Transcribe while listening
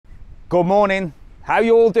Good morning. How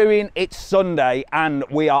you all doing? It's Sunday and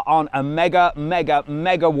we are on a mega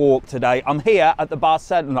walk today. I'm here at the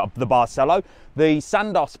Sandos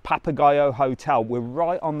Papagayo Hotel. We're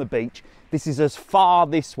right on the beach. This is as far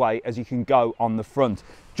this way as you can go on the front.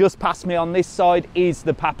 Just past me on this side is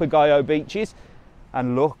the Papagayo beaches.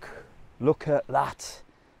 And look at that.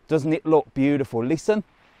 Doesn't it look beautiful? Listen.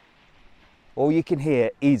 All you can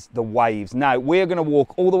hear is the waves. Now, we're going to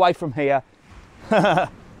walk all the way from here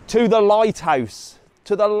to the Lighthouse.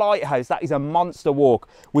 That is a monster walk.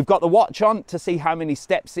 We've got the watch on to see how many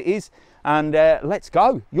steps it is. And let's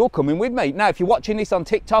go. You're coming with me. Now, if you're watching this on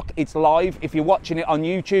TikTok, it's live. If you're watching it on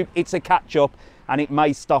YouTube, it's a catch-up. And it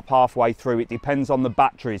may stop halfway through. It depends on the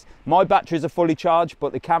batteries. My batteries are fully charged,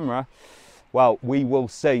 but the camera, well, we will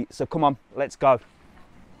see. So come on, let's go.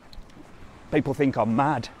 People think I'm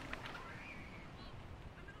mad.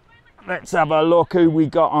 Let's have a look who we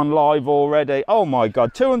got on live already. Oh my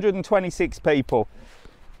God, 226 people.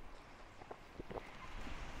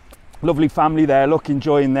 Lovely family there, look,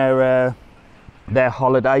 enjoying their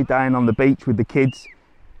holiday down on the beach with the kids.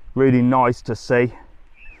 Really nice to see.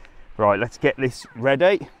 Right, let's get this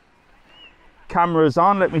ready. Camera's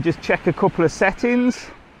on, let me just check a couple of settings.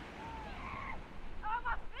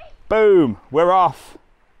 Boom, we're off.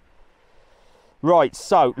 Right,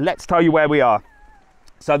 so let's tell you where we are.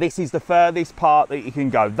 So this is the furthest part that you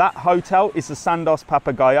can go. That hotel is the Sandos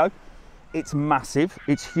Papagayo. It's massive,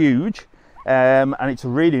 it's huge, and it's a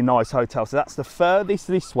really nice hotel. So that's the furthest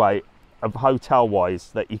this way of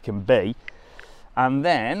hotel-wise that you can be. And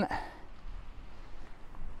then,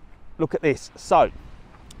 look at this. So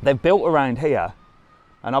they've built around here,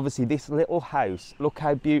 and obviously this little house, look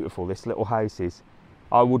how beautiful this little house is.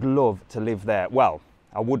 I would love to live there. Well,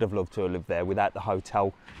 I would have loved to have lived there without the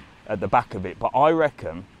hotel at the back of it, but I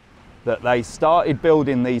reckon that they started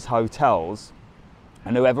building these hotels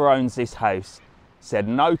and whoever owns this house said,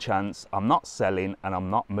 no chance, I'm not selling and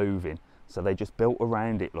I'm not moving. So they just built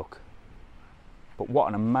around it, look. But what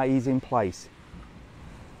an amazing place.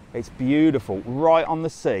 It's beautiful, right on the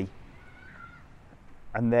sea.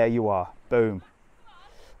 And there you are, boom.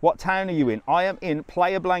 What town are you in? I am in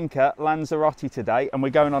Playa Blanca Lanzarote today, and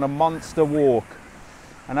we're going on a monster walk.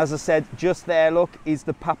 And as I said, just there, look, is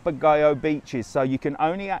the Papagayo beaches. So you can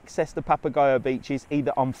only access the Papagayo beaches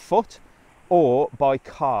either on foot or by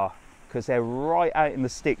car, because they're right out in the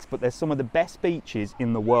sticks. But they're some of the best beaches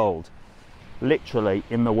in the world, literally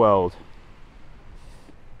in the world.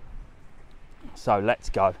 So let's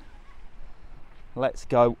go. Let's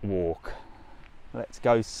go walk. Let's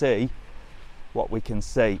go see what we can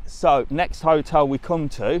see. So next hotel we come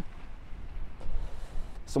to,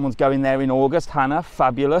 someone's going there in August, Hannah,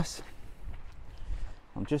 fabulous.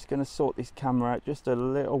 I'm just going to sort this camera out just a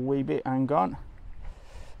little wee bit, hang on.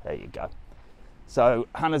 There you go. So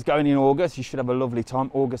Hannah's going in August, you should have a lovely time.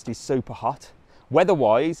 August is super hot.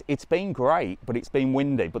 Weather-wise, it's been great, but it's been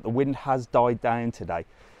windy, but the wind has died down today.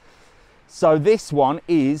 So this one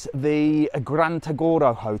is the Gran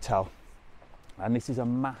Tagoro Hotel. And this is a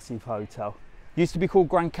massive hotel. Used to be called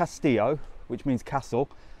Gran Castillo, which means castle,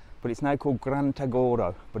 but it's now called Gran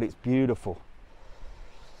Tagoro, but it's beautiful.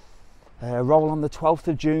 Roll on the 12th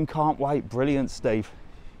of June, can't wait. Brilliant, Steve.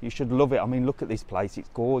 You should love it. I mean, look at this place, it's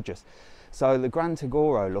gorgeous. So the Gran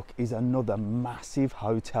Tagoro, look, is another massive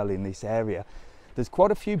hotel in this area. There's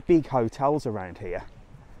quite a few big hotels around here.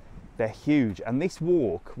 They're huge, and this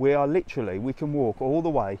walk, we can walk all the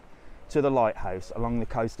way to the lighthouse along the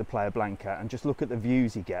coast of Playa Blanca and just look at the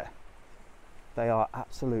views you get. They are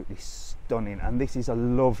absolutely stunning, and this is a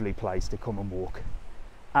lovely place to come and walk.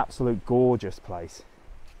 Absolute gorgeous place.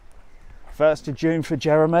 1st of June for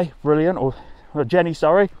Jeremy, brilliant, or Jenny,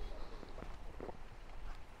 sorry.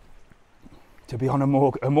 To be on a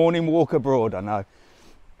morning walk abroad, I know.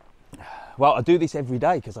 Well, I do this every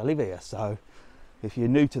day because I live here, so if you're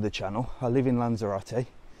new to the channel, I live in Lanzarote.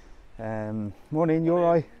 Morning, you're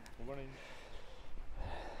right. Morning.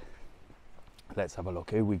 Let's have a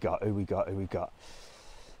look. Who we got?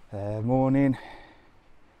 Morning.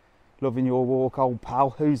 Loving your walk, old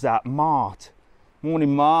pal. Who's that? Mart.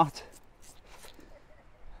 Morning, Mart.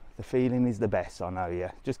 The feeling is the best, I know,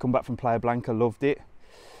 yeah. Just come back from Playa Blanca, loved it.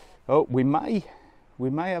 Oh, we may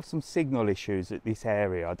have some signal issues at this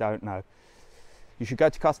area, I don't know. You should go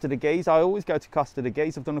to Costa de Guise. I always go to Costa de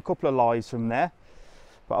Guise. I've done a couple of lives from there,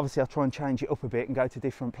 but obviously I'll try and change it up a bit and go to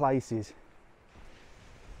different places.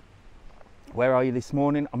 Where are you this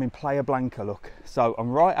morning? I'm in Playa Blanca, look. So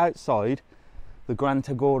I'm right outside the Gran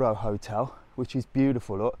Tagoro Hotel, which is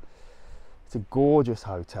beautiful, look. It's a gorgeous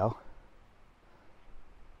hotel.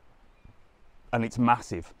 And it's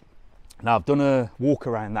massive. Now I've done a walk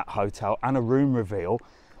around that hotel and a room reveal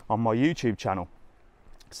on my YouTube channel.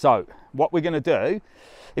 So what we're going to do,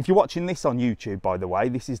 if you're watching this on YouTube, by the way,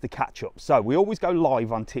 this is the catch up. So we always go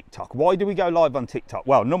live on TikTok. Why do we go live on TikTok?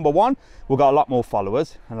 Well, number one, we've got a lot more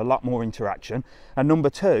followers and a lot more interaction. And number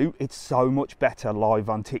two, it's so much better live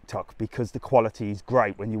on TikTok because the quality is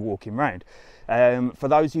great when you're walking around. For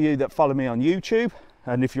those of you that follow me on YouTube,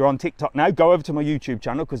 and if you're on TikTok now, go over to my YouTube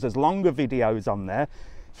channel because there's longer videos on there,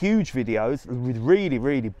 huge videos with really,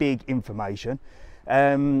 really big information.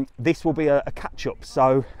 This will be a catch-up.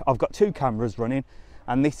 So I've got two cameras running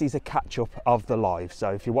and this is a catch-up of the live. So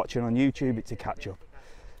if you're watching on YouTube, it's a catch-up.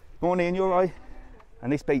 Morning, you all right?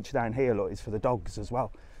 And this beach down here, look, is for the dogs as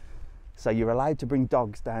well. So you're allowed to bring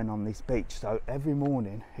dogs down on this beach. So every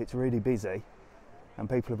morning it's really busy and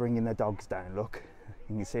people are bringing their dogs down. Look,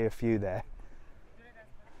 you can see a few there.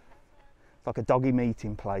 It's like a doggy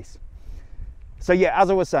meeting place. So yeah, as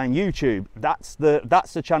I was saying, YouTube, that's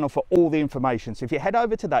the channel for all the information. So if you head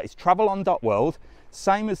over to that, it's TravelON.world,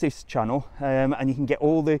 same as this channel, and you can get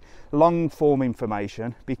all the long form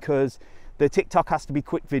information because the TikTok has to be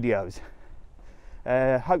quick videos.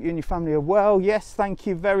 Hope you and your family are well. Yes, thank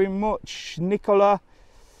you very much, Nicola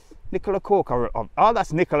Cork. Oh,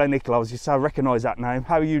 that's Nicola. I was just, I recognise that name.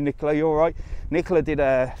 How are you, Nicola? You all right? Nicola did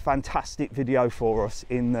a fantastic video for us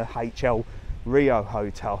in the HL Rio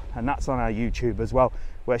Hotel, and that's on our YouTube as well,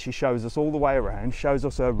 where she shows us all the way around, shows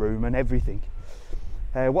us her room and everything.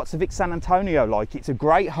 What's the Vic San Antonio like? It's a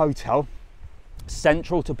great hotel,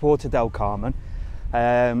 central to Puerto del Carmen.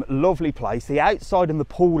 Lovely place. The outside and the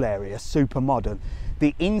pool area, super modern.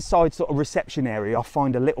 The inside sort of reception area I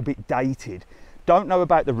find a little bit dated. Don't know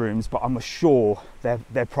about the rooms, but I'm sure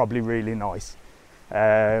they're probably really nice.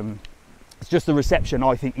 It's just the reception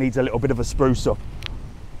I think needs a little bit of a spruce up.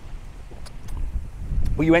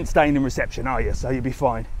 Well, you ain't staying in reception, are you? So you'll be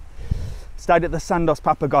fine. Stayed at the Sandos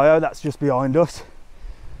Papagayo, that's just behind us.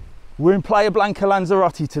 We're in Playa Blanca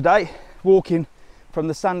Lanzarote today, walking from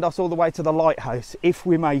the Sandos all the way to the Lighthouse, if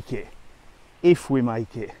we make it. If we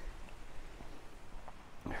make it.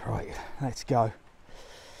 Right, let's go.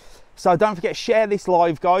 So don't forget, share this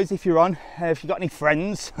live, guys, if you're on. If you've got any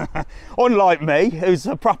friends, unlike me, who's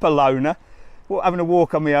a proper loner, having a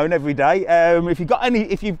walk on my own every day. If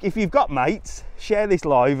you've got mates, share this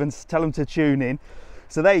live and tell them to tune in.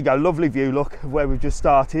 So there you go, lovely view, look, of where we've just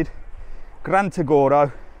started. Gran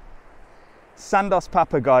Tagoro, Sandos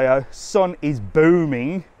Papagayo, sun is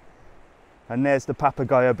booming, and there's the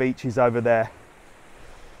Papagayo beaches over there.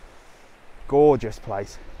 Gorgeous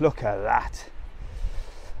place, look at that.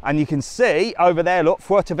 And you can see over there, look,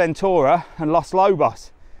 Fuerteventura and Los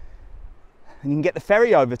Lobos. And you can get the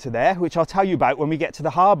ferry over to there, which I'll tell you about when we get to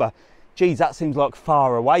the harbour. Geez, that seems like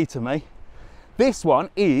far away to me. This one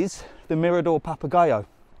is the Mirador Papagayo.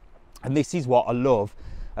 And this is what I love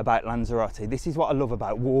about Lanzarote. This is what I love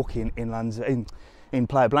about walking in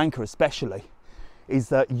Playa Blanca especially, is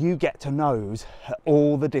that you get to nose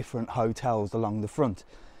all the different hotels along the front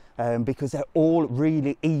because they're all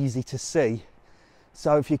really easy to see.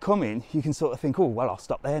 So if you come in, you can sort of think, oh, well, I'll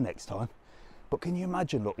stop there next time. But can you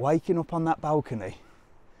imagine, look, waking up on that balcony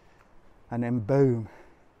and then boom,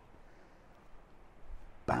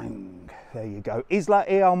 bang, there you go. Isla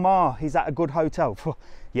El Mar, is that a good hotel?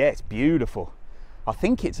 Yeah, it's beautiful. I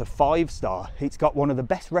think it's a 5-star. It's got one of the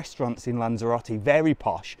best restaurants in Lanzarote, very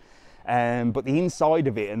posh. But the inside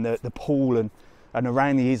of it and the pool and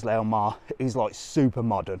around the Isla El Mar is like super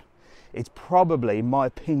modern. It's probably, in my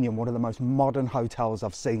opinion, one of the most modern hotels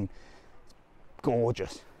I've seen.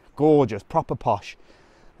 Gorgeous. Gorgeous, proper posh.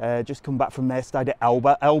 Just come back from there, stayed at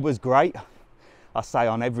Elba. Elba's great. I say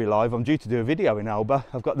on every live, I'm due to do a video in Elba.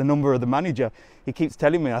 I've got the number of the manager. He keeps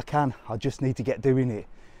telling me I can. I just need to get doing it.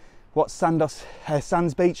 What's Sands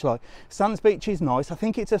Beach like? Sands Beach is nice. I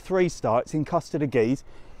think it's a 3-star. It's in Costa de Guise.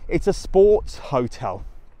 It's a sports hotel.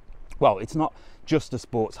 Well, it's not just a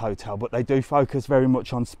sports hotel, but they do focus very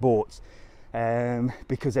much on sports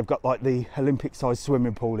because they've got like the Olympic-sized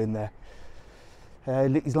swimming pool in there.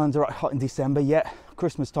 Is Lanzarote hot in December? Yeah,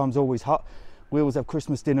 Christmas time's always hot. We always have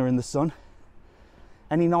Christmas dinner in the sun.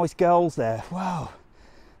 Any nice girls there? Wow,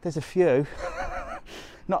 there's a few.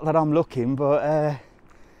 Not that I'm looking, but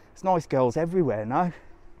there's nice girls everywhere, no?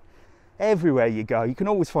 Everywhere you go, you can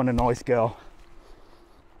always find a nice girl.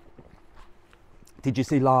 Did you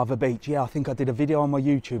see Lava Beach? Yeah, I think I did a video on my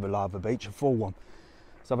YouTube of Lava Beach, a full one.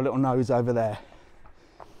 Let's have a little nose over there.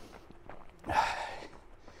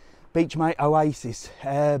 Beachmate Oasis.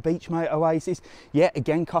 Beachmate Oasis. Yeah,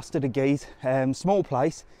 again, Costa de Guise. Small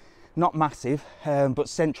place, not massive, but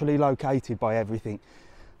centrally located by everything.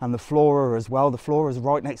 And the Flora as well. The Flora is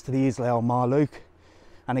right next to the Isla El Mar, Luke.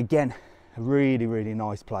 And again, a really, really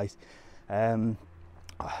nice place.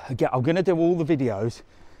 again, I'm going to do all the videos,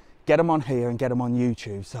 get them on here and get them on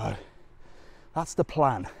YouTube. So that's the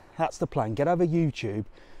plan. That's the plan. Get over YouTube,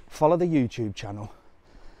 follow the YouTube channel,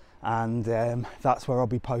 and that's where I'll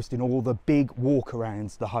be posting all the big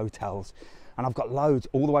walk-arounds, the hotels. And I've got loads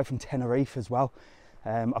all the way from Tenerife as well.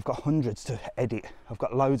 I've got hundreds to edit. I've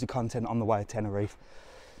got loads of content on the way to Tenerife.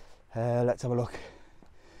 Let's have a look.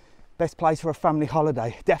 Best place for a family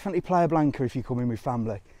holiday. Definitely Playa Blanca if you come in with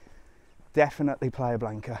family. Definitely Playa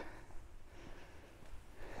Blanca.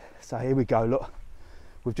 So here we go, look.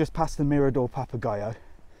 We've just passed the Mirador Papagayo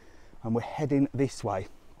and we're heading this way.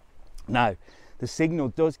 Now, the signal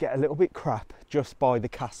does get a little bit crap just by the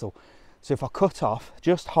castle. So if I cut off,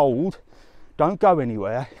 just hold, don't go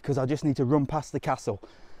anywhere, because I just need to run past the castle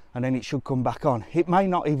and then it should come back on. It may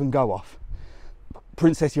not even go off.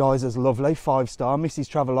 Princess Yaiza's lovely, 5-star. Mrs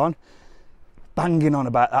TravelON, banging on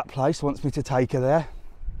about that place, wants me to take her there.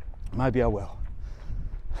 Maybe I will.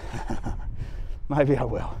 Maybe I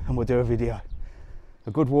will, and we'll do a video.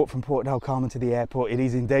 A good walk from Porto del Carmen to the airport. It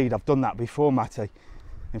is indeed. I've done that before, Matty.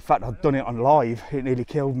 In fact, I've done it on live. It nearly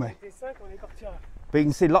killed me. But you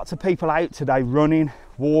can see lots of people out today running,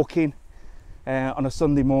 walking on a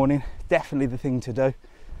Sunday morning. Definitely the thing to do.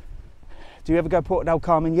 Do you ever go Porto del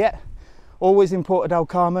Carmen yet? Always in Porto del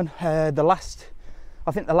Carmen. I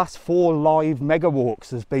think the last 4 live mega walks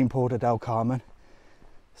has been Porto del Carmen.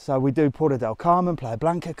 So we do Porto del Carmen, Playa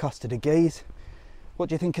Blanca, Costa de Guise. What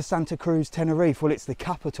do you think of Santa Cruz, Tenerife? Well, it's the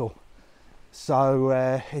capital. So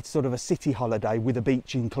it's sort of a city holiday with a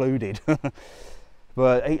beach included.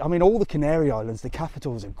 But I mean, all the Canary Islands, the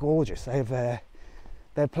capitals are gorgeous. They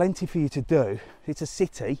have plenty for you to do. It's a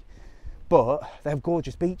city, but they have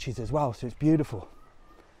gorgeous beaches as well, so it's beautiful.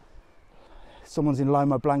 Someone's in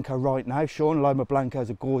Loma Blanca right now. Sean, Loma Blanca is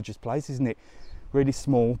a gorgeous place, isn't it? Really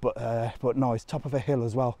small, but nice. Top of a hill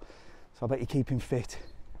as well, so I bet you're keeping fit.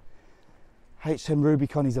 HM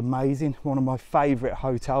Rubicon is amazing. One of my favourite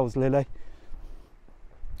hotels, Lily.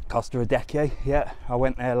 Costa Adeque, yeah. I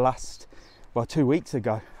went there 2 weeks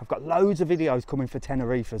ago. I've got loads of videos coming for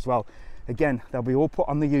Tenerife as well. Again, they'll be all put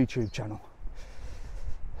on the YouTube channel.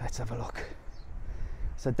 Let's have a look.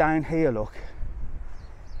 So down here, look,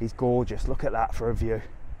 is gorgeous. Look at that for a view.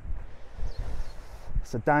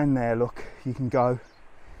 So down there, look, you can go.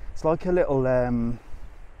 It's like a little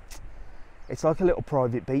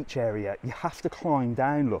private beach area. You have to climb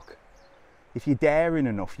down, look. If you're daring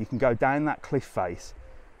enough, you can go down that cliff face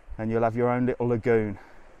and you'll have your own little lagoon.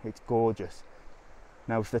 It's gorgeous.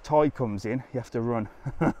 Now, if the tide comes in, you have to run.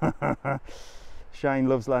 Shane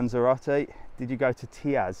loves Lanzarote. Did you go to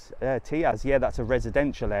Tiaz? Tiaz, yeah, that's a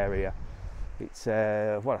residential area. It's,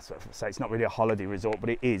 well, I say it's not really a holiday resort, but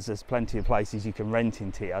it is. There's plenty of places you can rent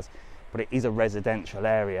in Tiaz, but it is a residential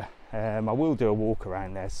area. I will do a walk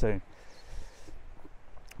around there soon.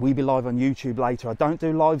 We'll be live on YouTube later. I don't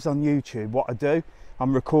do lives on YouTube. What I do,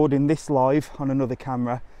 I'm recording this live on another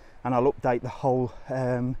camera and I'll update the whole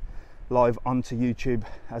live onto YouTube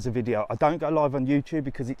as a video. I don't go live on YouTube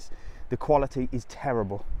because the quality is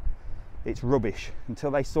terrible. It's rubbish.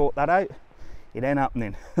 Until they sort that out, it ain't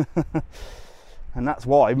happening. And that's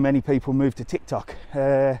why many people move to TikTok.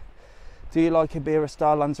 Do you like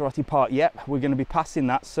Iberostarr Lanzarote Park? Yep, we're going to be passing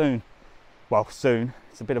that soon. Well, soon.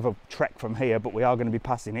 It's a bit of a trek from here, but we are going to be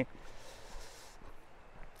passing it.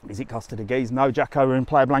 Is it Costa de Guise? No, Jacko, we're in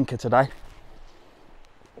Playa Blanca today.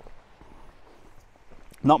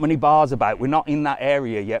 Not many bars about. We're not in that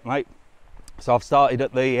area yet, mate. So I've started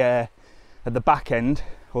at the back end,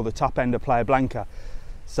 or the top end of Playa Blanca.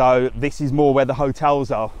 So this is more where the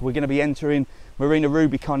hotels are. We're going to be entering Marina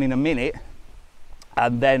Rubicon in a minute,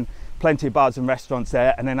 and then plenty of bars and restaurants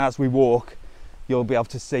there. And then as we walk, you'll be able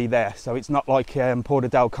to see there. So it's not like Porto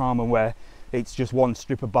del Carmen where it's just one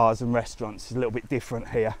strip of bars and restaurants. It's a little bit different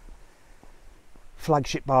here.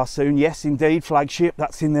 Flagship bar soon. Yes, indeed, flagship.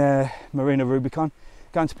 That's in Marina Rubicon.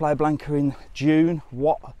 Going to Playa Blanca in June.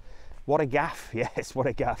 What a gaff. Yes, what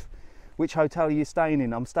a gaff. Which hotel are you staying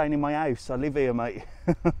in? I'm staying in my house. I live here, mate.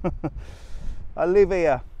 I live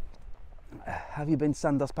here. Have you been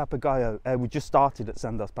Sandos Papagayo? We just started at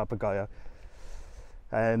Sandos Papagayo.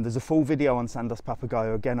 There's a full video on Sandos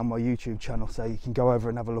Papagayo again on my YouTube channel, so you can go over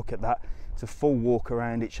and have a look at that. It's a full walk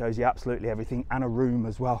around. It shows you absolutely everything and a room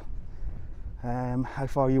as well. How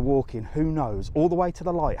far are you walking? Who knows? All the way to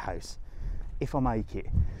the lighthouse, if I make it.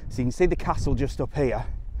 So you can see the castle just up here.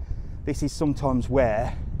 This is sometimes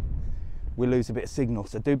where we lose a bit of signal,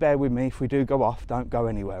 so do bear with me. If we do go off, don't go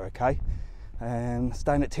anywhere, okay?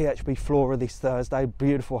 Staying at THB Flora this Thursday.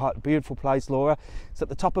 Beautiful place, Laura. It's at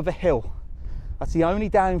the top of a hill. That's the only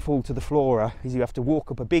downfall to the Flora, is you have to walk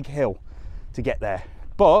up a big hill to get there.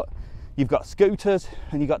 But You've got scooters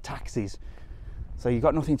and you've got taxis. So you've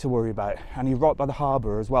got nothing to worry about. And you're right by the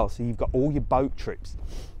harbour as well. So you've got all your boat trips.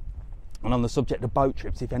 And on the subject of boat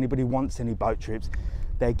trips, if anybody wants any boat trips,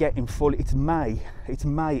 they're getting full. It's May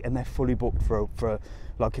and they're fully booked for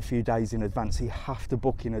like a few days in advance. So you have to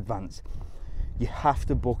book in advance. You have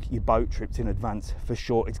to book your boat trips in advance for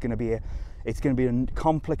sure. It's going to be a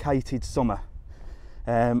complicated summer.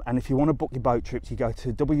 And if you want to book your boat trips, you go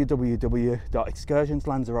to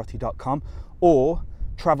www.excursionslanzarote.com or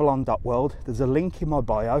TravelON.world. There's a link in my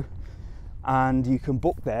bio and you can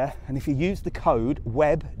book there. And if you use the code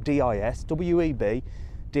WEBDIS,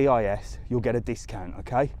 WEBDIS, you'll get a discount,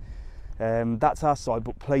 okay? That's our site,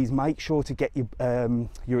 but please make sure to get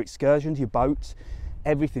your excursions, your boats,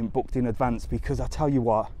 everything booked in advance, because I tell you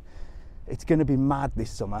what, it's going to be mad this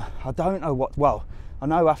summer. I don't know what, well, I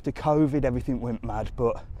know after COVID everything went mad,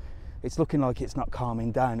 but it's looking like it's not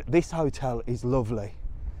calming down. This hotel is lovely.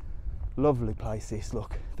 Lovely place this,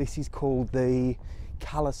 look. This is called the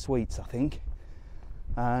Cala Suites, I think.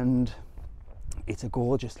 And it's a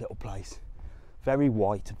gorgeous little place. Very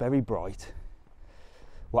white, very bright.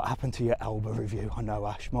 What happened to your Elba review? I know,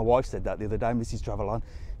 Ash. My wife said that the other day, Mrs TravelON.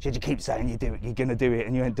 She said, you keep saying you do it, you're gonna do it,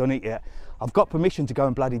 and you ain't done it yet. I've got permission to go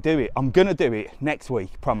and bloody do it. I'm gonna do it next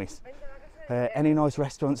week, promise. Any nice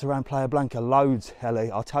restaurants around Playa Blanca? Loads,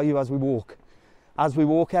 Ellie. I'll tell you as we walk. As we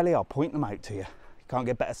walk, Ellie, I'll point them out to you. Can't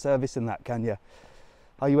get better service than that, can you?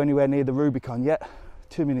 Are you anywhere near the Rubicon yet?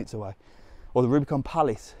 2 minutes away. Or the Rubicon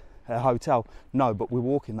Palace hotel? No, but we're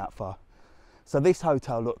walking that far. So this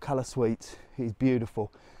hotel, look, Cala Suites, is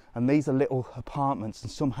beautiful. And these are little apartments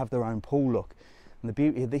and some have their own pool, look. And the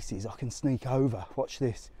beauty of this is I can sneak over. Watch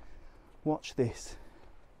this. Watch this.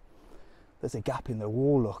 There's a gap in the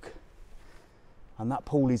wall, look. And that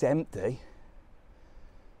pool is empty.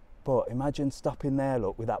 But imagine stopping there,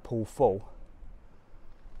 look, with that pool full.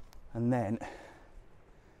 And then,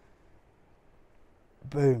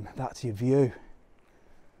 boom, that's your view.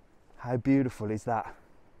 How beautiful is that?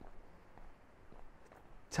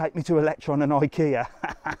 Take me to Electron and IKEA.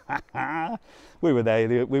 we were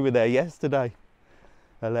there yesterday.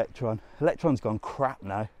 Electron's gone crap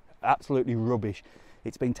now. Absolutely rubbish.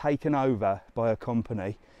 It's been taken over by a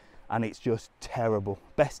company and it's just terrible.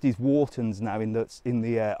 Best is Wharton's now in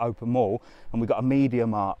the open mall, and we've got a Media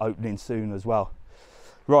Mart opening soon as well.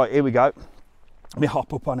 Right, here we go. Let me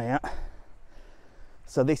hop up on here.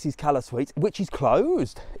 So this is Cala Suites, which is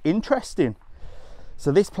closed. Interesting. So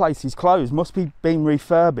this place is closed. Must be being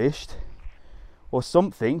refurbished or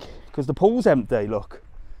something, because the pool's empty, look.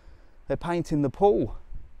 They're painting the pool.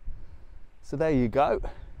 So there you go.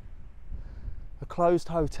 A closed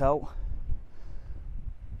hotel,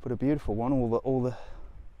 but a beautiful one. All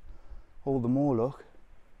the more, look.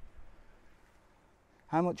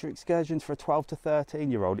 How much are excursions for a 12 to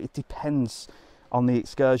 13 year old? It depends on the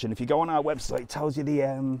excursion. If you go on our website, it tells you the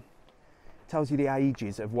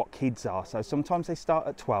ages of what kids are. So sometimes they start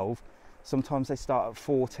at 12, sometimes they start at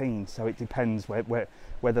 14. So it depends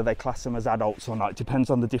whether they class them as adults or not. It depends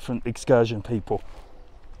on the different excursion people.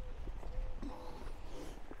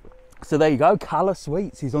 So there you go. Cala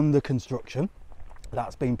Suites is under construction.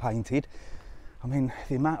 That's been painted. I mean,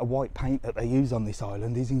 the amount of white paint that they use on this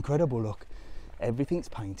island is incredible, look. Everything's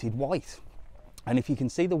painted white. And if you can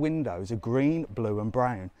see, the windows are green, blue and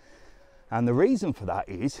brown. And the reason for that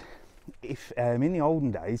is, if in the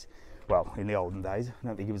olden days, well, in the olden days, I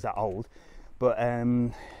don't think it was that old, but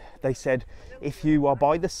they said if you are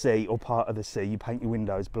by the sea or part of the sea, you paint your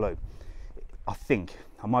windows blue. I think,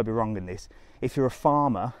 I might be wrong in this. If you're a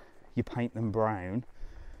farmer, you paint them brown.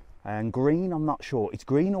 And green, I'm not sure. It's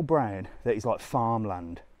green or brown that is like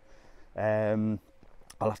farmland.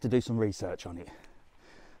 I'll have to do some research on it.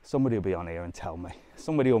 Somebody will be on here and tell me.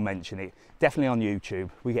 Somebody will mention it. Definitely on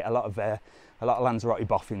YouTube. We get a lot of Lanzarote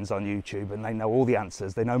boffins on YouTube, and they know all the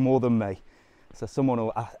answers. They know more than me. So someone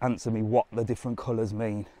will answer me what the different colours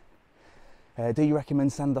mean. Do you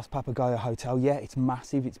recommend Sandos Papagayo Hotel? Yeah, it's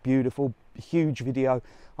massive. It's beautiful. Huge video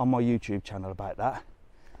on my YouTube channel about that.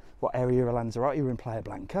 What area of Lanzarote? You're in Playa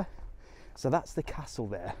Blanca. So that's the castle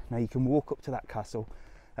there. Now you can walk up to that castle.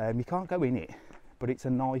 You can't go in it, but it's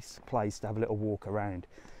a nice place to have a little walk around.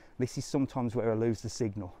 This is sometimes where I lose the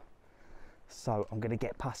signal. So I'm going to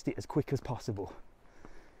get past it as quick as possible,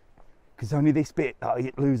 because only this bit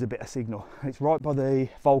I lose a bit of signal. It's right by the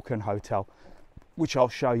Vulcan Hotel, which I'll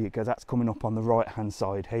show you because that's coming up on the right hand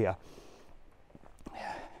side here.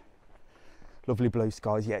 Lovely blue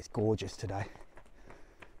skies. Yeah, it's gorgeous today.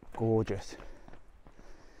 Gorgeous.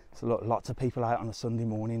 So look, lots of people out on a Sunday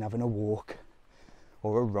morning having a walk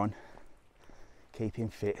or a run, keeping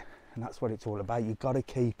fit, and that's what it's all about. You've got to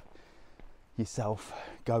keep yourself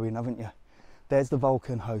going, haven't you? There's the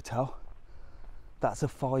Vulcan Hotel. That's a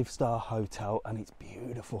 5-star hotel and it's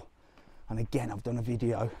beautiful. And again, I've done a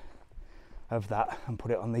video of that and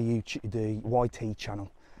put it on the YouTube, the YT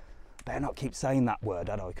channel. Better not keep saying that word,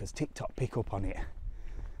 had I? Because TikTok pick up on it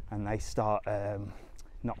and they start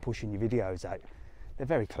not pushing your videos out. They're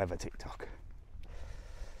very clever, TikTok.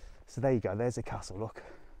 So there you go, there's the castle, look.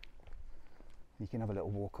 You can have a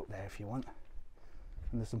little walk up there if you want.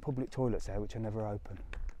 And there's some public toilets there which are never open.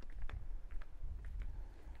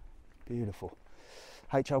 Beautiful.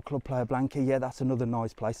 HL Club Playa Blanca, yeah, that's another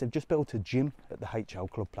nice place. They've just built a gym at the HL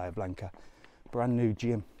Club Playa Blanca. Brand new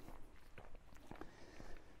gym.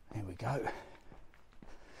 Here we go.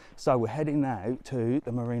 So we're heading now to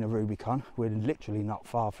the Marina Rubicon. We're literally not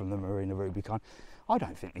far from the Marina Rubicon. I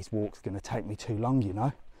don't think this walk's going to take me too long, you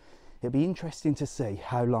know. It'll be interesting to see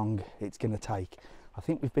how long it's going to take. I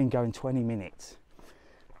think we've been going 20 minutes.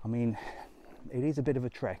 I mean, it is a bit of a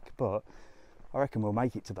trek, but I reckon we'll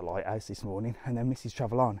make it to the Lighthouse this morning, and then Mrs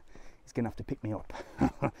TravelON is going to have to pick me up.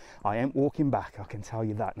 I ain't walking back, I can tell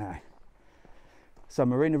you that now. So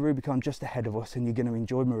Marina Rubicon just ahead of us, and you're going to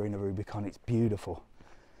enjoy Marina Rubicon. It's beautiful.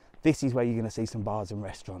 This is where you're going to see some bars and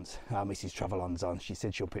restaurants. Mrs TravelON's on. She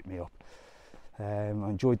said she'll pick me up. I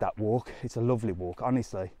enjoyed that walk. It's a lovely walk,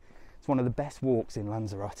 honestly. It's one of the best walks in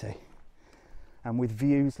Lanzarote. And with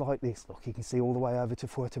views like this, look, you can see all the way over to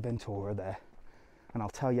Fuerteventura there. And I'll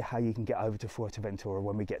tell you how you can get over to Fuerteventura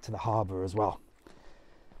when we get to the harbour as well.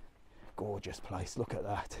 Gorgeous place, look at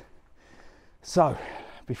that. So,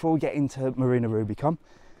 before we get into Marina Rubicon,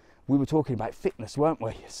 we were talking about fitness, weren't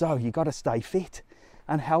we? So, you got to stay fit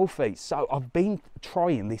and healthy. So, I've been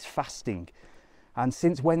trying this fasting. And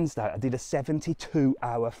since Wednesday, I did a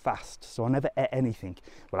 72-hour fast. So, I never ate anything.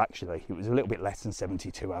 Well, actually, it was a little bit less than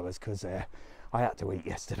 72 hours because I had to eat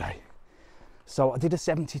yesterday. So I did a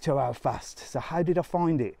 72-hour fast. So how did I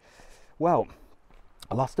find it? Well,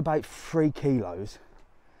 I lost about 3 kilos.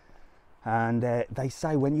 And they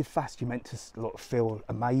say when you fast, you're meant to feel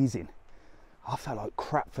amazing. I felt like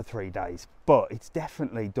crap for 3 days, but it's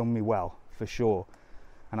definitely done me well, for sure.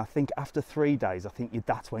 And I think after 3 days, I think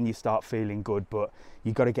that's when you start feeling good, but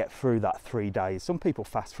you've got to get through that 3 days. Some people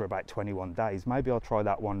fast for about 21 days. Maybe I'll try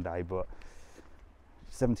that one day, but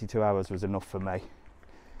 72 hours was enough for me.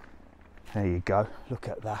 There you go, look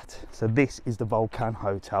at that. So this is the Vulcan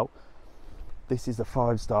Hotel. This is the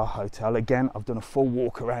 5-star hotel. Again, I've done a full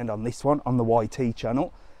walk around on this one on the YT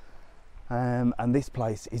channel. And this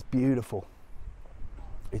place is beautiful.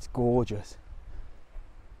 It's gorgeous.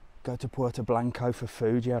 Go to Puerto Blanco for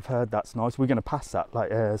food. Yeah, I've heard that's nice. We're going to pass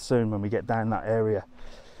that soon when we get down that area.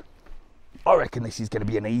 I reckon this is going to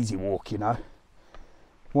be an easy walk, you know.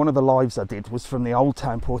 One of the lives I did was from the old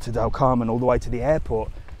town, Puerto del Carmen, all the way to the airport.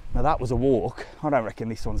 Now that was a walk. I don't reckon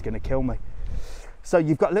this one's going to kill me. So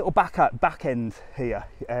you've got a little back end here.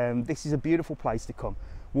 This is a beautiful place to come.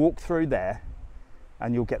 Walk through there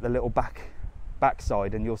and you'll get the little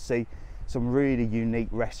backside and you'll see some really unique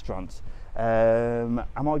restaurants. Am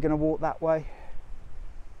I going to walk that way?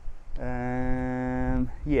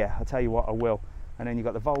 Yeah, I'll tell you what, I will. And then you've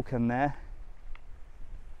got the Vulcan there.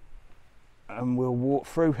 And we'll walk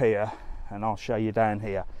through here and I'll show you down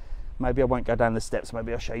here. Maybe I won't go down the steps,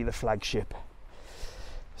 maybe I'll show you the flagship.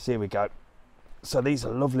 So here we go. So these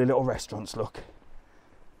are lovely little restaurants, look.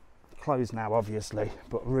 Closed now, obviously,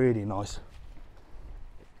 but really nice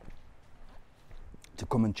to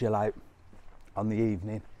come and chill out on the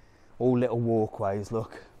evening. All little walkways,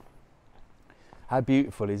 look. How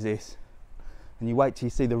beautiful is this? And you wait till you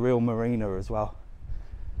see the real marina as well.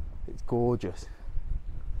 It's gorgeous.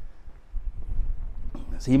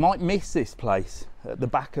 So you might miss this place at the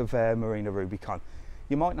back of Marina Rubicon.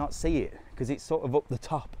 You might not see it because it's sort of up the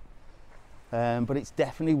top. But it's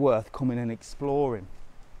definitely worth coming and exploring.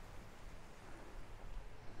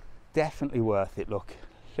 Definitely worth it, look.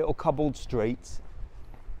 Little cobbled streets.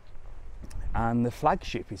 And the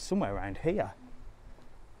flagship is somewhere around here.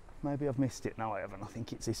 Maybe I've missed it. No, I haven't. I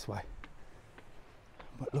think it's this way.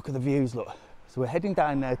 But look at the views, look. So we're heading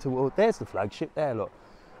down there toward, there's the flagship there, look.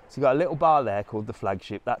 So you've got a little bar there called the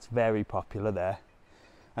Flagship. That's very popular there.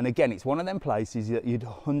 And again, it's one of them places that you'd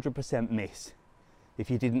 100% miss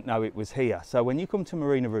if you didn't know it was here. So when you come to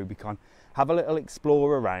Marina Rubicon, have a little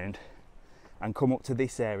explore around and come up to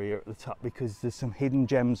this area at the top because there's some hidden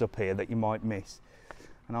gems up here that you might miss.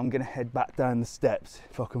 And I'm going to head back down the steps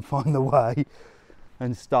if I can find the way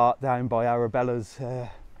and start down by Arabella's,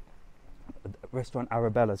 restaurant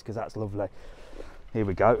Arabella's, because that's lovely. Here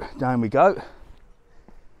we go, down we go.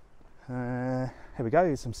 Here we go,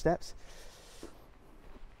 here's some steps.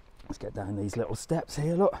 Let's get down these little steps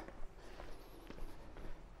here, look.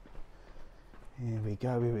 Here we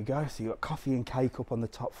go, here we go. So you've got coffee and cake up on the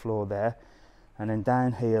top floor there. And then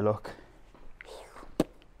down here, look,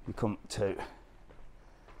 you come to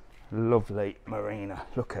lovely marina.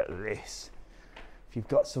 Look at this. If you've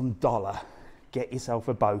got some dollar, get yourself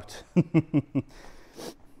a boat.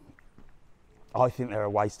 I think they're a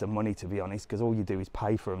waste of money, to be honest, because all you do is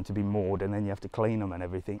pay for them to be moored and then you have to clean them and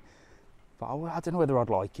everything. But I don't know whether I'd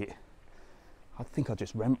like it. I think I'll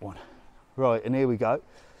just rent one. Right, and here we go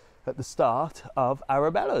at the start of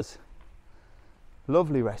Arabella's.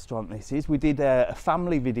 Lovely restaurant this is. We did a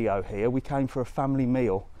family video here. We came for a family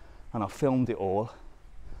meal and I filmed it all.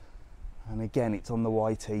 And again, it's on the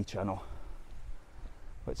YT channel.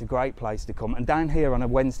 But it's a great place to come. And down here on a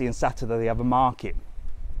Wednesday and Saturday, they have a market.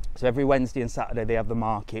 So every Wednesday and Saturday, they have the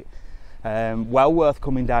market. Well worth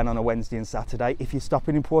coming down on a Wednesday and Saturday. If you're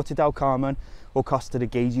stopping in Puerto del Carmen or Costa de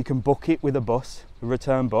Guise, you can book it with a bus, a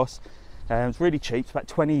return bus. It's really cheap, it's about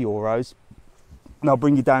 €20. And they'll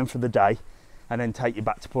bring you down for the day and then take you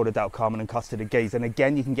back to Puerto del Carmen and Costa de Guise. And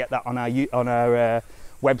again, you can get that on our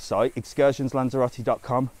website,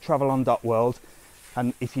 excursionslanzarote.com, TravelON.world.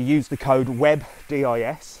 And if you use the code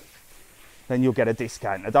WEBDIS, then you'll get a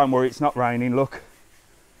discount. Now don't worry, it's not raining, look.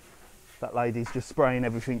 That lady's just spraying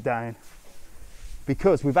everything down.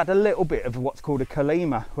 Because we've had a little bit of what's called a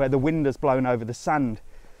kalima, where the wind has blown over the sand.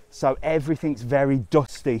 So everything's very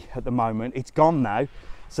dusty at the moment. It's gone now.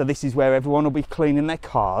 So this is where everyone will be cleaning their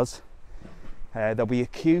cars. There'll be a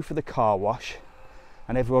queue for the car wash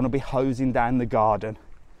and everyone will be hosing down the garden.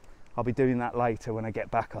 I'll be doing that later when I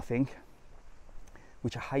get back, I think,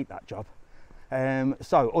 which I hate that job.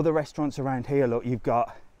 So other restaurants around here, look, you've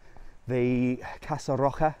got the Casa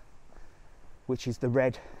Roja, which is the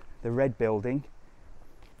red building.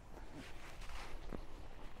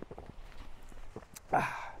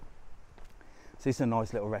 So it's a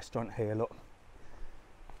nice little restaurant here, look.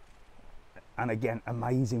 And again,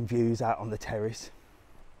 amazing views out on the terrace.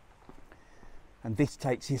 And this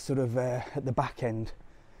takes you sort of at the back end.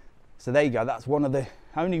 So there you go, that's one of the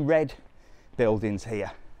only red buildings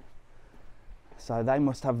here. So they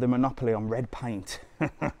must have the monopoly on red paint.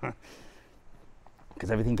 Because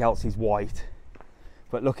everything else is white.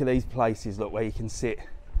 But look at these places, look, where you can sit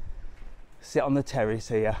on the terrace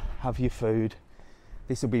here, have your food.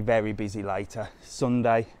 This will be very busy later.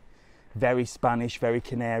 Sunday, very Spanish, very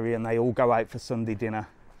Canary, and they all go out for Sunday dinner.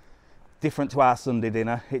 Different to our Sunday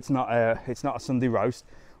dinner. It's not a Sunday roast,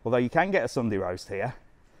 although you can get a Sunday roast here.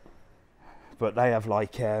 But they have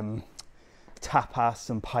like tapas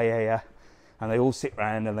and paella, and they all sit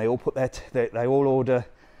round and they all put they all order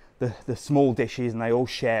the small dishes and they all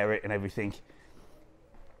share it and everything.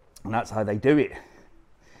 And that's how they do it.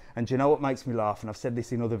 And do you know what makes me laugh? And I've said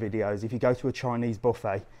this in other videos. If you go to a Chinese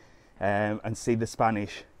buffet and see the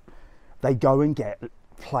Spanish, they go and get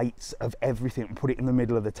plates of everything and put it in the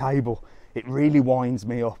middle of the table. It really winds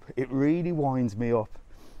me up. It really winds me up.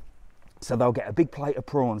 So they'll get a big plate of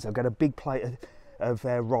prawns. They'll get a big plate of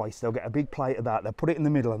rice. They'll get a big plate of that. They'll put it in the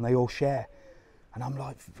middle and they all share. And I'm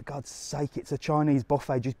like, for God's sake, it's a Chinese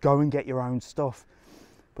buffet. Just go and get your own stuff.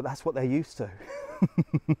 But that's what they're used to.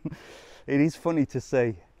 It is funny to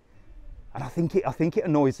see. And I think it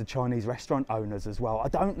annoys the Chinese restaurant owners as well. I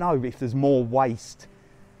don't know if there's more waste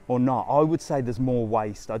or not. I would say there's more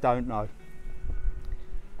waste. I don't know.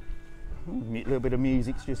 A little bit of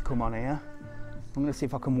music's just come on here. I'm going to see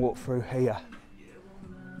if I can walk through here.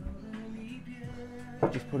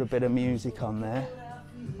 Just put a bit of music on there.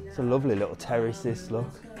 It's a lovely little terrace, this, look.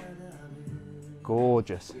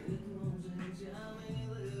 Gorgeous.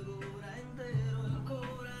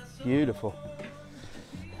 Beautiful.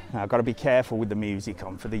 Now I've got to be careful with the music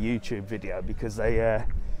on for the YouTube video because they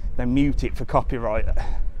mute it for copyright.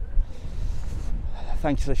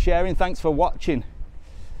 Thanks for sharing, thanks for watching.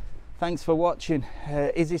 Thanks for watching.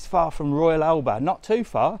 Is this far from Royal Alba? Not too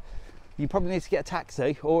far. You probably need to get a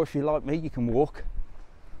taxi, or if you're like me, you can walk.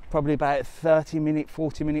 Probably about a 30-minute,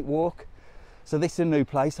 40-minute walk. So this is a new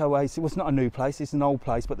place, Oasis. Well, it's not a new place, it's an old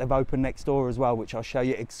place, but they've opened next door as well, which I'll show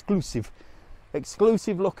you exclusive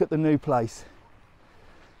look at the new place.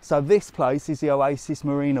 So this place is the Oasis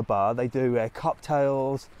Marina Bar. They do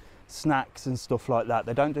cocktails, snacks and stuff like that.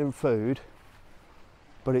 They don't do food,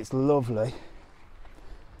 but it's lovely.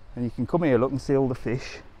 And you can come here, look and see all the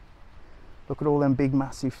fish. Look at all them big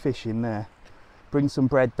massive fish in there. Bring some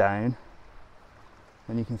bread down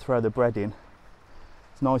and you can throw the bread in.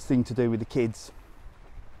 It's a nice thing to do with the kids.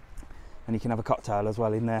 And you can have a cocktail as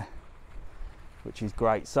well in there, which is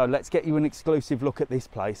great. So let's get you an exclusive look at this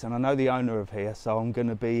place. And I know the owner of here, so I'm going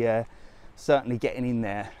to be certainly getting in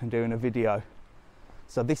there and doing a video.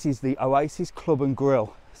 So this is the Oasis Club and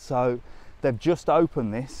Grill. So they've just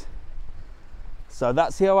opened this So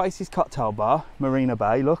that's the Oasis cocktail bar, Marina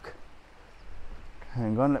Bay, look.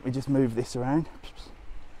 Hang on, let me just move this around.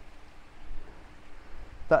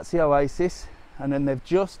 That's the Oasis, and then they've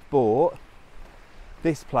just bought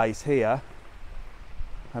this place here,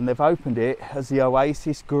 and they've opened it as the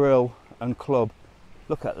Oasis Grill and Club.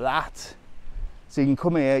 Look at that. So you can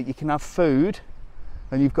come here, you can have food,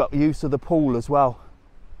 and you've got use of the pool as well.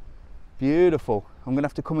 Beautiful. I'm gonna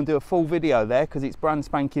have to come and do a full video there because it's brand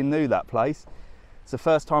spanking new, that place. It's the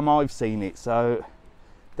first time I've seen it, so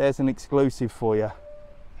there's an exclusive for you.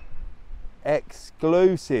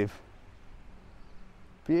 Exclusive.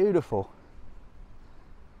 Beautiful.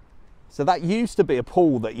 So that used to be a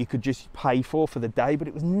pool that you could just pay for the day, but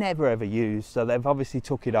it was never ever used. So they've obviously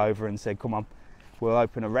took it over and said, come on, we'll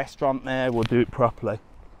open a restaurant there, we'll do it properly.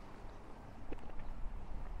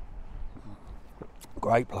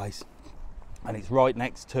 Great place. And it's right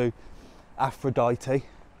next to Aphrodite.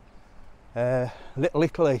 Little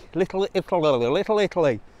Italy.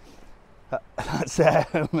 That's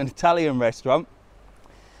an Italian restaurant.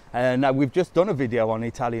 Now we've just done a video on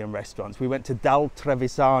Italian restaurants. We went to Dal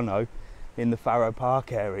Trevisano in the Faro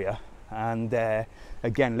Park area, and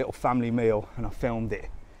again, little family meal, and I filmed it.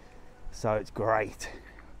 So it's great.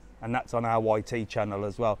 And that's on our YT channel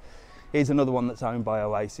as well. Here's another one that's owned by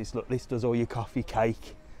Oasis. Look, this does all your coffee,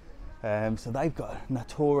 cake. So they've got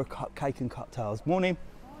Natura cake and cocktails. Morning.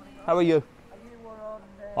 How are you? Are you on?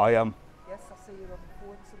 I am. Yes, I see you on the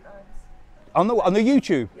phone sometimes. On the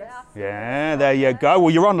YouTube? Yes. Yeah, there you go.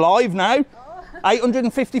 Well, you're on live now. Oh.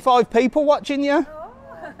 855 people watching you. Oh.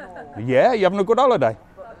 Yeah, you having a good holiday?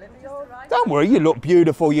 Don't worry, you look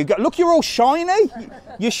beautiful. Look, you're all shiny.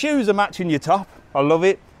 Your shoes are matching your top. I love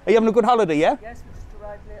it. Are you having a good holiday, yeah? Yes, we just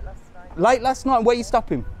arrived late last night. Late last night? Where are you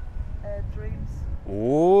stopping? Dreams.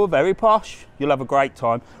 Oh, very posh. You'll have a great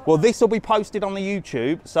time. Well, this will be posted on the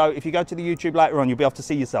YouTube, so if you go to the YouTube later on, you'll be able to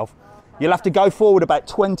see yourself. You'll have to go forward about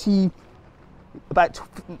 32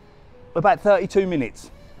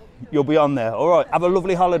 minutes. You'll be on there. All right, have a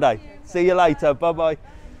lovely holiday. See you later. Bye-bye.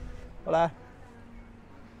 Hola.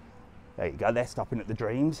 There you go, they're stopping at the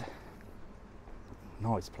Dreams.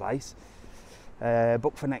 Nice place.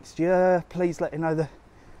 Book for next year. Please let me know the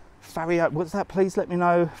Farione. What's that? Please let me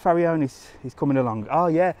know Farionis is coming along. Oh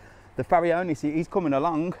yeah, the Farionis, he's coming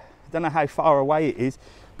along. I don't know how far away it is,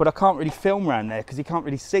 but I can't really film around there because you can't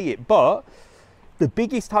really see it. But the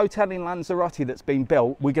biggest hotel in Lanzarote that's been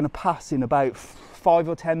built, we're going to pass in about 5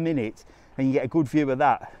 or 10 minutes, and you get a good view of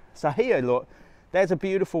that. So here, look, there's a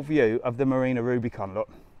beautiful view of the Marina Rubicon, look.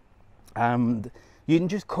 And you can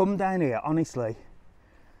just come down here, honestly,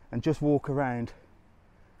 and just walk around.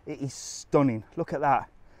 It is stunning. Look at that.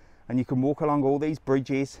 And you can walk along all these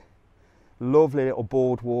bridges. Lovely little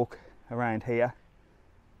boardwalk around here.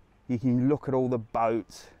 You can look at all the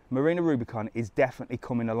boats. Marina Rubicon is definitely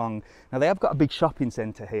coming along. Now they have got a big shopping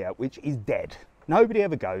centre here, which is dead. Nobody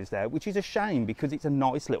ever goes there, which is a shame because it's a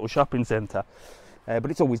nice little shopping centre,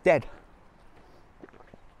 but it's always dead.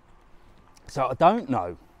 So I don't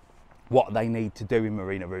know what they need to do in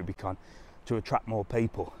Marina Rubicon to attract more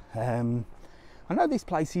people. I know this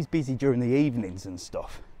place is busy during the evenings and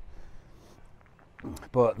stuff,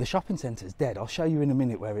 but the shopping centre is dead. I'll show you in a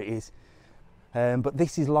minute where it is. But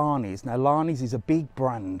this is Lani's. Now Lani's is a big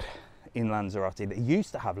brand in Lanzarote. They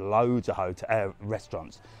used to have loads of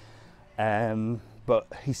restaurants, but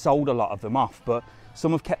he sold a lot of them off. But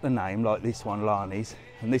some have kept the name, like this one, Lani's.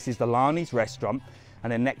 And this is the Lani's restaurant.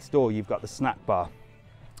 And then next door you've got the snack bar.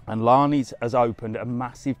 And Lani's has opened a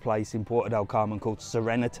massive place in Puerto del Carmen called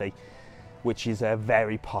Serenity, which is a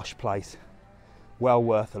very posh place. Well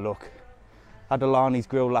worth a look. Had a Lani's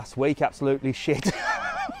grill last week, absolutely shit.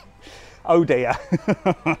 Oh dear.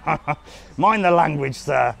 Mind the language,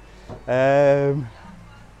 sir. Yeah,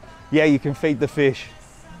 you can feed the fish.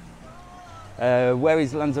 Where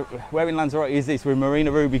in Lanzarote is this? We're in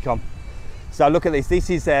Marina Rubicon. So look at this.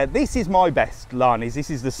 This is my best Lani's. This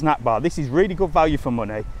is the snack bar. This is really good value for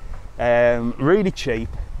money, really cheap,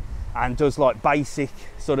 and does like basic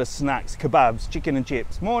sort of snacks, kebabs, chicken and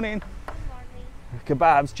chips. Morning.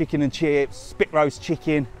 Kebabs, chicken and chips, spit roast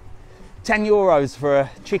chicken. €10 for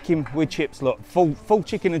a chicken with chips. Look, full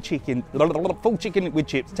chicken and chicken, full chicken with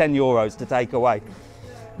chips. €10 to take away.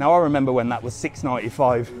 Now I remember when that was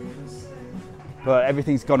 $6.95. But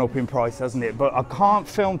everything's gone up in price, hasn't it? But I can't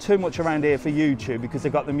film too much around here for YouTube because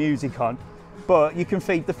they've got the music on. But you can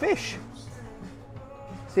feed the fish.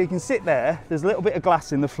 So you can sit there, there's a little bit of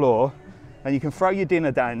glass in the floor, and you can throw your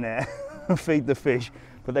dinner down there and feed the fish.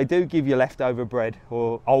 But they do give you leftover bread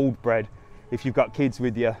or old bread if you've got kids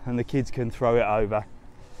with you, and the kids can throw it over.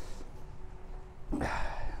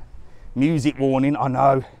 Music warning, I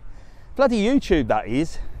know. Bloody YouTube, that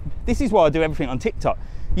is. This is why I do everything on TikTok.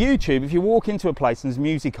 YouTube, if you walk into a place and there's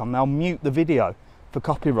music on, they'll mute the video for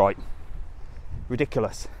copyright.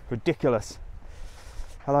 Ridiculous, ridiculous.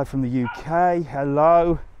 Hello from the UK,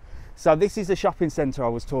 hello. So this is the shopping centre I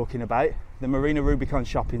was talking about, the Marina Rubicon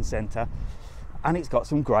shopping centre. And it's got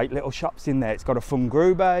some great little shops in there. It's got a Fun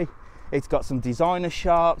Grube, it's got some designer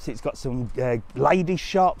shops, it's got some ladies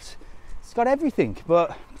shops. It's got everything,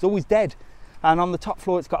 but it's always dead. And on the top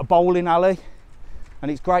floor, it's got a bowling alley.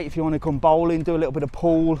 And it's great if you want to come bowling, do a little bit of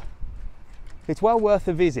pool. It's well worth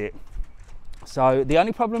a visit. So the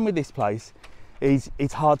only problem with this place is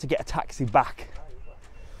it's hard to get a taxi back.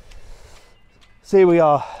 So here we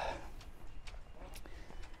are.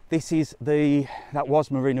 That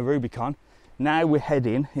was Marina Rubicon. Now we're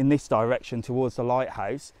heading in this direction towards the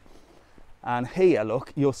Lighthouse. And here,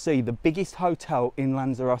 look, you'll see the biggest hotel in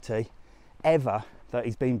Lanzarote ever that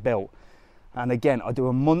is being built. And again, I do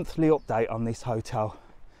a monthly update on this hotel.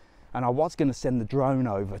 And I was going to send the drone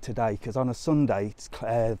over today because on a Sunday,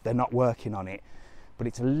 they're not working on it. But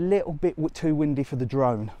it's a little bit too windy for the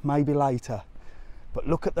drone, maybe later. But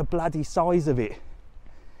look at the bloody size of it.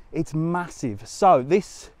 It's massive. So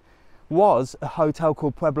this was a hotel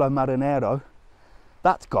called Pueblo Marinero.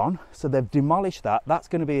 That's gone, so they've demolished that. That's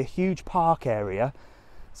going to be a huge park area.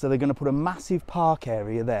 So they're going to put a massive park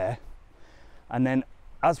area there. And then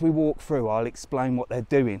as we walk through, I'll explain what they're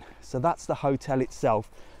doing. So that's the hotel itself.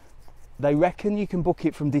 They reckon you can book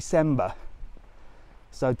it from December.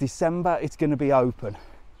 So December, it's going to be open.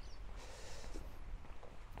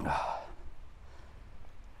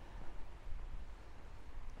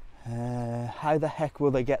 How the heck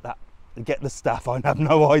will they get the staff? I have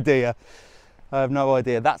no idea. I have no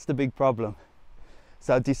idea. That's the big problem.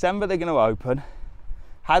 So December they're going to open.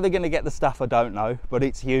 How they're going to get the staff, I don't know, but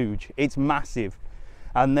it's huge. It's massive.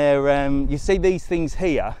 And they're, you see these things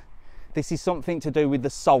here, this is something to do with the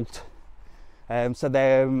salt. So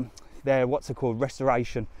they're what's it called,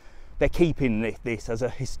 restoration. They're keeping this as a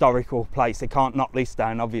historical place. They can't knock this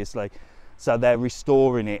down, obviously. So they're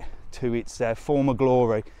restoring it to its former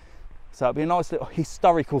glory. So it'll be a nice little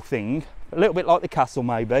historical thing, a little bit like the castle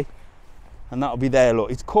maybe. And that'll be there,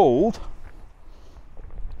 look. It's called,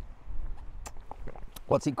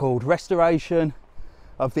 what's it called? Restoration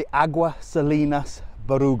of the Agua Salinas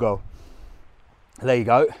Barugo. There you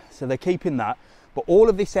go. So they're keeping that. But all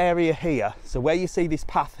of this area here, so where you see this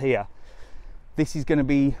path here, this is going to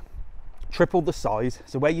be triple the size.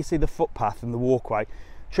 So where you see the footpath and the walkway,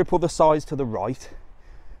 triple the size to the right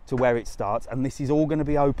to where it starts. And this is all going to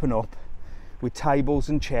be open up with tables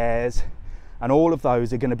and chairs. And all of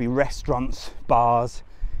those are going to be restaurants, bars,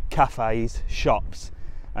 cafes, shops,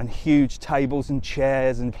 and huge tables and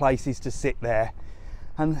chairs and places to sit there.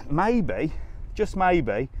 And maybe, just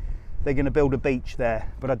maybe, they're going to build a beach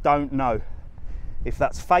there. But I don't know if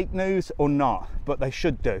that's fake news or not, but they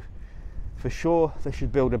should do. For sure, they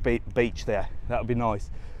should build a beach there. That would be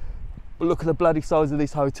nice. But look at the bloody size of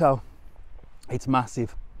this hotel. It's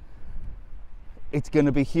massive. It's going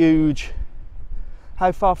to be huge.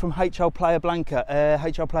 How far from HL Playa Blanca?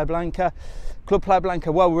 HL Playa Blanca, Club Playa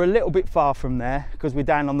Blanca. Well, we're a little bit far from there because we're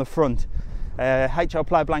down on the front. HL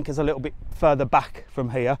Playa Blanca is a little bit further back from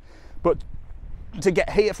here. But to get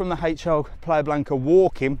here from the HL Playa Blanca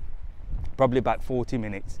walking, probably about 40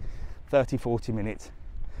 minutes, 30, 40 minutes.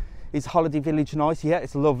 Is Holiday Village nice? Yeah,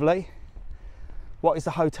 it's lovely. What is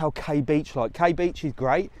the Hotel K Beach like? K Beach is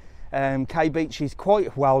great. K Beach is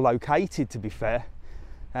quite well located, to be fair.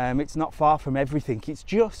 It's not far from everything. It's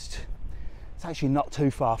actually not too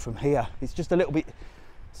far from here. It's just a little bit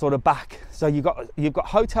sort of back. So you've got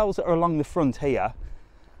hotels that are along the front here,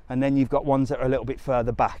 and then you've got ones that are a little bit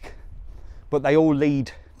further back. But they all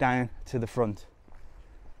lead down to the front.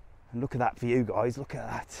 And look at that view, guys, look at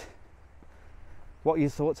that. What are your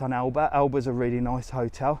thoughts on Elba? Elba's a really nice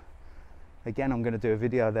hotel. Again, I'm going to do a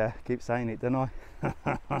video there. Keep saying it, don't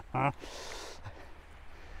I?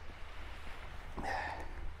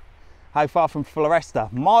 How far from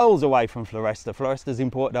Floresta? Miles away from Floresta. Floresta's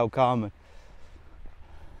in Port del Carmen.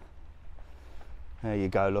 There you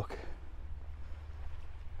go, look.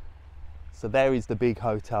 So there is the big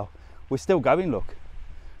hotel. We're still going, look.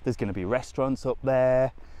 There's going to be restaurants up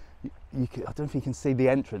there. I don't know if you can see the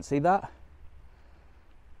entrance. See that?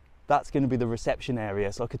 That's going to be the reception area.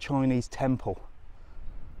 It's like a Chinese temple.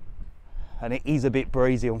 And it is a bit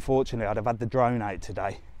breezy, unfortunately. I'd have had the drone out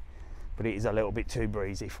today, but it is a little bit too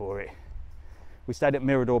breezy for it. We stayed at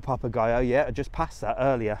Mirador Papagayo. Yeah, I just passed that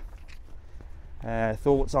earlier.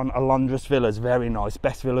 Thoughts on Alondras Villas? Very nice.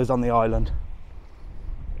 Best villas on the island.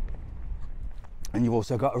 And you've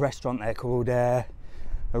also got a restaurant there called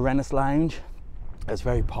Arenas Lounge. It's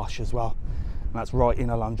very posh as well. And that's right in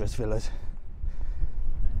Alondra's Villas.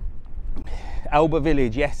 Elba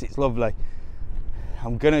Village, yes, it's lovely.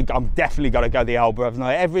 I'm definitely got to go the Elba, haven't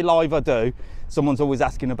I? Every live I do, someone's always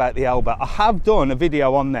asking about the Elba. I have done a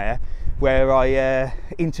video on there where I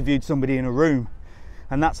interviewed somebody in a room,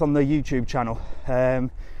 and that's on the YouTube channel. So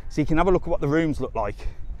you can have a look at what the rooms look like.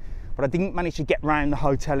 But I didn't manage to get round the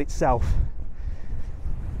hotel itself.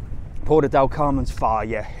 Porta del Carmen's far,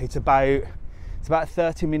 yeah. It's about a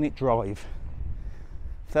 30-minute drive.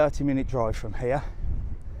 30-minute drive from here.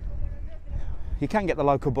 You can get the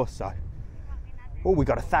local bus though. Oh, we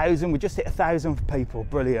got 1,000. We just hit 1,000 people.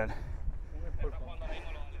 Brilliant.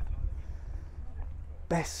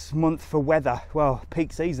 Best month for weather. Well,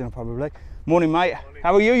 peak season probably. Morning, mate. Morning.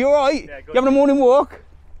 How are you? You all right? Yeah, you having a morning walk?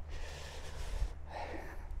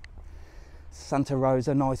 Santa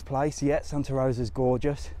Rosa, nice place. Yeah, Santa Rosa's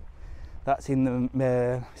gorgeous. That's in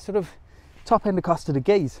the sort of top end of Costa de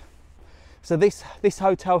Guise. So this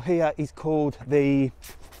hotel here is called the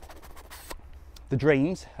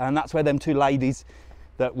Dreams, and that's where them two ladies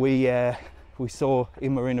that we saw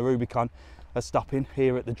in Marina Rubicon are stopping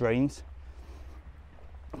here at the Dreams.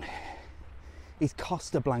 Is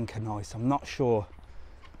Costa Blanca nice? I'm not sure.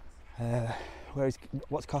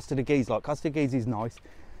 What's Costa de Guise like? Costa de Guise is nice.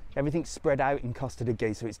 Everything's spread out in Costa de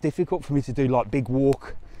Guise, so it's difficult for me to do like big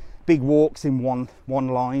walks in one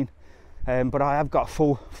line. But I have got a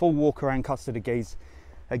full walk around Costa de Guise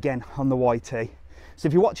again on the YT. So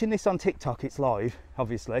if you're watching this on TikTok, it's live,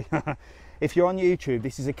 obviously. If you're on YouTube,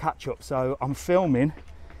 this is a catch-up. So I'm filming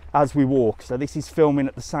as we walk. So this is filming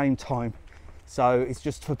at the same time. So it's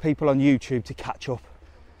just for people on YouTube to catch up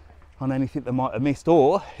on anything they might have missed.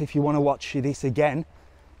 Or if you want to watch this again,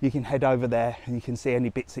 you can head over there and you can see any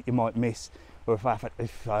bits that you might miss. Or if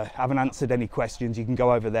I haven't answered any questions, you can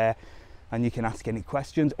go over there and you can ask any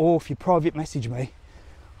questions. Or if you private message me,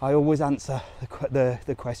 I always answer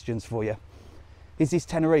the questions for you. Is this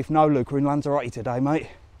Tenerife? No, Luke, we're in Lanzarote today, mate.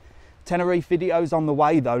 Tenerife videos on the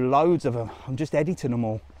way though, loads of them. I'm just editing them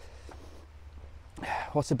all.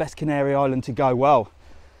 What's the best Canary Island to go? Well,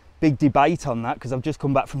 big debate on that because I've just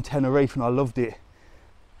come back from Tenerife and I loved it.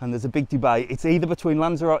 And there's a big debate. It's either between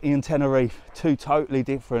Lanzarote and Tenerife, two totally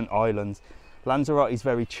different islands. Lanzarote is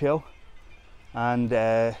very chill and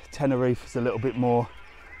Tenerife is a little bit more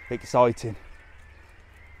exciting.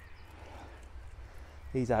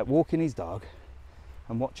 He's out walking his dog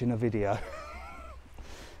and watching a video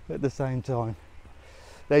at the same time.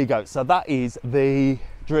 There you go. So that is the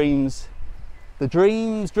Dreams. The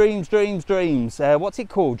Dreams. What's it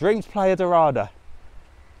called? Dreams Playa Dorada.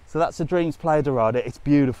 So that's the Dreams Playa Dorada. It's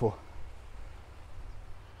beautiful.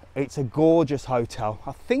 It's a gorgeous hotel.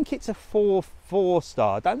 I think it's a four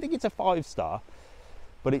star. I don't think it's a 5-star,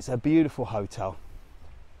 but it's a beautiful hotel.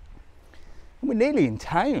 And we're nearly in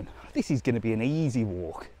town. This is going to be an easy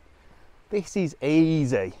walk. This is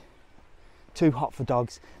easy. Too hot for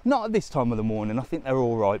dogs. Not at this time of the morning. I think they're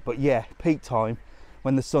all right. But yeah, peak time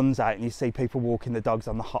when the sun's out and you see people walking the dogs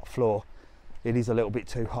on the hot floor, it is a little bit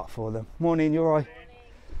too hot for them. Morning, you all right?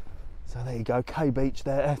 So there you go. K Beach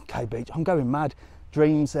there. K Beach. I'm going mad.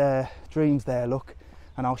 Dreams there, look,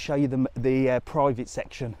 and I'll show you the private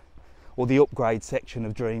section or the upgrade section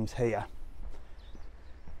of Dreams here.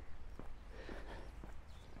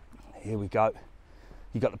 Here we go.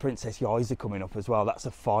 You got the Princess Yaiza coming up as well. That's a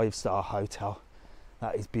 5-star hotel.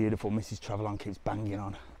 That is beautiful. Mrs TravelON keeps banging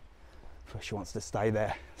on. She wants to stay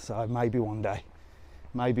there. So maybe one day.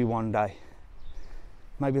 Maybe one day.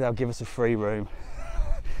 Maybe they'll give us a free room.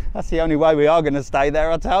 That's the only way we are going to stay there,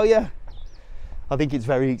 I tell you. I think it's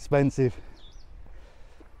very expensive.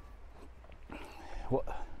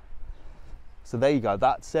 So there you go.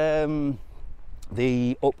 That's the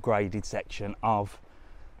upgraded section of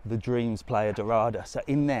the Dreams Playa Dorada. So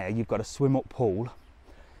in there you've got a swim up pool.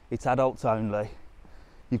 It's adults only.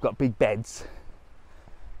 You've got big beds.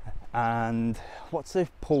 And what's the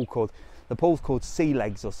pool called? The pool's called Sea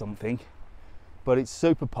Legs or something. But it's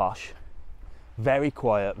super posh. Very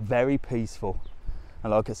quiet, very peaceful.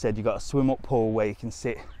 And like I said, you've got a swim up pool where you can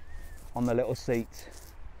sit on the little seats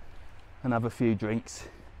and have a few drinks.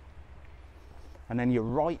 And then you're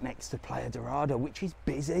right next to Playa Dorada, which is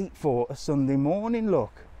busy for a Sunday morning,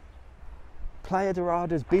 look. Playa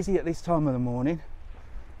Dorada's busy at this time of the morning.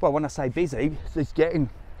 Well, when I say busy, it's getting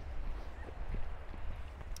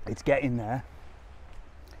there.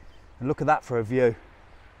 And look at that for a view.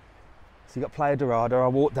 So you've got Playa Dorada.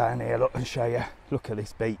 I'll walk down here, look, and show you. Look at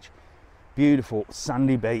this beach. Beautiful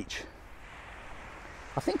sandy beach.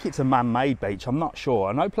 I think it's a man-made beach, I'm not sure.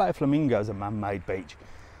 I know Playa Flamingo is a man-made beach.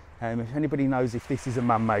 If anybody knows if this is a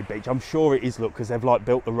man-made beach, I'm sure it is, look, because they've like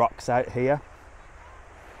built the rocks out here.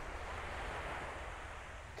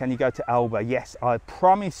 can you go to Elba? Yes, I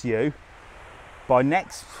promise you, by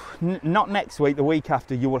not next week, the week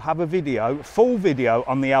after, you will have a video, full video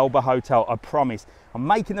on the Elba Hotel, I promise. I'm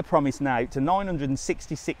making the promise now to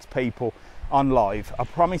 966 people on live. I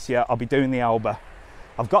promise you, I'll be doing the Elba.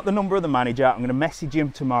 I've got the number of the manager. I'm going to message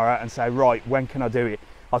him tomorrow and say, right, when can I do it?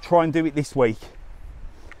 I'll try and do it this week.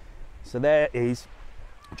 So there is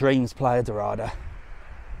Dreams Playa Dorada.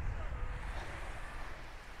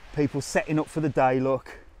 People setting up for the day,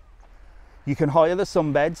 look. You can hire the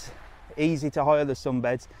sunbeds. Easy to hire the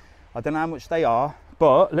sunbeds. I don't know how much they are,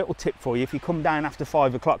 but little tip for you, if you come down after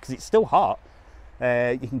 5 o'clock, because it's still hot,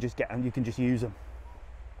 you can just get them, you can just use them.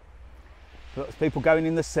 But there's people going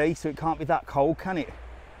in the sea, so it can't be that cold, can it?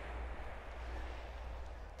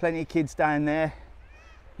 Plenty of kids down there.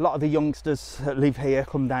 A lot of the youngsters that live here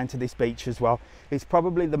come down to this beach as well. It's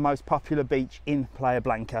probably the most popular beach in Playa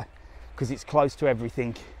Blanca because it's close to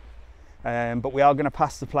everything. But we are going to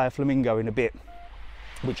pass the Playa Flamingo in a bit,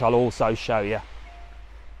 which I'll also show you.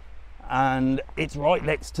 And it's right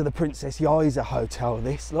next to the Princess Yaiza Hotel,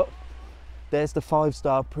 this, look. There's the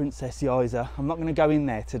 5-star Princess Yaiza. I'm not going to go in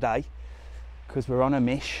there today because we're on a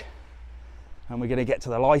mish and we're going to get to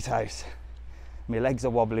the Lighthouse. My legs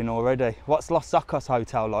are wobbling already. What's Los Socos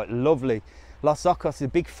Hotel like? Lovely. Los Socos is a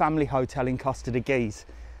big family hotel in Costa de Guise.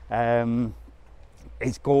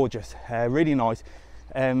 It's gorgeous, really nice.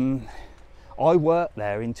 I worked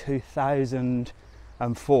there in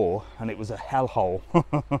 2004 and it was a hellhole.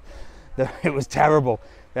 It was terrible.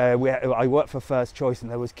 I worked for First Choice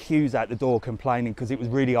and there was queues out the door complaining because it was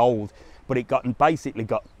really old, but it basically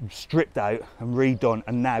got stripped out and redone,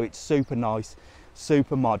 and now it's super nice,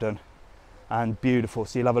 super modern and beautiful.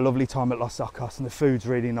 So you'll have a lovely time at Los Socos, and the food's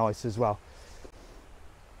really nice as well.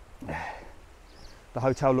 The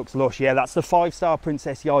hotel looks lush. Yeah, that's the 5-star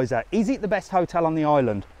Princess Yaiza. Is it the best hotel on the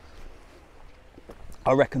island?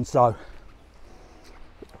 I reckon so.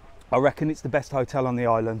 I reckon it's the best hotel on the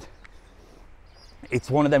island. It's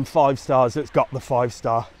one of them 5 stars that's got the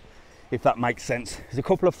 5-star, if that makes sense. There's a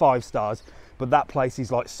couple of 5 stars, but that place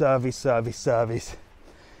is like service, service, service.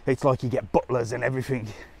 It's like you get butlers and everything.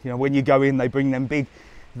 You know, when you go in, they bring them big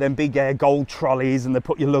gold trolleys and they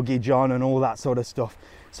put your luggage on and all that sort of stuff.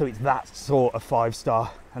 So it's that sort of 5-star,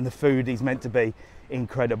 and the food is meant to be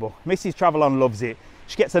incredible. Mrs TravelON loves it.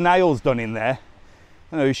 She gets her nails done in there.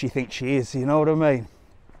 I don't know who she thinks she is, you know what I mean?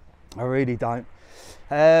 I really don't.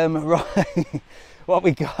 Right, what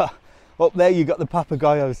we got up there, you got the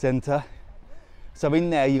Papagayo Centre. So in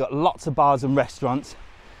there you got lots of bars and restaurants.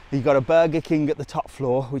 You've got a Burger King at the top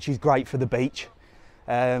floor, which is great for the beach.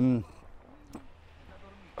 I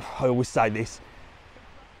always say this,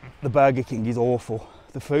 the Burger King is awful.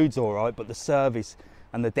 The food's all right, but the service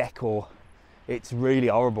and the decor, it's really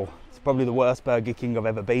horrible. It's probably the worst Burger King I've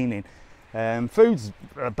ever been in. Food's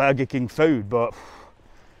Burger King food, but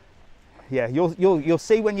yeah, you'll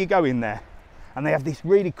see when you go in there. And they have this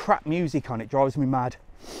really crap music on, it drives me mad.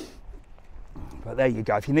 But there you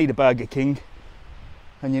go, if you need a Burger King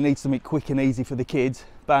and you need something quick and easy for the kids,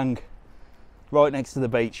 bang, right next to the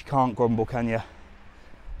beach, you can't grumble, can you?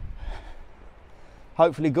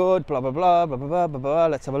 Hopefully good, blah, blah, blah, blah, blah, blah, blah, blah.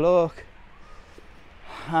 Let's have a look.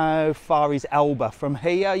 How far is Elba? From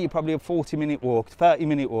here, you're probably a 40-minute walk,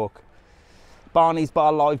 30-minute walk. Barney's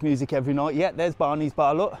Bar, live music every night. Yeah, there's Barney's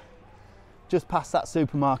Bar, look. Just past that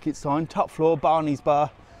supermarket sign, top floor, Barney's Bar,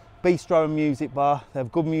 bistro and music bar. They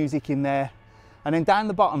have good music in there. And then down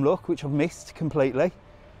the bottom, look, which I've missed completely,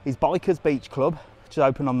 is Bikers Beach Club, which is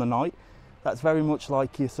open on the night. That's very much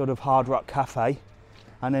like your sort of Hard Rock Cafe.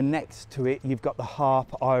 And then next to it, you've got the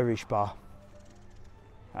Harp Irish Bar.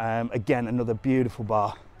 Again, another beautiful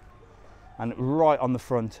bar. And right on the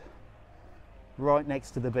front, right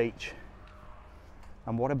next to the beach.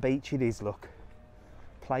 And what a beach it is, look.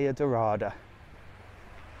 Playa Dorada.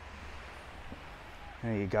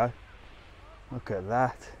 There you go. Look at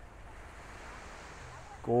that.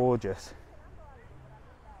 Gorgeous.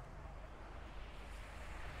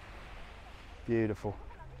 Beautiful.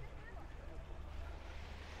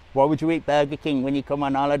 Why would you eat Burger King when you come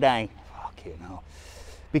on holiday? Fucking hell.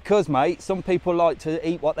 Because, mate, some people like to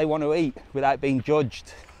eat what they want to eat without being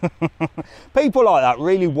judged. People like that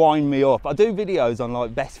really wind me up. I do videos on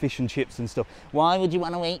like best fish and chips and stuff. Why would you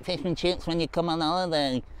want to eat fish and chips when you come on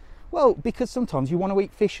holiday? Well, because sometimes you want to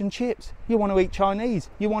eat fish and chips. You want to eat Chinese.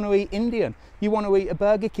 You want to eat Indian. You want to eat a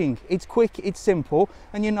Burger King. It's quick, it's simple,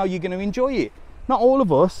 and you know you're going to enjoy it. Not all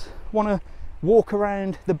of us want to walk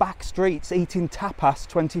around the back streets eating tapas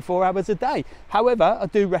 24 hours a day. However, I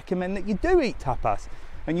do recommend that you do eat tapas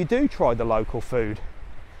and you do try the local food.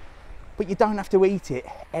 But you don't have to eat it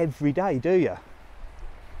every day, do you?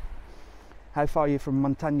 How far are you from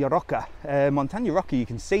Montaña Roca? Montaña Roca you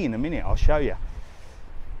can see in a minute, I'll show you.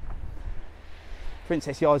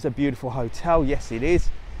 Princess Ya's a beautiful hotel, yes it is.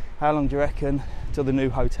 How long do you reckon till the new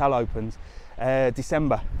hotel opens?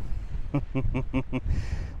 December.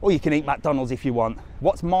 Or you can eat McDonald's if you want.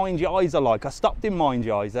 What's Mind Yiza like? I stopped in Mind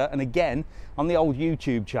Yiza, and again, on the old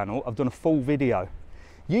YouTube channel, I've done a full video.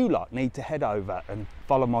 You lot need to head over and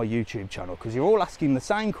follow my YouTube channel, because you're all asking the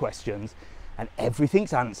same questions, and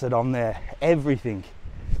everything's answered on there, everything.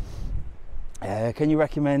 Can you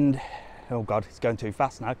recommend, oh God, it's going too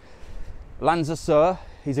fast now. Lanzarote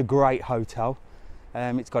is a great hotel.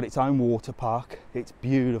 It's got its own water park, it's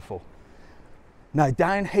beautiful. Now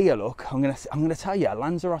down here, look, I'm gonna tell you a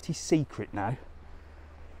Lanzarote secret now.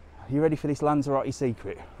 Are you ready for this Lanzarote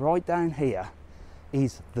secret? Right down here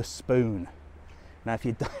is the spoon. Now if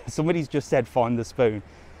you, somebody's just said find the spoon.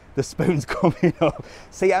 The spoon's coming up.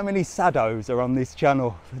 See how many saddos are on this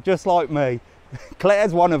channel, just like me.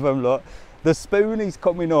 Claire's one of them, look. The spoon is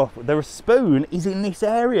coming up. The spoon is in this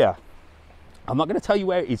area. I'm not gonna tell you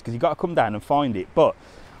where it is because you've got to come down and find it, but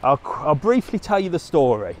I'll briefly tell you the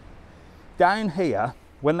story. Down here,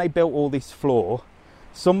 when they built all this floor,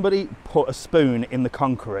 somebody put a spoon in the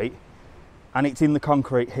concrete, and it's in the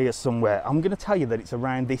concrete here somewhere. I'm going to tell you that it's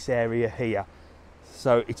around this area here.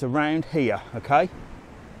 So it's around here, okay?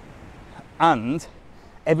 And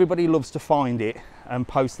everybody loves to find it and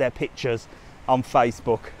post their pictures on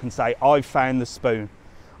Facebook and say, I've found the spoon.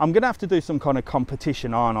 I'm going to have to do some kind of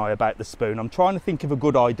competition, aren't I, about the spoon? I'm trying to think of a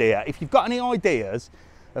good idea. If you've got any ideas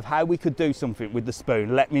of how we could do something with the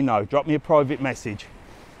spoon, let me know. Drop me a private message.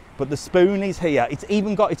 But the spoon is here. It's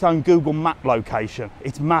even got its own Google Map location.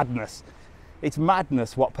 It's madness. It's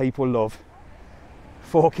madness what people love.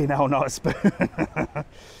 Fucking hell, not a spoon.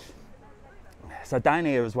 So down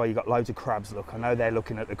here as well, you've got loads of crabs. Look, I know they're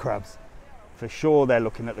looking at the crabs. For sure they're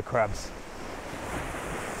looking at the crabs.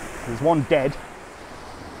 There's one dead.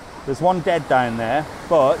 There's one dead down there,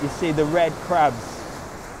 but you see the red crabs.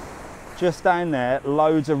 Just down there,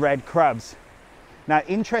 loads of red crabs. Now,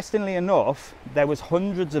 interestingly enough, there was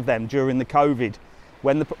hundreds of them during the COVID.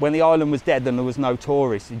 When the island was dead and there was no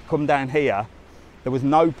tourists, you'd come down here, there was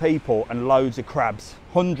no people and loads of crabs.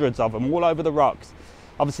 Hundreds of them, all over the rocks.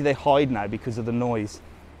 Obviously they hide now because of the noise.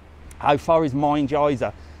 How far is Mind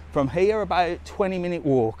Yiza? From here, about a 20-minute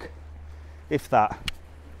walk, if that.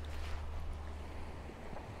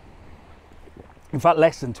 In fact,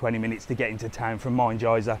 less than 20 minutes to get into town from Mind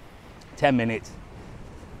Yiza. 10 minutes.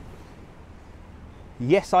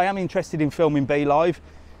 Yes, I am interested in filming Be Live.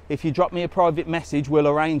 If you drop me a private message, we'll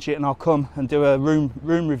arrange it and I'll come and do a room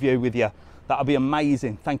review with you. That'll be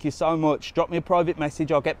amazing. Thank you so much. Drop me a private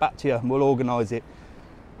message, I'll get back to you and we'll organise it.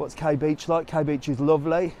 What's K Beach like? K Beach is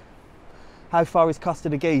lovely. How far is Costa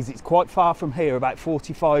de Guise? It's quite far from here, about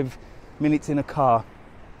 45 minutes in a car.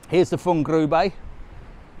 Here's the Fun Grube.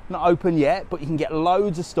 Not open yet, but you can get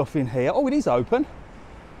loads of stuff in here. Oh, it is open.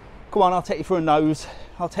 Come on, I'll take you for a nose.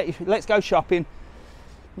 Let's go shopping.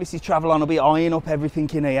 Mrs TravelON will be eyeing up everything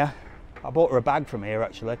in here. I bought her a bag from here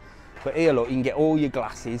actually. But here, look, you can get all your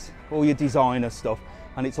glasses, all your designer stuff,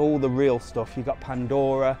 and it's all the real stuff. You've got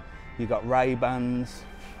Pandora, you've got Ray-Bans,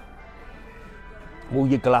 all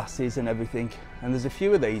your glasses and everything. And there's a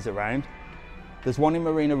few of these around. There's one in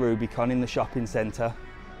Marina Rubicon in the shopping centre.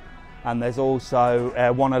 And there's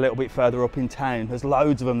also one a little bit further up in town. There's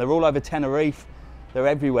loads of them. They're all over Tenerife. They're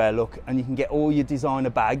everywhere, look, and you can get all your designer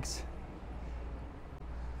bags.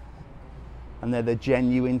 And they're the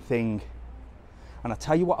genuine thing. And I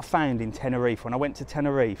tell you what I found in Tenerife. When I went to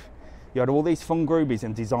Tenerife, you had all these Fun Grubies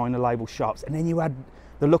and designer label shops, and then you had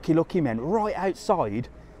the Lucky Men right outside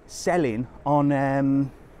selling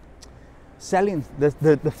on, selling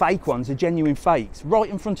the fake ones, the genuine fakes, right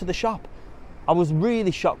in front of the shop. I was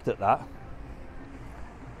really shocked at that.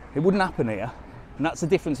 It wouldn't happen here. And that's the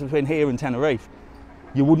difference between here and Tenerife.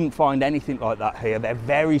 You wouldn't find anything like that here. They're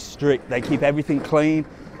very strict. They keep everything clean.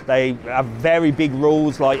 They have very big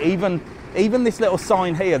rules. Like even this little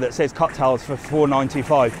sign here that says cocktails for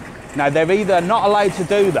 $4.95. Now they're either not allowed to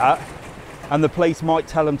do that, and the police might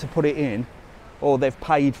tell them to put it in, or they've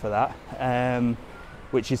paid for that,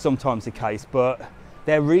 which is sometimes the case. But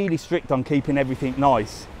they're really strict on keeping everything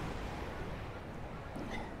nice.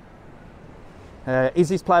 Is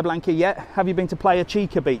this Playa Blanca yet? Have you been to Playa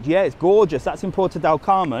Chica Beach? Yeah, it's gorgeous. That's in Puerto del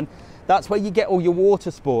Carmen. That's where you get all your water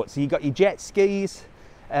sports. So you got your jet skis,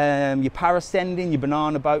 your parascending, your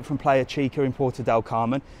banana boat from Playa Chica in Puerto del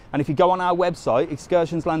Carmen. And if you go on our website,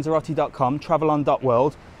 excursionslanzarote.com,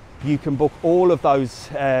 TravelON.world, you can book all of those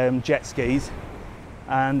jet skis,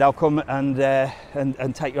 and they'll come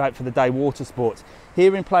and take you out for the day water sports.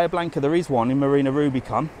 Here in Playa Blanca, there is one in Marina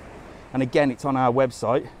Rubicon. And again, it's on our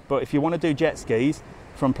website. But if you want to do jet skis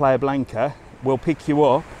from Playa Blanca, we'll pick you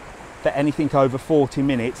up for anything over 40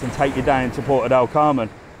 minutes and take you down to Porto del Carmen.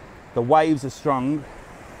 The waves are strong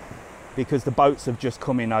because the boats have just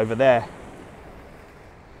come in over there.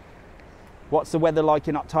 What's the weather like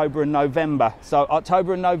in October and November? So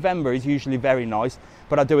October and November is usually very nice,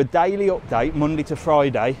 but I do a daily update Monday to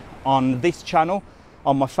Friday on this channel,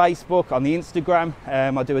 on my Facebook, on the Instagram.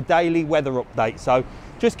 I do a daily weather update. So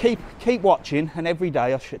just keep watching, and every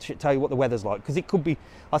day I should tell you what the weather's like, because it could be,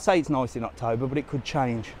 I say it's nice in October, but it could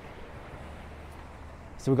change.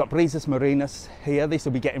 So we've got Brisas Marinas here. This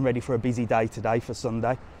will be getting ready for a busy day today for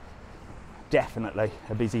Sunday. Definitely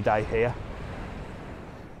a busy day here.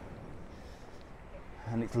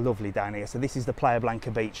 And it's lovely down here. So this is the Playa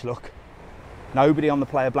Blanca beach, look. Nobody on the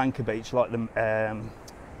Playa Blanca beach like the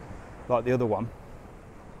other one.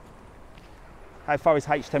 How far is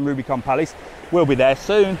H10 Rubicon Palace? We'll be there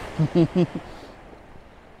soon.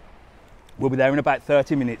 We'll be there in about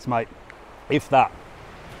 30 minutes, mate. If that.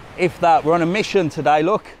 If that. We're on a mission today,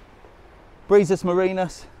 look. Brisas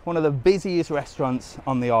Marinas, one of the busiest restaurants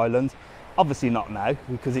on the island. Obviously not now,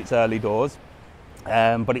 because it's early doors.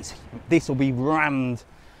 But this will be rammed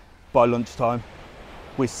by lunchtime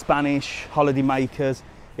with Spanish holiday makers.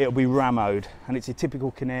 It'll be rammed, and it's a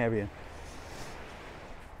typical Canarian.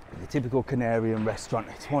 The typical Canarian restaurant.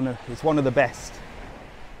 It's one of the best.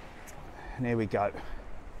 And here we go.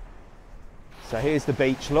 So here's the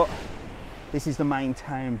beach, look. This is the main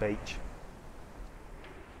town beach,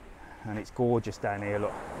 and it's gorgeous down here,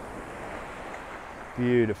 look.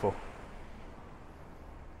 Beautiful.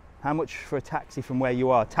 How much for a taxi from where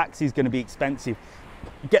you are? Taxi's going to be expensive.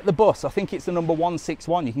 Get the bus. I think it's the number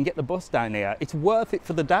 161. You can get the bus down here. It's worth it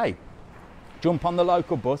for the day. Jump on the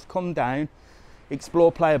local bus, come down,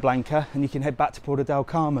 explore Playa Blanca, and you can head back to Porto del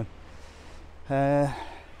Carmen. The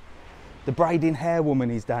braiding hair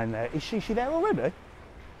woman is down there. Is she there already?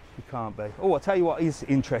 She can't be. Oh, I'll tell you what is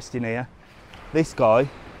interesting here. This guy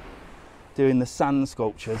doing the sand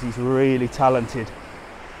sculptures, he's really talented.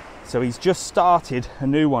 So he's just started a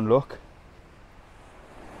new one, look,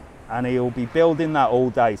 and he'll be building that all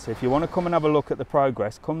day. So if you want to come and have a look at the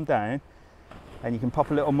progress, come down and you can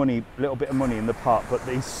pop a little bit of money in the pot. But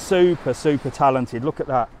he's super talented. Look at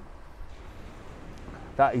that.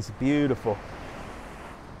 That is beautiful.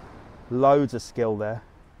 Loads of skill there.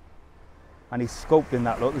 And he's sculpting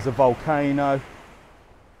that, look, there's a volcano.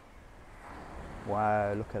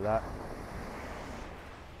 Wow, look at that.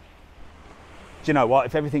 Do you know what?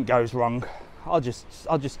 If everything goes wrong, I'll just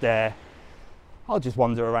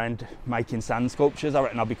wander around making sand sculptures. I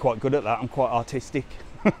reckon I'll be quite good at that. I'm quite artistic.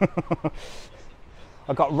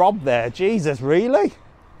 I got robbed there. Jesus, really?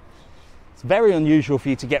 It's very unusual for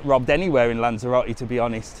you to get robbed anywhere in Lanzarote, to be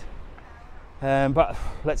honest. But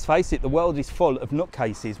let's face it, the world is full of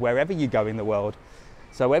nutcases wherever you go in the world.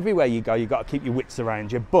 So everywhere you go, you've got to keep your wits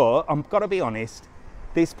around you. But I've got to be honest,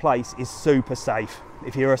 this place is super safe.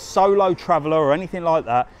 If you're a solo traveller or anything like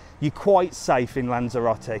that, you're quite safe in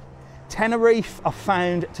Lanzarote. Tenerife I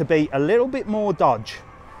found to be a little bit more dodge.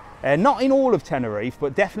 Not in all of Tenerife,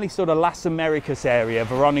 but definitely sort of Las Americas area,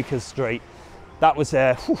 Veronica Street. That was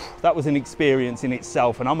an experience in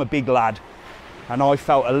itself, and I'm a big lad, and I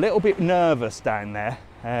felt a little bit nervous down there.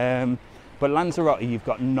 But Lanzarote, you've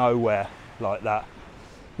got nowhere like that.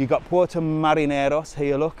 You've got Puerto Marineros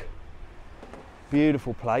here, look.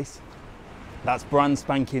 Beautiful place. That's brand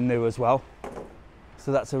spanking new as well.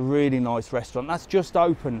 So that's a really nice restaurant. That's just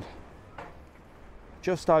opened.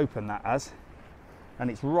 Just opened, that has.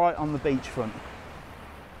 And it's right on the beachfront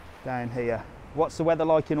down here. What's the weather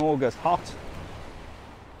like in August? Hot.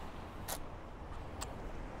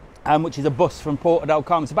 How much is a bus from Porto del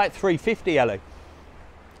Carmen? It's about $3.50, Ellie.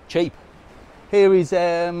 Cheap. Here is,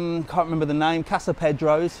 can't remember the name, Casa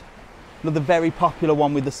Pedro's. Another very popular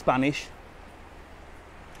one with the Spanish.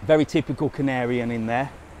 Very typical Canarian in there.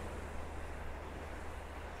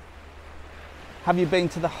 Have you been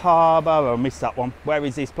to the harbour? Oh, I missed that one. Where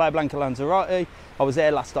is this? Playa Blanca Lanzarote. I was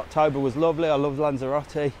there last October, it was lovely. I love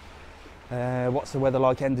Lanzarote. What's the weather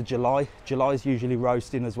like end of July? July's usually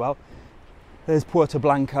roasting as well. There's Puerto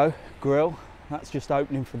Blanco Grill. That's just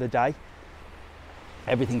opening for the day.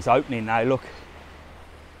 Everything's opening now, look.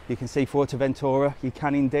 You can see Fuerteventura. You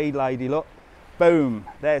can indeed, lady, look. Boom,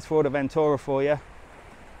 there's Fuerteventura for you.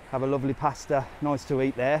 Have a lovely pasta, nice to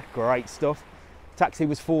eat there, great stuff. Taxi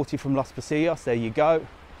was 40 from Los Pasillos, there you go.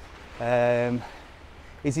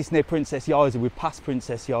 Is this near Princess Yaiza? We've passed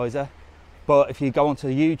Princess Yaiza. But if you go onto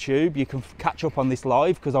YouTube, you can catch up on this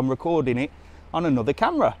live because I'm recording it on another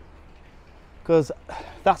camera. Because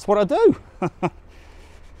that's what I do.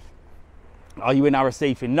 Are you in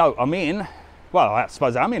Arrecife? No, I'm in, well, I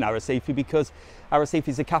suppose I'm in Arrecife because Arrecife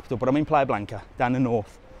is the capital, but I'm in Playa Blanca, down the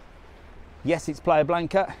north. Yes, it's Playa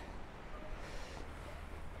Blanca.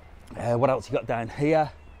 What else you got down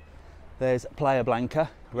here? There's Playa Blanca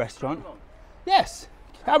restaurant. Yes.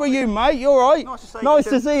 How are you, mate? You all right? Nice to see you. Nice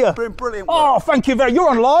to see you. Doing brilliant Oh, work. thank you very much. You're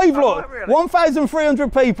on live, look. Right, really?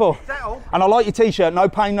 1,300 people. Is that all? And I like your t-shirt, no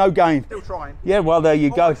pain, no gain. Still trying. Yeah, well, there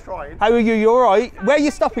you Always go. trying. How are you? You all right? Where are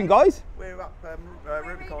you stopping, guys? We're up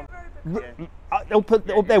Rubicon. Yeah.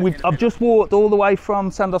 Up there. I've just walked all the way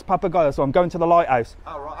from Sandos Papagayo, so I'm going to the Lighthouse.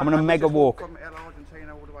 Oh, right. I'm on a mega walk. From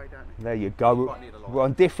Argentina all the way down. There you go. Quite near the Lighthouse. We're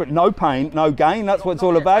on different, no pain, no gain. That's what it's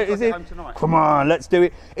all about, is it? Come on, let's do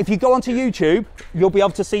it. If you go onto YouTube, you'll be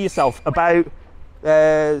able to see yourself about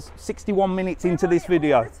 61 minutes into this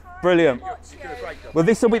video. Brilliant. Well,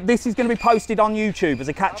 this is going to be posted on YouTube as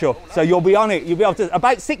a catch-up, so you'll be on it. You'll be able to,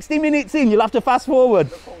 about 60 minutes in, you'll have to fast forward.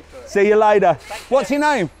 See you later. What's your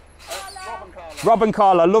name? Rob and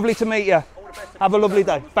Carla. Lovely to meet you. Have a lovely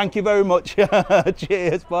day. Thank you very much.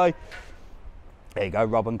 Cheers. Bye. There you go,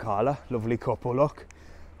 Rob and Carla. Lovely couple, look.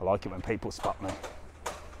 I like it when people spot me.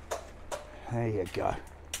 There you go.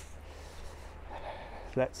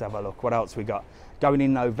 Let's have a look. What else we got? Going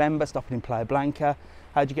in November, stopping in Playa Blanca.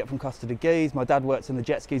 How'd you get from Costa de Geese? My dad works on the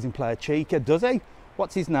jet skis in Playa Chica. Does he?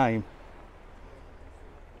 What's his name?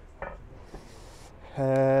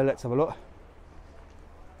 Let's have a look.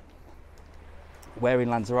 Where in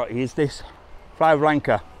Lanzarote is this? Playa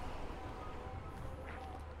Blanca.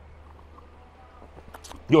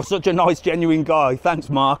 You're such a nice, genuine guy. Thanks,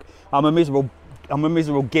 Mark. I'm a miserable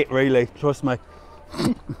git, really. Trust me.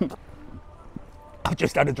 I've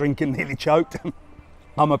just had a drink and nearly choked.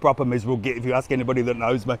 I'm a proper miserable git if you ask anybody that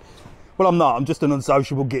knows me. Well, I'm not. I'm just an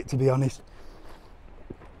unsociable git, to be honest.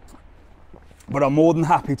 But I'm more than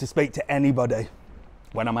happy to speak to anybody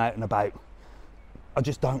when I'm out and about. I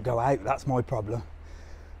just don't go out. That's my problem.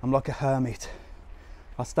 I'm like a hermit.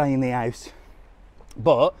 I stay in the house.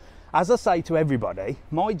 But as I say to everybody,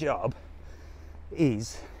 my job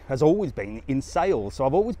has always been in sales. So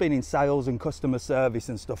I've always been in sales and customer service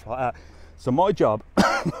and stuff like that. So my job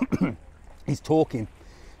is talking,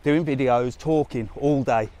 doing videos, talking all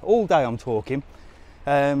day. All day I'm talking.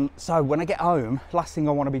 So when I get home, last thing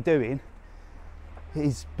I want to be doing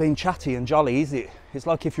is being chatty and jolly, is it? It's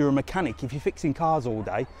like if you're a mechanic, if you're fixing cars all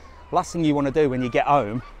day, last thing you want to do when you get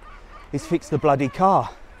home is fix the bloody car.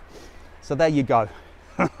 So there you go.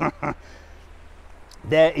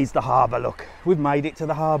 There is the harbour, look. We've made it to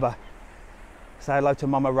the harbour. Say hello to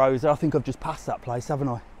Mama Rosa. I think I've just passed that place, haven't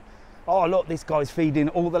I? Oh, look, this guy's feeding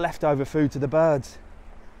all the leftover food to the birds.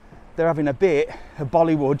 They're having a bit of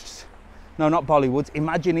Bollywood's, no, not Bollywood's,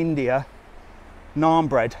 Imagine India naan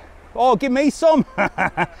bread. Oh, give me some.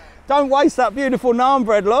 Don't waste that beautiful naan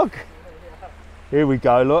bread, look. Here we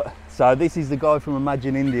go, look. So this is the guy from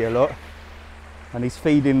Imagine India, look. And he's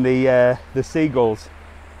feeding the seagulls.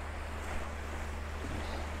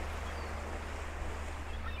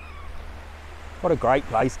 What a great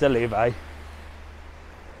place to live, eh?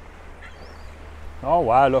 Oh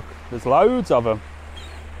wow, look, there's loads of them.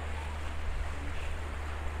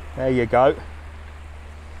 There you go.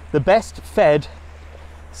 The best fed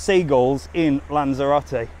seagulls in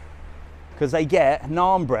Lanzarote, because they get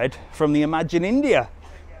naan bread from the Imagine India.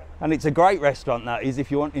 And it's a great restaurant, that is, if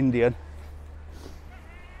you want Indian.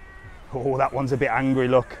 Oh, that one's a bit angry,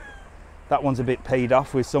 look. That one's a bit peed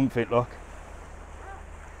off with something, look.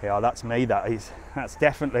 Yeah, that's me, that is. That's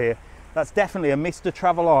definitely a Mr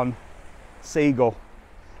TravelON seagull.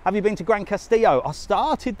 Have you been to Gran Castillo? I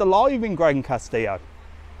started the live in Gran Castillo.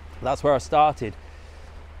 That's where I started.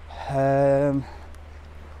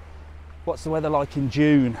 What's the weather like in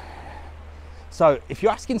June? So if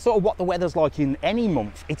you're asking sort of what the weather's like in any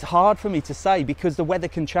month, it's hard for me to say because the weather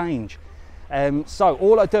can change. So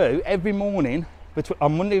all I do every morning,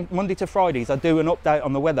 on Monday to Fridays, I do an update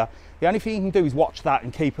on the weather. The only thing you can do is watch that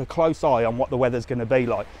and keep a close eye on what the weather's going to be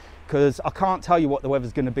like, because I can't tell you what the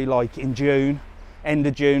weather's going to be like in June, end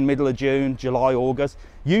of June, middle of June, July, August.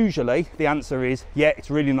 Usually the answer is, yeah, it's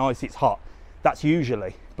really nice, it's hot. That's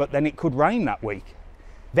usually, but then it could rain that week.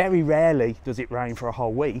 Very rarely does it rain for a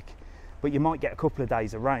whole week, but you might get a couple of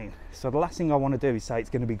days of rain. So the last thing I want to do is say it's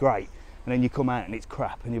going to be great, and then you come out and it's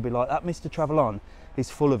crap, and you'll be like, that Mr TravelON is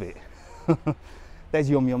full of it. There's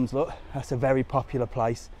Yum Yums, look. That's a very popular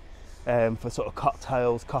place for sort of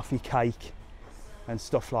cocktails, coffee, cake, and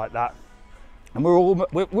stuff like that. And we're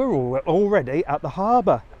already at the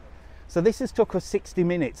harbour. So this has took us 60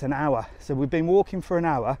 minutes, an hour. So we've been walking for an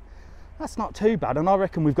hour. That's not too bad, and I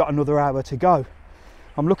reckon we've got another hour to go.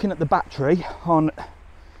 I'm looking at the battery on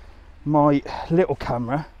my little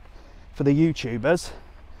camera. for the YouTubers,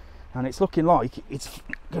 and it's looking like it's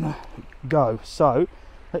gonna go. So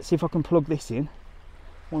let's see if I can plug this in.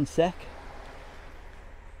 One sec.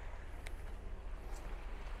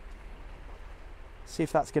 See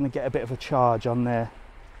if that's going to get a bit of a charge on there.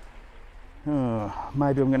 Oh,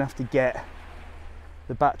 maybe I'm going to have to get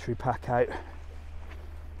the battery pack out.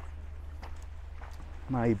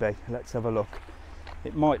 Maybe. Let's have a look.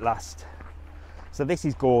 It might last. So this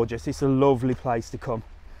is gorgeous. It's a lovely place to come.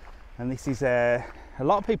 And this is a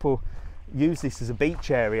lot of people use this as a beach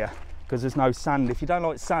area because there's no sand. If you don't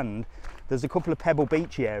like sand, there's a couple of pebble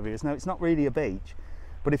beachy areas. Now, it's not really a beach,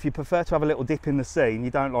 but if you prefer to have a little dip in the sea and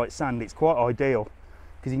you don't like sand, it's quite ideal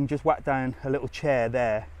because you can just whack down a little chair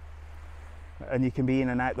there and you can be in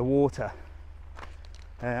and out the water.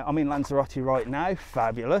 I'm in Lanzarote right now.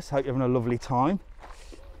 Fabulous. Hope you're having a lovely time.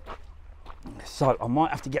 So I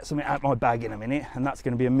might have to get something out my bag in a minute, and that's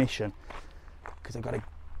going to be a mission because I've got to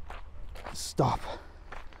stop.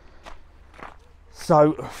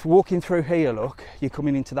 So walking through here, look, you're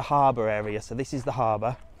coming into the harbour area. So this is the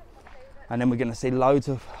harbour, and then we're going to see loads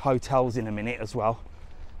of hotels in a minute as well,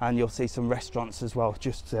 and you'll see some restaurants as well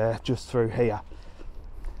just through here.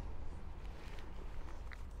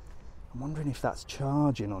 I'm wondering if that's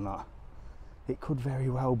charging or not. It could very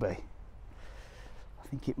well be. I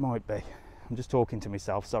think it might be. I'm just talking to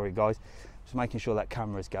myself, sorry guys. Just making sure that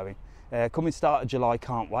camera's going. Coming start of July,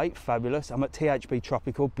 can't wait, fabulous. I'm at THB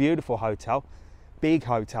Tropical, beautiful hotel, big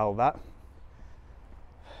hotel that.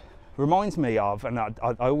 Reminds me of, and I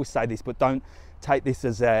always say this, but don't take this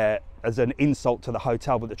as an insult to the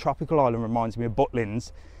hotel, but the tropical island reminds me of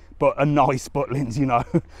Butlins, but a nice Butlins, you know,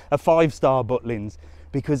 a 5-star Butlins,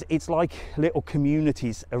 because it's like little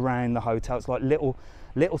communities around the hotel. It's like little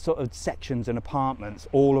sort of sections and apartments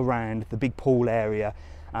all around the big pool area,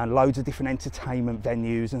 and loads of different entertainment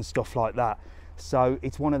venues and stuff like that. So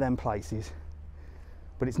it's one of them places,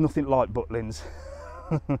 but it's nothing like Butlins.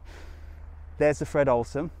 There's the Fred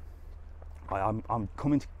Olsen. I'm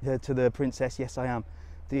coming to the Princess. Yes, I am.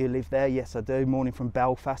 Do you live there? Yes, I do. Morning from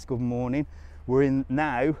Belfast. Good morning. We're in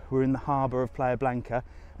the harbour of Playa Blanca,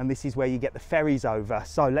 and this is where you get the ferries over.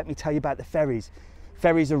 So let me tell you about the ferries.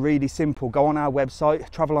 Ferries are really simple. Go on our website,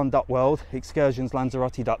 TravelON World,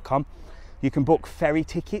 excursionslanzarote.com. You can book ferry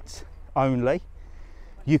tickets only.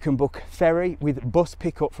 You can book ferry with bus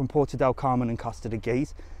pickup from Porto del Carmen and Costa de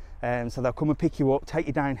Guise. So they'll come and pick you up, take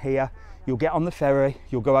you down here. You'll get on the ferry,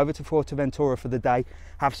 you'll go over to Fuerteventura for the day,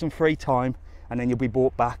 have some free time, and then you'll be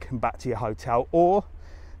brought back to your hotel. Or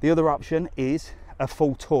the other option is a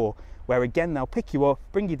full tour, where again they'll pick you up,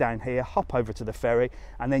 bring you down here, hop over to the ferry,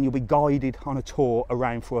 and then you'll be guided on a tour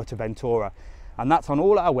around Fuerteventura. And that's on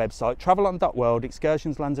all our website, TravelON World,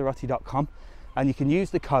 excursionslanzarote.com, and you can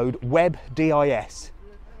use the code WEBDIS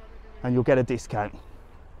and you'll get a discount.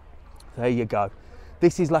 There you go.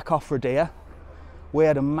 This is La Cofradía. We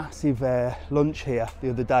had a massive lunch here the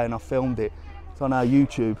other day and I filmed it. It's on our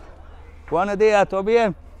YouTube. Buenos días, ¿todo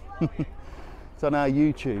bien? It's on our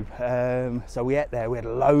YouTube. So we ate there, we had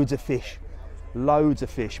loads of fish.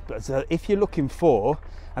 But if you're looking for,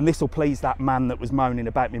 and this will please that man that was moaning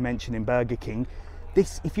about me mentioning Burger King,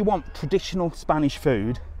 if you want traditional Spanish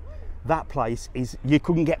food, that place is, you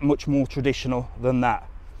couldn't get much more traditional than that.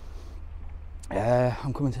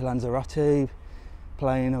 I'm coming to Lanzarote,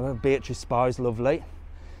 playing Beatrice Spa is lovely.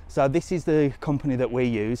 So this is the company that we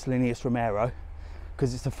use, Líneas Romero,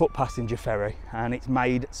 because it's a foot passenger ferry and it's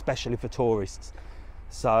made specially for tourists.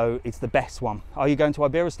 So it's the best one. Are you going to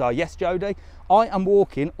Iberostarr? Yes, Jody. I am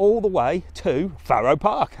walking all the way to Faro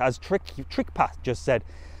Park, as Trick Path just said.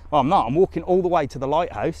 Well, I'm not. I'm walking all the way to the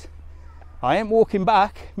Lighthouse. I ain't walking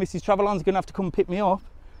back. Mrs TravelON's going to have to come and pick me up.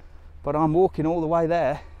 But I'm walking all the way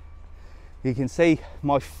there. You can see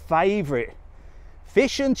my favourite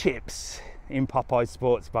fish and chips in Popeye's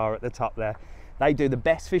Sports Bar at the top there. They do the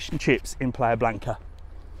best fish and chips in Playa Blanca.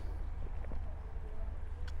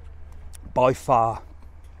 By far.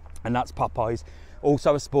 And that's Popeye's.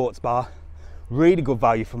 Also a sports bar. Really good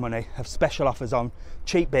value for money. Have special offers on.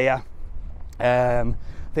 Cheap beer. I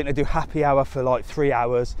think they do happy hour for like 3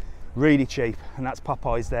 hours. Really cheap. And that's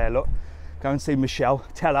Popeye's there, look. Go and see Michelle.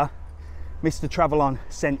 Tell her Mr TravelON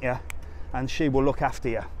sent you and she will look after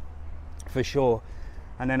you for sure.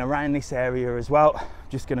 And then around this area as well,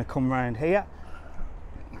 just going to come around here.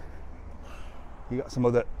 You got some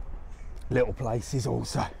other little places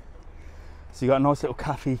also. So you got a nice little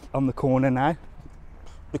cafe on the corner now,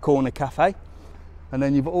 the corner cafe. And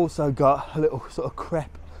then you've also got a little sort of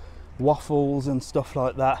crepe waffles and stuff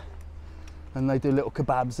like that. And they do little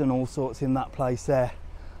kebabs and all sorts in that place there.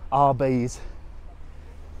 Arby's.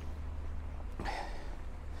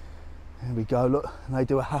 There we go, look, and they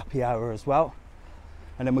do a happy hour as well.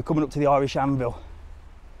 And then we're coming up to the Irish Anvil.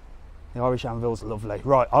 The Irish Anvil's lovely.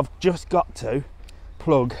 Right, I've just got to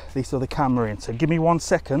plug this other camera in, so give me 1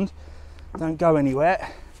 second. Don't go anywhere.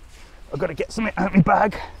 I've got to get something out of my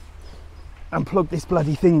bag and plug this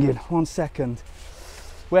bloody thing in. 1 second.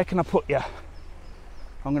 Where can I put you?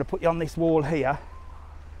 I'm going to put you on this wall here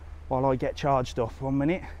while I get charged up. 1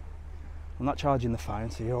 minute. I'm not charging the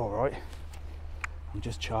phone, so you're all right. I'm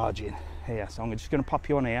just charging here, so I'm just going to pop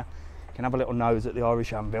you on here. You can have a little nose at the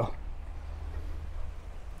Irish Anvil.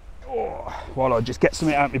 Oh, while I just get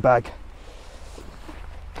something out of my bag.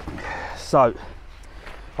 So,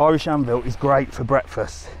 Irish Anvil is great for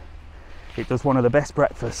breakfast. It does one of the best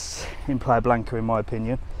breakfasts in Playa Blanca, in my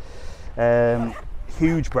opinion.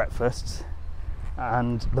 Huge breakfasts,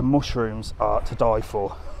 and the mushrooms are to die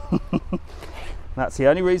for. That's the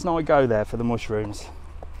only reason I go there, for the mushrooms.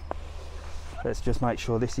 Let's just make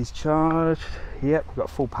sure this is charged. Yep, we've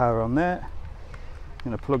got full power on there. I'm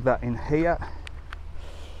going to plug that in here.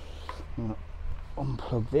 I'm going to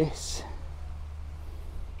unplug this.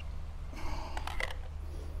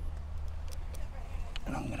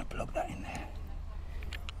 And I'm going to plug that in there.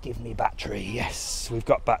 Give me battery. Yes, we've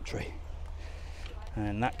got battery.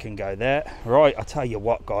 And that can go there. Right, I tell you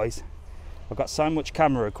what, guys. I've got so much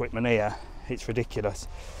camera equipment here. It's ridiculous.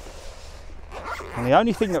 And the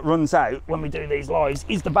only thing that runs out when we do these lives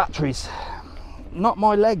is the batteries, not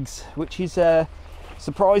my legs, which is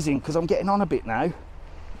surprising because I'm getting on a bit now.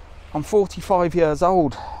 I'm 45 years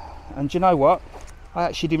old, and do you know what? I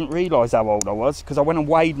actually didn't realise how old I was because I went and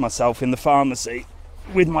weighed myself in the pharmacy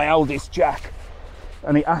with my eldest Jack,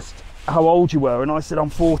 and he asked how old you were, and I said I'm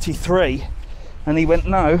 43, and he went,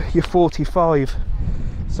 no, you're 45.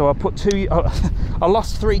 So I put I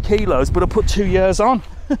lost 3 kilos, but I put 2 years on.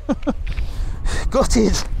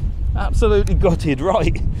 Gutted, absolutely gutted.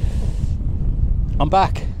 Right, I'm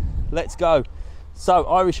back, let's go. So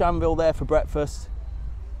Irish Anvil there for breakfast,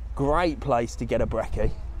 great place to get a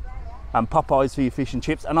brekkie, and Popeyes for your fish and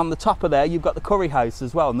chips. And on the top of there you've got the curry house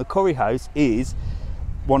as well, and the curry house is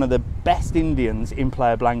one of the best Indians in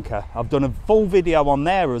Playa Blanca. I've done a full video on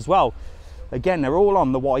there as well. Again, they're all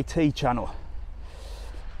on the YT channel.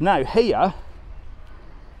 Now here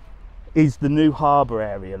is the new harbour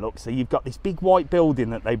area. Look, so you've got this big white building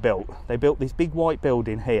that they built. They built this big white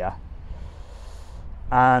building here,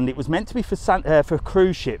 and it was meant to be for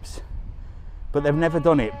cruise ships, but they've never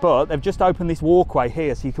done it. But they've just opened this walkway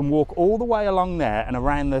here, so you can walk all the way along there and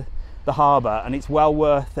around the harbour, and it's well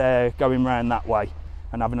worth going around that way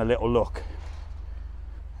and having a little look.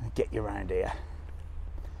 Get you around here.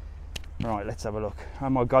 Right, let's have a look. Oh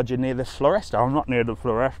my God, you're near the Floresta. I'm not near the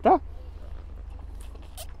Floresta.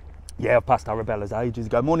 Yeah, I passed Arabella's ages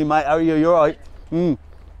ago. Morning, mate. How are you? You all right? Yeah,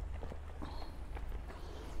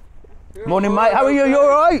 morning, mate. How are you? You all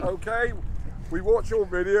right? Okay. We watch your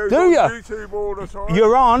videos Do on you? YouTube all the time.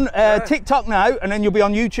 You're on TikTok now, and then you'll be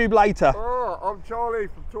on YouTube later. Oh, I'm Charlie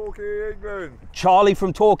from Torquay, England. Charlie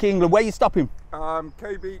from Torquay, England. Where are you stopping?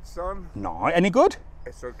 K Beach, son. No, any good?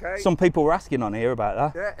 It's okay. Some people were asking on here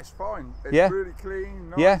about that. Yeah, it's fine. It's Yeah? really clean,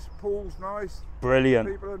 nice. Yeah? Pool's nice. Brilliant.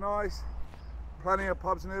 People are nice. Plenty of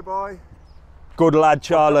pubs nearby. Good lad,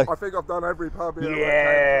 Charlie. I think I've done every pub here.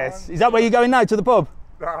 Yes. Is that where you're going now, to the pub?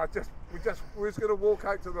 Nah, we're just going to walk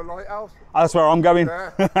out to the Lighthouse. That's where I'm going. Yeah.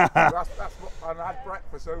 that's what, and had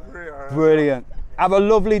breakfast over here. Brilliant. Have a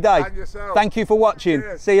lovely day. And yourself. Thank you for watching.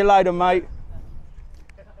 Cheers. See you later, mate.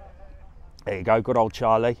 There you go, good old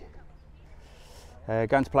Charlie.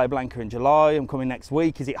 Going to Playa Blanca in July. I'm coming next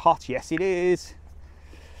week. Is it hot? Yes, it is.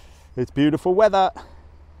 It's beautiful weather.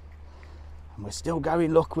 And we're still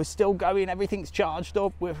going, look, we're still going. Everything's charged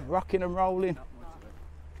up. We're rocking and rolling.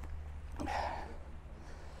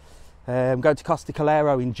 I'm going to Costa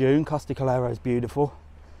Calero in June. Costa Calero is beautiful.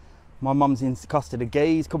 My mum's in Costa de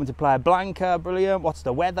Geese, coming to Playa Blanca. Brilliant. What's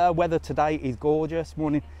the weather? Weather today is gorgeous.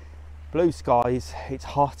 Morning, blue skies. It's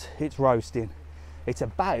hot. It's roasting. It's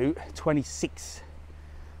about 26,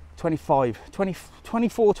 25, 20,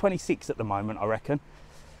 24, 26 at the moment, I reckon.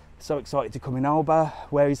 So excited to come in Elba.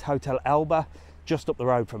 Where is Hotel Elba? Just up the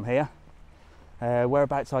road from here.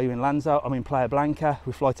 Whereabouts are you in Lanzo? I'm in Playa Blanca.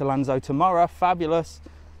 We fly to Lanzo tomorrow. Fabulous.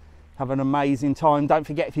 Have an amazing time. Don't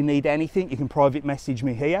forget, if you need anything, you can private message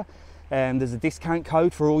me here. There's a discount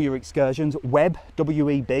code for all your excursions. WEB,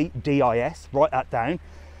 W-E-B-D-I-S. Write that down.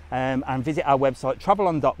 And visit our website,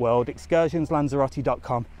 TravelON.world,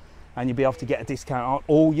 excursionslanzarote.com, and you'll be able to get a discount on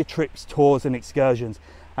all your trips, tours and excursions.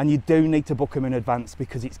 And you do need to book them in advance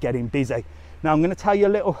because it's getting busy. Now I'm going to tell you a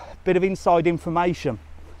little bit of inside information.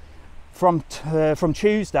 From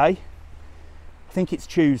Tuesday, I think it's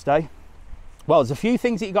Tuesday, Well, there's a few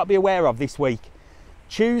things that you've got to be aware of this week.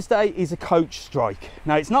 Tuesday is a coach strike.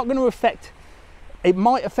 Now, it's not going to affect, it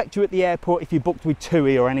might affect you at the airport if you booked with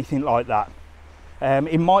TUI or anything like that.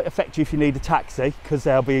 It might affect you if you need a taxi, because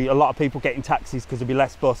there'll be a lot of people getting taxis because there'll be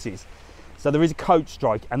less buses. So there is a coach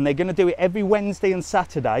strike, and they're going to do it every Wednesday and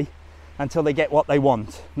Saturday until they get what they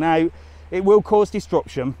want. Now, it will cause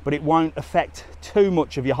disruption, but it won't affect too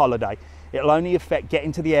much of your holiday. It'll only affect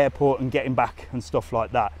getting to the airport and getting back and stuff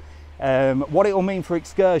like that. What it'll mean for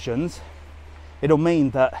excursions, it'll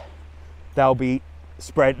mean that they'll be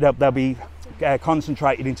spread, they'll be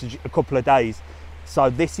concentrated into a couple of days. So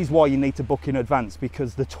this is why you need to book in advance,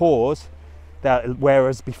 because the tours,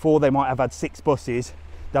 whereas before they might have had 6 buses,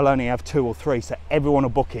 they'll only have 2 or 3, so everyone will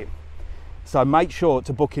book it. So make sure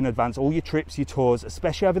to book in advance all your trips, your tours,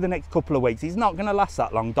 especially over the next couple of weeks. It's not going to last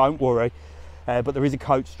that long, don't worry, but there is a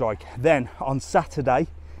coach strike. Then on Saturday,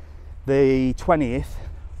 the 20th,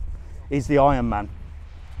 is the Ironman.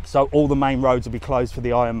 So all the main roads will be closed for the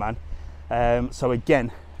Ironman. So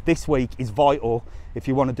again, this week is vital if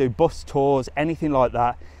you want to do bus tours, anything like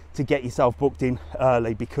that, to get yourself booked in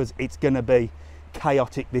early, because it's going to be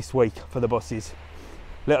chaotic this week for the buses.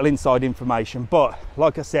 Little inside information, but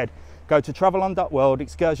like I said, go to TravelON.world,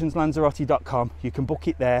 excursionslanzarote.com. You can book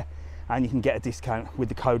it there and you can get a discount with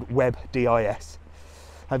the code WEBDIS.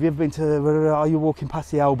 Have you ever been to, are you walking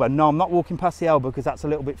past the Elba? No, I'm not walking past the Elba because that's a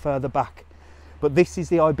little bit further back. But this is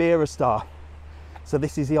the Iberostarr. So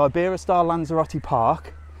this is the Iberostarr Lanzarote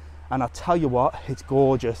Park. And I'll tell you what, it's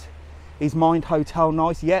gorgeous. Is Mind Hotel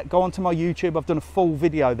nice? Yeah, go onto my YouTube. I've done a full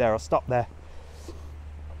video there. I'll stop there.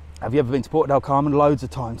 Have you ever been to Porto del Carmen? Loads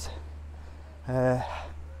of times.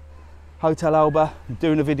 Hotel Elba, I'm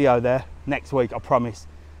doing a video there next week, I promise.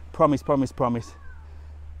 Promise.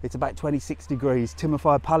 It's about 26 degrees.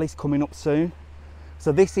 Natura Palace coming up soon.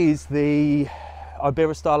 So this is the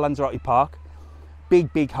Iberostarr Lanzarote Park.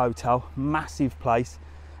 Big hotel, massive place.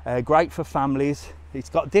 Great for families. It's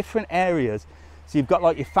got different areas. So you've got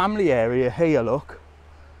like your family area here, look,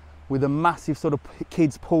 with a massive sort of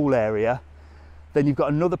kids pool area. Then you've got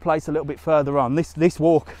another place a little bit further on. This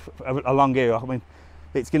walk along here, I mean,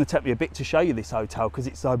 it's going to take me a bit to show you this hotel because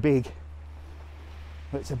it's so big.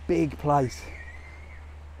 But it's a big place.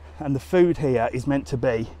 And the food here is meant to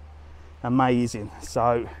be amazing.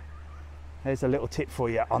 So there's a little tip for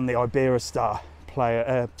you on the Iberostarr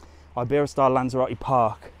Lanzarote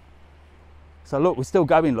Park. So look, we're still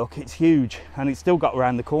going, look, it's huge, and it's still got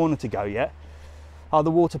around the corner to go yet. Are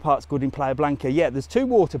the water parks good in Playa Blanca? Yeah, there's 2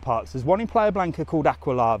 water parks. There's one in Playa Blanca called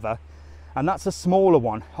Aqualava, and that's a smaller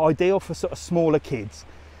one, ideal for sort of smaller kids.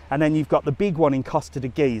 And then you've got the big one in Costa de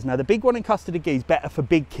Guise. Now the big one in Costa de Guise, better for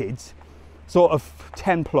big kids, sort of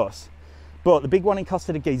 10 plus. But the big one in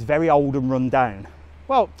Costa de Guise, very old and run down.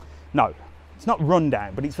 Well, no, it's not run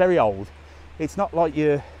down, but it's very old. It's not like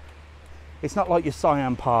your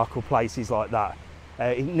Siam Park or places like that.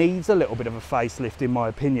 It needs a little bit of a facelift in my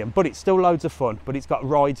opinion, but it's still loads of fun, but it's got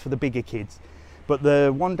rides for the bigger kids. But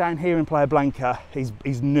the one down here in Playa Blanca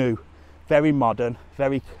is new, very modern,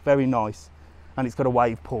 very nice, and it's got a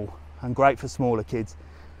wave pool and great for smaller kids.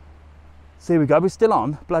 So here we go, we're still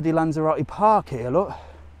on bloody Lanzarote Park here, look.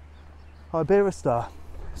 Iberostarr,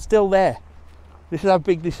 still there. This is how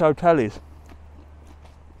big this hotel is.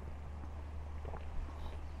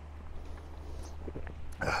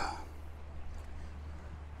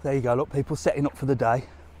 There you go, look, people setting up for the day.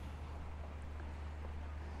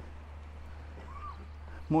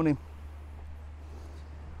 Morning.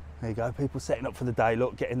 There you go, people setting up for the day,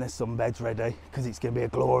 look, getting their sunbeds ready, because it's going to be a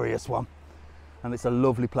glorious one. And it's a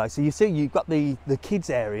lovely place. So you see, you've got the kids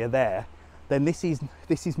area there, then this is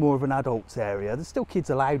more of an adults area. There's still kids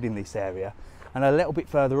allowed in this area. And a little bit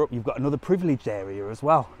further up, you've got another privileged area as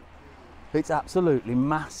well. It's absolutely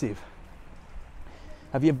massive.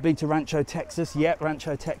 Have you ever been to Rancho, Texas? Yeah,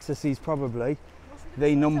 Rancho, Texas is probably the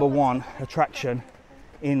 #1 attraction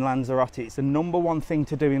in Lanzarote. It's the #1 thing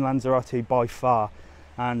to do in Lanzarote by far.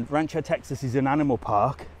 And Rancho, Texas is an animal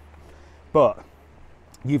park, but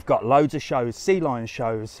you've got loads of shows, sea lion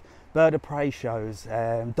shows, bird of prey shows,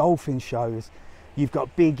 dolphin shows. You've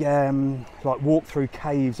got big like walk through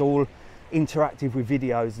caves, all interactive with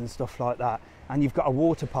videos and stuff like that. And you've got a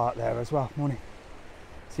water park there as well. Morning.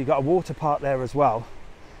 So you've got a water park there as well.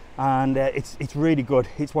 And it's really good.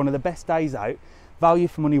 It's one of the best days out. Value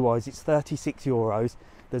for money wise, it's €36.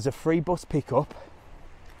 There's a free bus pickup.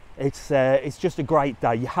 It's just a great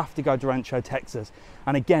day. You have to go to Rancho, Texas.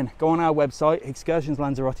 And again, go on our website,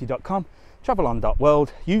 excursionslanzarote.com,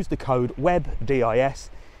 TravelON.world, use the code WEBDIS.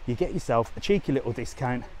 You get yourself a cheeky little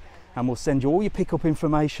discount, and we'll send you all your pickup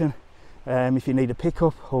information if you need a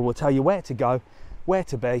pickup, or we'll tell you where to go, where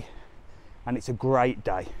to be, and it's a great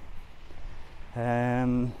day.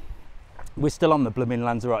 We're still on the blooming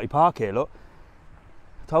Lanzarote Park here, look.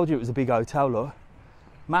 I told you it was a big hotel, look.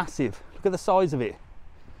 Massive, look at the size of it.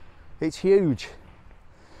 It's huge.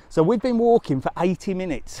 So we've been walking for 80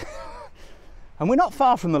 minutes and we're not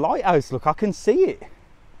far from the lighthouse, look, I can see it.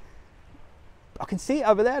 I can see it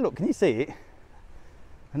over there, look, can you see it?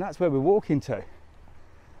 And that's where we're walking to.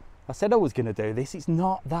 I said I was going to do this. It's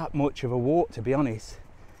not that much of a walk, to be honest.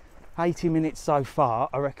 80 minutes so far.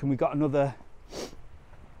 I reckon we got another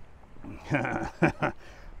I'm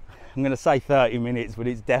going to say 30 minutes, but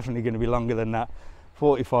it's definitely going to be longer than that.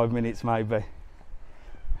 45 minutes maybe.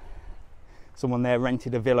 Someone there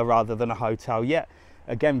rented a villa rather than a hotel. Yeah,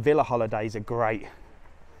 again, villa holidays are great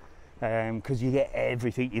because you get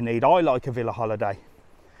everything you need. I like a villa holiday.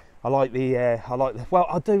 I like the well,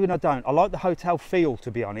 I do and I don't. I like the hotel feel,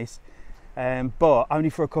 to be honest, but only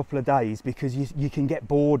for a couple of days, because you can get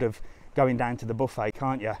bored of going down to the buffet,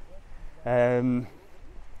 can't you? And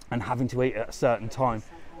having to eat at a certain time.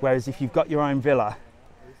 Whereas if you've got your own villa,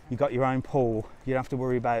 you've got your own pool, you don't have to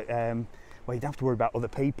worry about well, you don't have to worry about other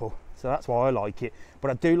people. So that's why I like it.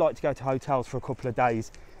 But I do like to go to hotels for a couple of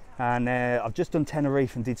days. And I've just done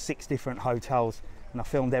Tenerife and did 6 different hotels, and I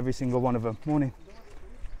filmed every single one of them. Morning.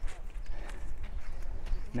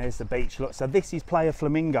 And there's the beach, look. So this is Playa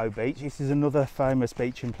Flamingo Beach. This is another famous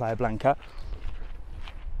beach in Playa Blanca.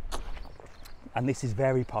 And this is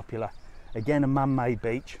very popular. Again, a man-made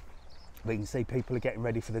beach. But you can see people are getting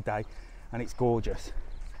ready for the day, and it's gorgeous.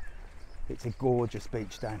 It's a gorgeous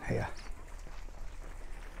beach down here.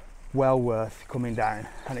 Well worth coming down,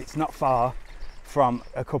 and it's not far from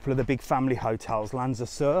a couple of the big family hotels,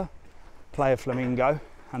 Lanzarote, Playa Flamingo,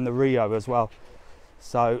 and the Rio as well.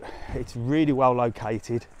 So it's really well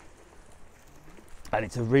located, and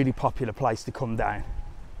it's a really popular place to come down.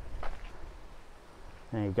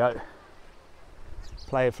 There you go,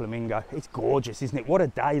 Playa Flamingo. It's gorgeous, isn't it? What a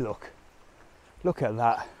day, look. Look at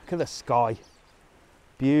that, look at the sky,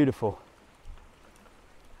 beautiful.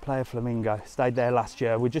 Playa Flamingo, stayed there last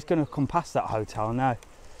year. We're just going to come past that hotel now.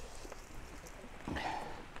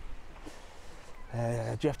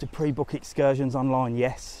 Do you have to pre-book excursions online?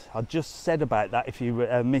 Yes, I just said about that if you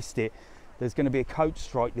missed it. There's going to be a coach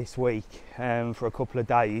strike this week for a couple of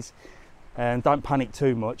days. Don't panic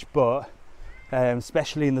too much, but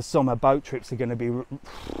especially in the summer, boat trips are going to be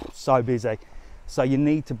so busy. So you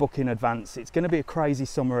need to book in advance. It's going to be a crazy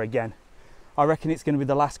summer again. I reckon it's going to be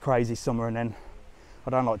the last crazy summer, and then I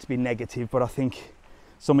don't like to be negative, but I think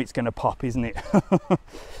something's going to pop, isn't it?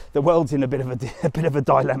 The world's in a bit of a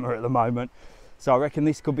dilemma at the moment. So I reckon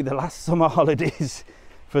this could be the last summer holidays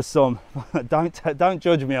for some. Don't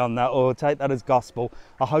judge me on that or take that as gospel.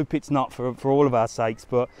 I hope it's not for all of our sakes,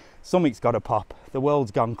 but something's got to pop. The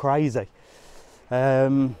world's gone crazy.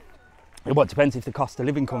 It depends if the cost of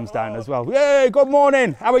living comes down as well. Yay, good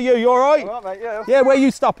morning. How are you? You all right? All right, mate, yeah. Yeah, where are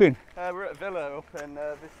you stopping? We're at a villa up in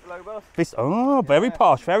Vista. Oh, very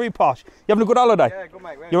posh, very posh. You having a good holiday? Yeah, good,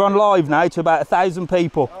 mate. You're on live now to about 1,000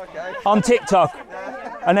 people on TikTok,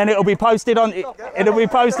 and then it'll be posted on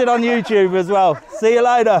YouTube as well. See you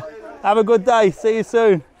later. Have a good day. See you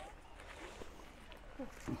soon.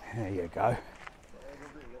 There you go.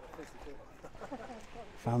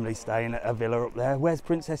 Family staying at a villa up there. Where's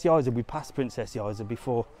Princess Yaiza? We passed Princess Yaiza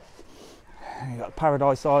before. You got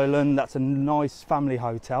Paradise Island. That's a nice family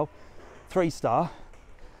hotel. 3-star.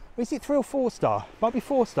 Is it 3 or 4-star? Might be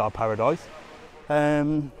 4-star Paradise.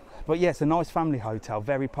 But yeah, it's a nice family hotel.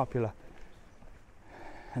 Very popular.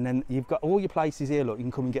 And then you've got all your places here. Look, you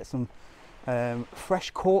can come and get some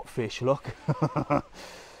fresh caught fish. Look,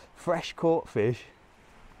 fresh caught fish.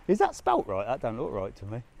 Is that spelt right? That don't look right to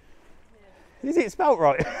me. Is it spelt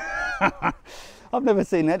right? I've never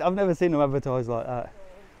seen it. I've never seen them advertised like that.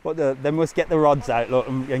 What they must get the rods out, look,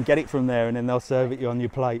 and get it from there, and then they'll serve it you on your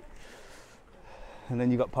plate. And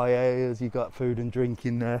then you've got paellas, you've got food and drink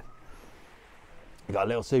in there. You've got a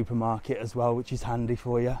little supermarket as well, which is handy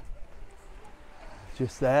for you.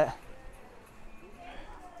 Just there.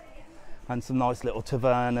 And some nice little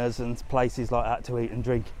tavernas and places like that to eat and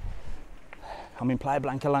drink. I'm in Playa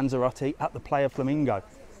Blanca Lanzarote at the Playa Flamingo.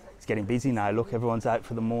 It's getting busy now, look, everyone's out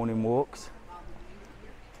for the morning walks.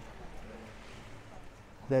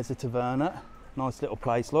 There's a taverna, nice little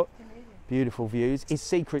place, look, beautiful views. Is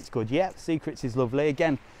Secrets good? Yeah, Secrets is lovely.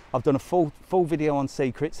 Again, I've done a full video on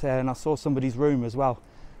Secrets and I saw somebody's room as well.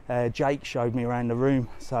 Jake showed me around the room,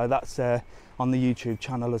 so that's on the YouTube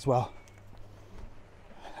channel as well.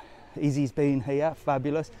 Izzy's been here,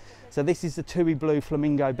 fabulous. So this is the Tui Blue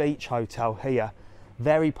Flamingo Beach Hotel here.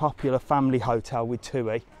 Very popular family hotel with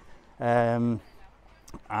Tui. And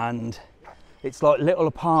it's like little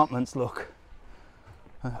apartments, look.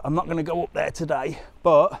 I'm not going to go up there today,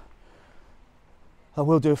 but I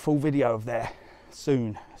will do a full video of there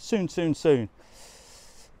soon.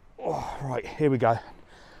 Oh, right, here we go.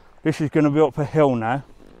 This is going to be up a hill now.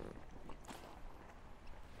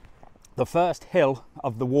 The first hill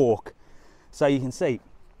of the walk. So you can see,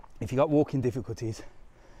 if you've got walking difficulties,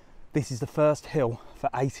 this is the first hill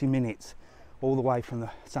for 80 minutes, all the way from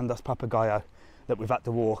the Sandos Papagayo that we've had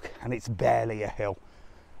to walk, and it's barely a hill.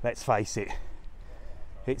 Let's face it,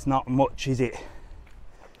 it's not much, is it?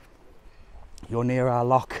 You're near our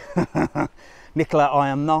lock. Nicola, I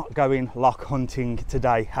am not going lock hunting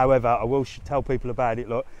today. However, I will tell people about it.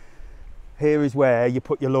 Look, here is where you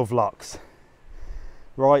put your love locks.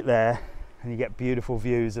 Right there, and you get beautiful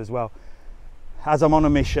views as well. As I'm on a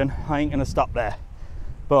mission, I ain't going to stop there.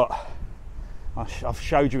 But I've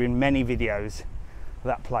showed you in many videos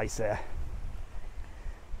that place there.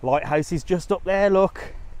 Lighthouse is just up there,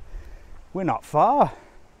 look. We're not far.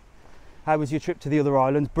 How was your trip to the other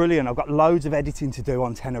islands? Brilliant. I've got loads of editing to do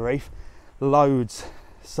on Tenerife. Loads.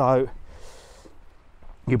 So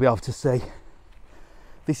you'll be able to see.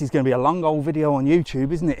 This is going to be a long old video on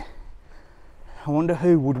YouTube, isn't it? I wonder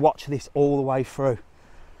who would watch this all the way through.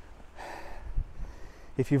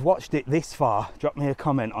 If you've watched it this far, drop me a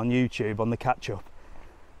comment on YouTube on the catch up.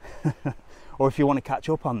 Or if you want to catch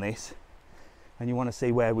up on this and you want to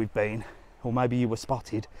see where we've been, or maybe you were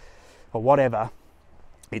spotted or whatever,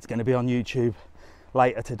 it's going to be on YouTube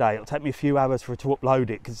later today. It'll take me a few hours for it to upload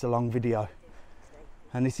it because it's a long video.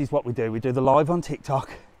 And this is what we do. We do the live on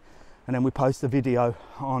TikTok and then we post the video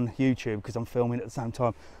on YouTube because I'm filming at the same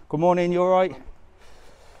time. Good morning, you all right?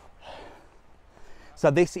 So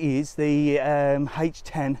this is the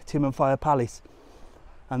H10 Timanfaya Palace,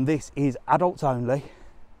 and this is adults only,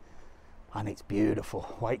 and it's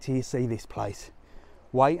beautiful. Wait till you see this place.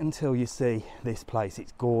 Wait until you see this place.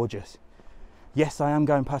 It's gorgeous. Yes, I am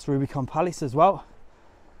going past Rubicon Palace as well.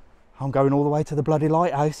 I'm going all the way to the bloody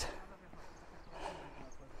lighthouse.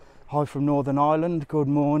 Hi from Northern Ireland. Good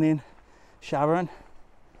morning, Sharon.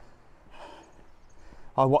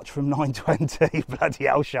 I watch from 9:20. Bloody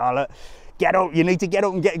hell, Charlotte. Get up, you need to get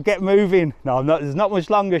up and get moving. No, I'm not, there's not much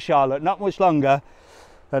longer, Charlotte, not much longer.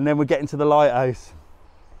 And then we're getting to the lighthouse.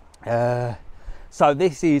 So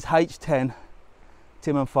this is H10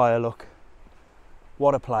 Timanfaya, look.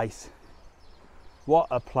 What a place. What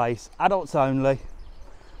a place. Adults only.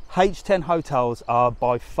 H10 hotels are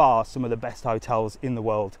by far some of the best hotels in the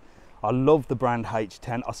world. I love the brand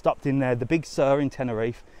H10. I stopped in there, the Big Sur in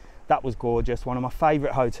Tenerife. That was gorgeous. One of my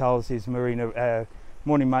favourite hotels is morning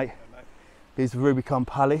mate. Is Rubicon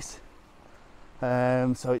Palace.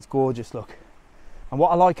 So it's gorgeous, look. And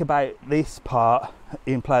what I like about this part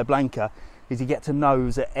in Playa Blanca is you get to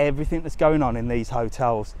nose at everything that's going on in these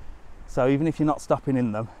hotels. So even if you're not stopping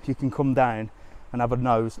in them, you can come down and have a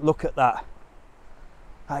nose. Look at that.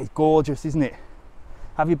 That is gorgeous, isn't it?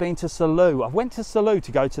 Have you been to Salou? I went to Salou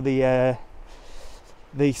to go to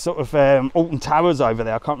the sort of Alton Towers over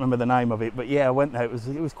there. I can't remember the name of it, but yeah, I went there.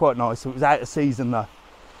 It was quite nice. It was out of season though.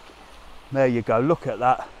 There you go, look at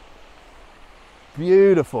that.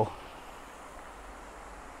 Beautiful.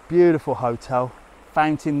 Beautiful hotel.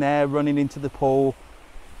 Fountain there running into the pool.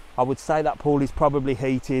 I would say that pool is probably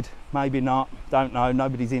heated, maybe not, don't know,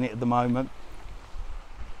 nobody's in it at the moment.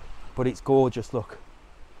 But it's gorgeous, look.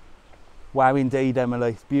 Wow indeed,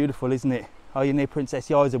 Emily, it's beautiful, isn't it? Oh, you're near Princess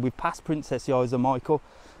Yaiza. We've passed Princess Yaiza, Michael.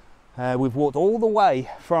 We've walked all the way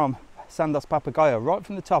from Sandos Papagayo, right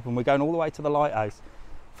from the top, and we're going all the way to the lighthouse.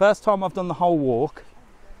 First time I've done the whole walk,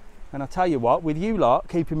 and I tell you what, with you lot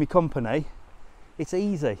keeping me company, it's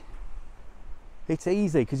easy. It's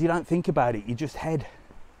easy because you don't think about it, you just head.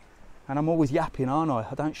 And I'm always yapping, aren't I?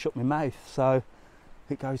 I don't shut my mouth, so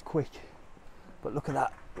it goes quick. But look at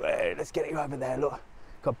that. Let's get you over there, look.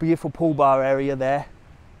 Got a beautiful pool bar area there.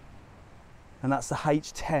 And that's the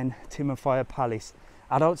H10 Timanfaya Palace.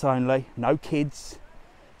 Adults only, no kids,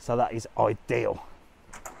 so that is ideal.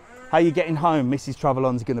 How are you getting home? Mrs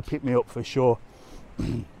TravelOn's going to pick me up for sure.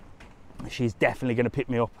 She's definitely going to pick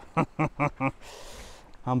me up.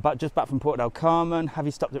 I'm just back from Puerto del Carmen. Have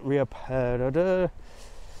you stopped at Rio? I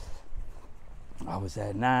was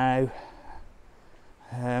there now.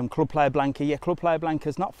 Club Playa Blanca. Yeah, Club Playa Blanca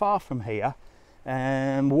is not far from here.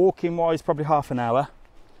 Walking wise, probably half an hour.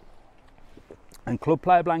 And Club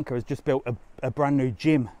Playa Blanca has just built a brand new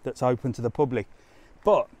gym that's open to the public.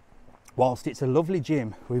 But whilst it's a lovely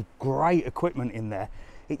gym with great equipment in there,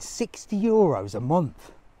 it's €60 a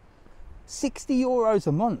month. €60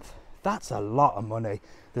 a month. That's a lot of money.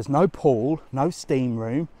 There's no pool, no steam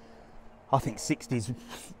room. I think 60 is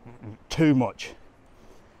too much.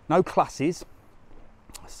 No classes.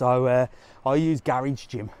 So I use Garage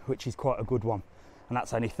Gym, which is quite a good one, and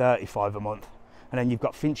that's only $35 a month. And then you've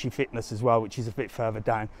got Finchy Fitness as well, which is a bit further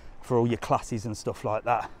down for all your classes and stuff like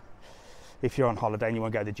that. If you're on holiday and you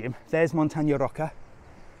want to go to the gym. There's Montaña Roca.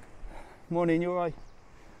 Morning, you all right?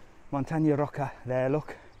 Montaña Roca there,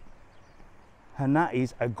 look. And that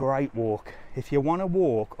is a great walk. If you want to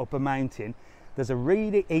walk up a mountain, there's a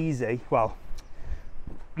really easy, well,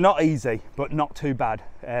 not easy, but not too bad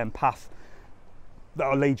path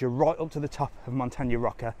that'll lead you right up to the top of Montaña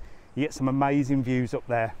Roca. You get some amazing views up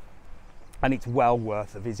there, and it's well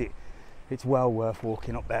worth a visit. It's well worth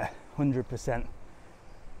walking up there, 100%.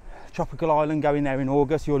 Tropical Island, going there in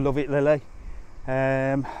August. You'll love it, Lily.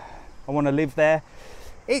 I want to live there.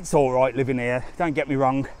 It's all right living here, don't get me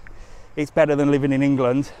wrong. It's better than living in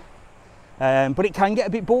England, but it can get a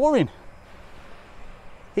bit boring.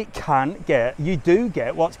 It can get, you do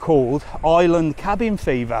get what's called island cabin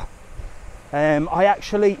fever. I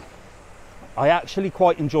actually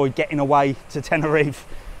quite enjoyed getting away to Tenerife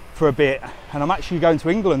for a bit, and I'm actually going to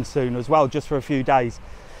England soon as well, just for a few days.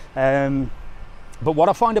 But what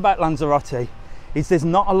I find about Lanzarote is there's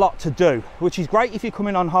not a lot to do, which is great if you're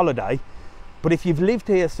coming on holiday, but if you've lived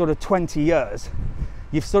here sort of 20 years,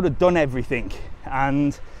 you've sort of done everything,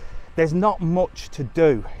 and there's not much to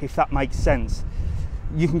do, if that makes sense.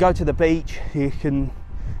 You can go to the beach, you can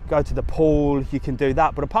go to the pool, you can do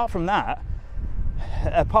that, but apart from that,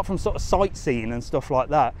 apart from sort of sightseeing and stuff like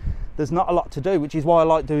that, there's not a lot to do, which is why I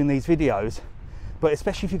like doing these videos. But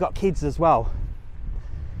especially if you've got kids as well,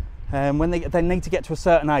 when they need to get to a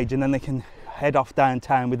certain age, and then they can head off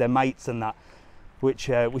downtown with their mates and that, which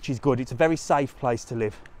is good. It's a very safe place to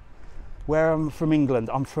live. Where I'm from England,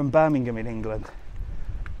 I'm from Birmingham in England.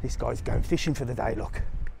 This guy's going fishing for the day, look.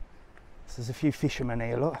 So there's a few fishermen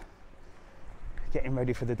here, look. Getting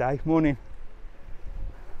ready for the day. Morning.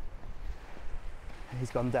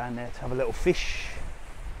 He's gone down there to have a little fish.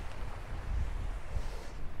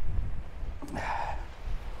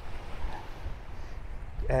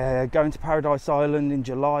 Going to Paradise Island in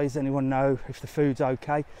July. Does anyone know if the food's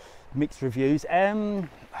okay? Mixed reviews.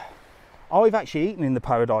 I've actually eaten in the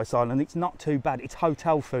Paradise Island. It's not too bad. It's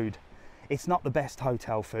hotel food. It's not the best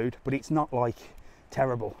hotel food, but it's not like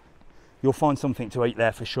terrible. You'll find something to eat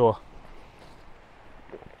there for sure.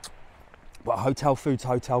 But hotel food's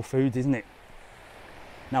hotel food, isn't it?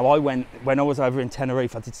 Now when I was over in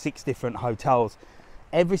Tenerife, I did 6 different hotels.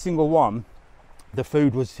 Every single one, the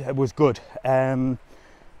food was good.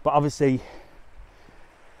 But obviously,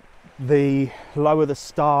 the lower the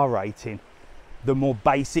star rating, the more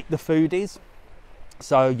basic the food is.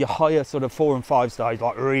 So your higher sort of 4 and 5 stars,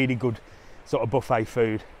 like really good sort of buffet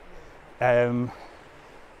food.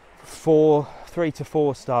 3 to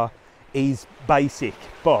 4 star is basic,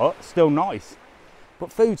 but still nice.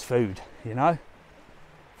 But food's food, you know?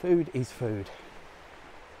 Food is food.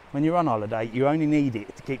 When you're on holiday, you only need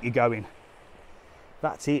it to keep you going.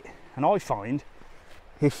 That's it. And I find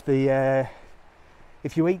if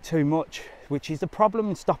you eat too much, which is the problem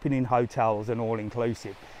in stopping in hotels and all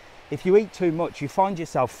inclusive, if you eat too much, you find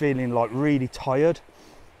yourself feeling like really tired.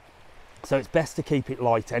 So it's best to keep it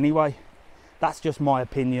light anyway. That's just my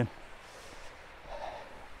opinion.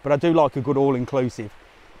 But I do like a good all-inclusive,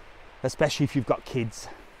 especially if you've got kids.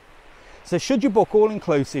 So should you book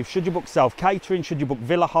all-inclusive, should you book self-catering, should you book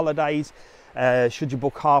villa holidays, should you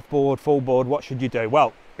book half board, full board, what should you do?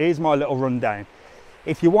 Well, here's my little rundown.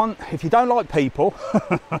 If you don't like people,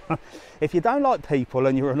 if you don't like people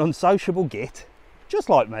and you're an unsociable git, just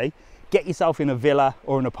like me, get yourself in a villa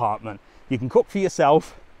or an apartment. You can cook for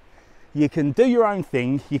yourself, you can do your own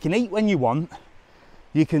thing, you can eat when you want,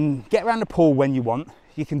 you can get around the pool when you want,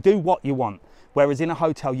 you can do what you want. Whereas in a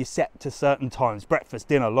hotel, you're set to certain times, breakfast,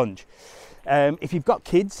 dinner, lunch. If you've got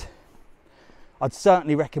kids, I'd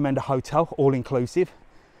certainly recommend a hotel, all-inclusive,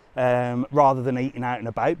 rather than eating out and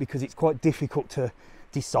about, because it's quite difficult to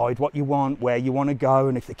decide what you want, where you want to go,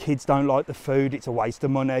 and if the kids don't like the food, it's a waste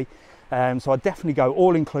of money. So I'd definitely go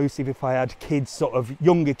all-inclusive if I had kids, sort of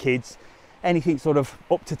younger kids, anything sort of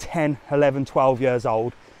up to 10, 11, 12 years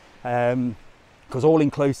old. Because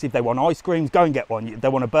all-inclusive, they want ice creams, go and get one. They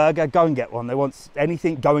want a burger, go and get one. They want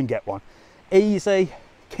anything, go and get one. Easy,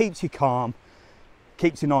 keeps you calm,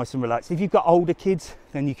 keeps you nice and relaxed. If you've got older kids,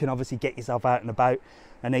 then you can obviously get yourself out and about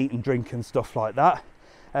and eat and drink and stuff like that.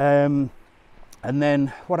 And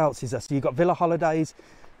then what else is there? So you've got villa holidays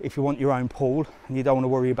if you want your own pool and you don't want to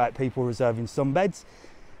worry about people reserving sunbeds.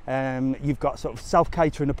 You've got sort of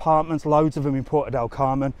self-catering apartments, loads of them in Porto del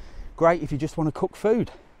Carmen. Great if you just want to cook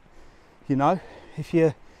food. You know, if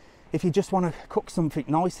you just want to cook something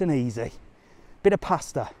nice and easy, bit of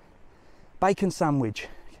pasta, bacon sandwich,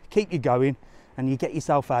 keep you going and you get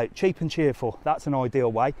yourself out, cheap and cheerful. That's an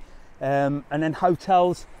ideal way. And then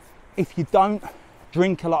hotels, if you don't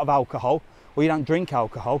drink a lot of alcohol, or you don't drink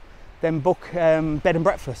alcohol, then book bed and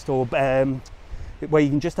breakfast, or where you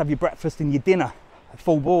can just have your breakfast and your dinner,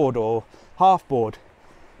 full board or half board.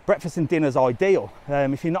 Breakfast and dinner's ideal.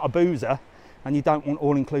 If you're not a boozer and you don't want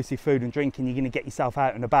all-inclusive food and drinking, you're going to get yourself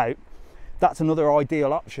out and about, that's another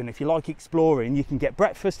ideal option. If you like exploring, you can get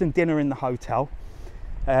breakfast and dinner in the hotel.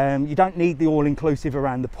 You don't need the all-inclusive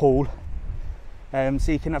around the pool.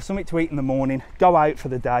 So you can have something to eat in the morning, go out for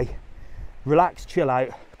the day, relax, chill out,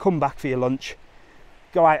 come back for your lunch,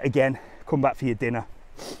 go out again, come back for your dinner.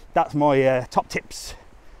 That's my top tips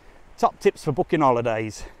for booking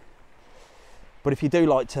holidays. But if you do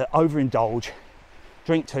like to overindulge,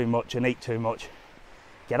 drink too much and eat too much,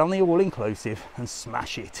 get on the all-inclusive and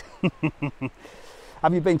smash it.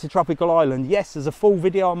 Have you been to Tropical Island? Yes, there's a full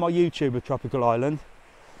video on my YouTube of Tropical Island.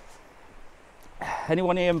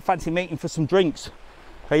 Anyone here fancy meeting for some drinks?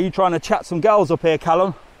 Are you trying to chat some girls up here,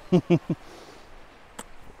 Callum?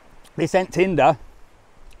 This ain't Tinder.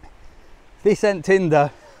 This ain't Tinder.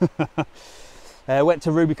 Went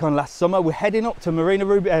to Rubicon last summer. We're heading up to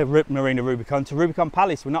Rubicon, to Rubicon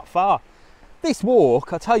Palace. We're not far. This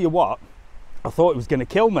walk, I tell you what, I thought it was going to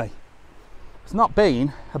kill me. It's not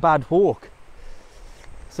been a bad walk.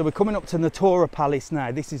 So we're coming up to Natura Palace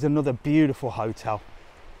now. This is another beautiful hotel.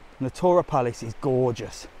 Natura Palace is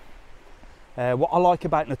gorgeous. What I like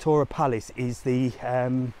about Natura Palace is the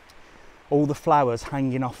all the flowers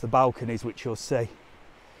hanging off the balconies, which you'll see.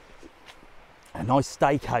 A nice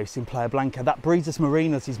steakhouse in Playa Blanca. That Breezes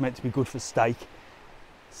Marinas is meant to be good for steak.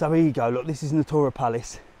 So here you go, look, this is Natura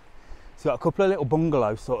Palace. It's got a couple of little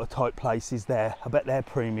bungalow sort of type places there. I bet they're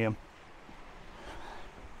premium.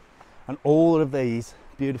 And all of these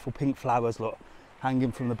beautiful pink flowers, look,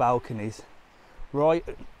 hanging from the balconies. Right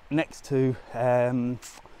next to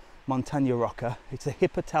Montaña Roca. It's a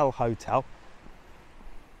Hippotel hotel.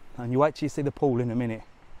 And you wait till you see the pool in a minute.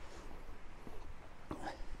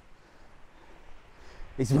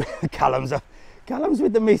 Callum's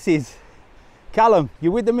with the missus. Callum,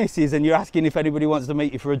 you're with the missus and you're asking if anybody wants to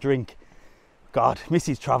meet you for a drink. God,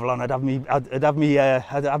 Mrs TravelON, I'd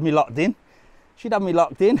have me locked in. She'd have me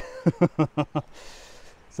locked in.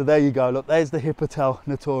 So there you go, look, there's the Hippotel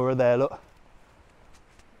Natura there, look.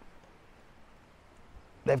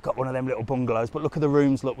 They've got one of them little bungalows, but look at the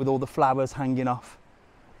rooms, look, with all the flowers hanging off.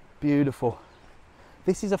 Beautiful.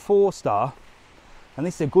 This is a 4-star, and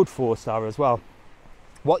this is a good 4-star as well.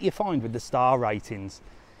 What you find with the star ratings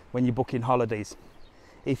when you're booking holidays,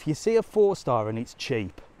 if you see a 4-star and it's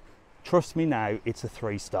cheap, trust me now, it's a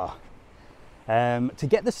 3-star. To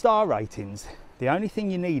get the star ratings, the only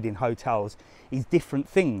thing you need in hotels is different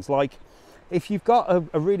things. Like if you've got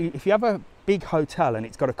if you have a big hotel and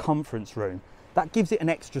it's got a conference room, that gives it an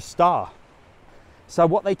extra star. So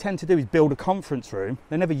what they tend to do is build a conference room.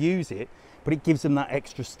 They never use it, but it gives them that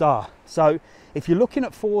extra star. So if you're looking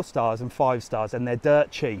at 4 stars and 5 stars and they're dirt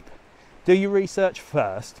cheap, do your research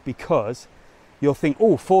first, because you'll think,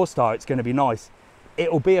 oh, 4-star, it's going to be nice.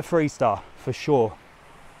 It'll be a 3-star for sure.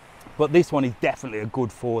 But this one is definitely a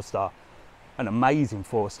good 4-star. An amazing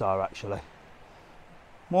 4-star, actually.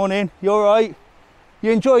 Morning, you all right?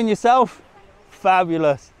 You enjoying yourself?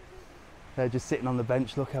 Fabulous. They're just sitting on the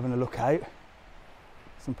bench, look, having a look out.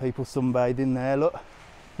 Some people sunbathing there, look.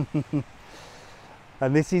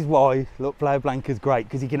 And this is why, look, Playa Blanca's great,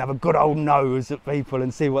 because you can have a good old nose at people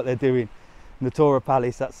and see what they're doing. Natura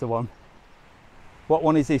Palace, that's the one. What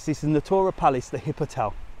one is this? This is Natura Palace, the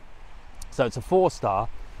Hippotel. So it's a 4-star,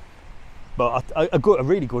 but a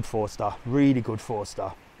really good 4-star, really good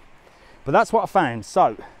 4-star. But that's what I found.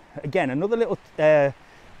 So again, another little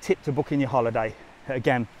tip to booking your holiday.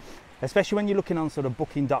 Again, especially when you're looking on sort of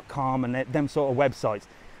booking.com and them sort of websites,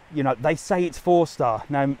 you know, they say it's 4-star.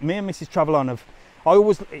 Now, me and Mrs TravelON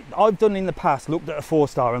I've done in the past, looked at a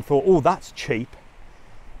 4-star and thought, oh, that's cheap.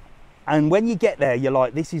 And when you get there, you're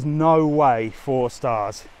like, this is no way 4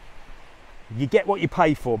 stars. You get what you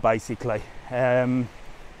pay for, basically.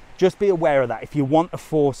 Just be aware of that. If you want a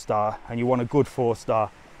 4-star and you want a good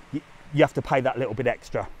 4-star, you have to pay that little bit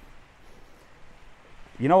extra.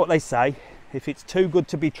 You know what they say, if it's too good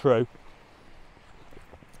to be true,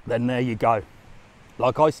 then there you go.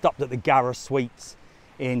 Like I stopped at the Gara Suites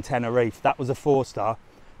in Tenerife. That was a 4-star,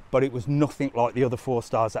 but it was nothing like the other 4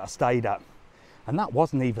 stars that I stayed at. And that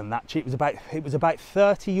wasn't even that cheap. It was about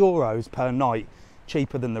 30 euros per night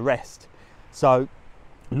cheaper than the rest. So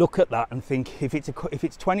look at that and think, if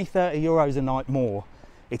it's 20, 30 euros a night more,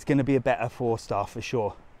 it's going to be a better 4-star for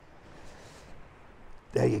sure.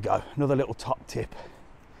 There you go, another little top tip.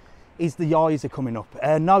 is the Yiza coming up.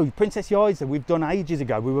 No, Princess Yiza, we've done ages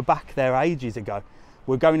ago. We were back there ages ago.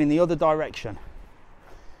 We're going in the other direction.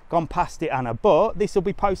 Gone past it, Anna, but this will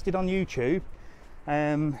be posted on YouTube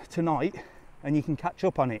tonight, and you can catch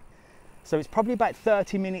up on it. So it's probably about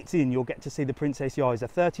 30 minutes in, you'll get to see the Princess Yiza,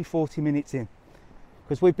 30-40 minutes in.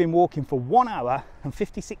 Because we've been walking for 1 hour and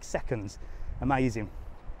 56 seconds. Amazing.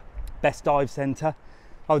 Best dive centre.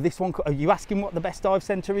 Oh, this one, are you asking what the best dive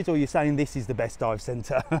centre is, or are you saying this is the best dive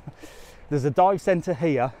centre? There's a dive centre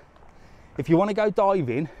here. If you want to go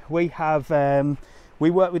diving, we have,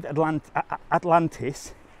 we work with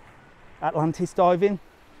Atlantis Diving,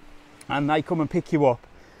 and they come and pick you up,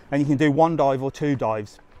 and you can do 1 dive or 2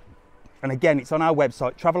 dives. And again, it's on our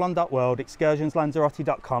website, TravelON.world,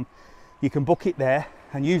 excursionslanzarote.com. You can book it there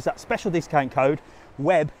and use that special discount code,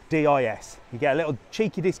 WEBDIS. You get a little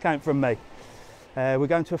cheeky discount from me. We're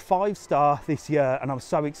going to a 5-star this year, and I'm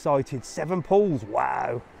so excited. 7 pools,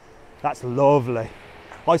 wow, that's lovely.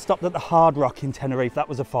 I stopped at the Hard Rock in Tenerife, that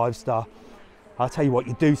was a 5-star. I'll tell you what,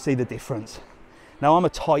 you do see the difference. Now, I'm a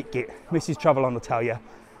tight git. Mrs TravelON will tell you,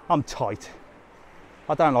 I'm tight.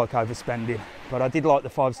 I don't like overspending, but I did like the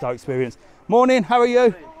 5-star experience. Morning, how are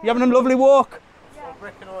you? You having a lovely walk? Yeah. I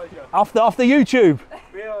recognise you. Off the YouTube?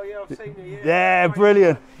 Yeah, I've seen you. Yeah,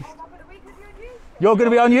 brilliant. You're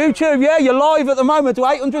going to be on YouTube, yeah? You're live at the moment to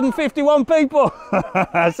 851 people.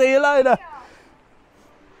 See you later.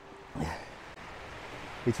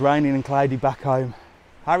 It's raining and cloudy back home.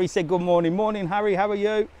 Harry said good morning. Morning, Harry, how are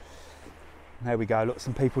you? There we go, look,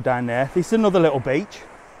 some people down there. This is another little beach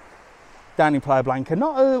down in Playa Blanca.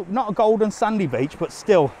 Not a golden sandy beach, but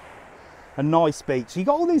still a nice beach. You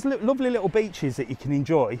got all these lovely little beaches that you can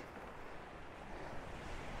enjoy.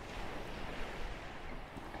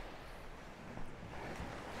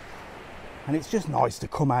 And it's just nice to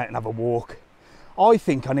come out and have a walk. I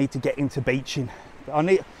think I need to get into beaching.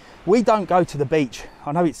 We don't go to the beach.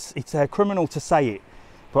 I know it's criminal to say it,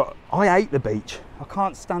 but I hate the beach. I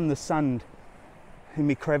can't stand the sand in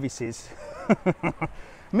my crevices.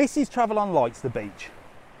 Mrs TravelON likes the beach,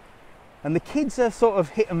 and the kids are sort of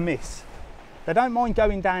hit and miss. They don't mind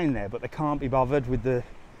going down there, but they can't be bothered with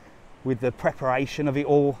the preparation of it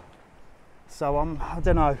all. So I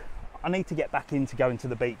don't know, I need to get back into going to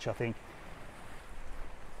the beach, I think.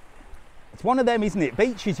 It's one of them, isn't it?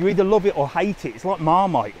 Beaches, you either love it or hate it. It's like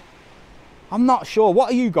Marmite. I'm not sure. What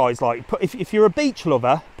are you guys like? If you're a beach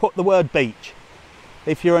lover, put the word beach.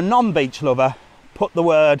 If you're a non-beach lover, put the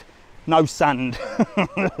word no sand.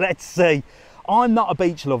 Let's see. I'm not a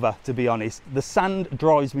beach lover, to be honest. The sand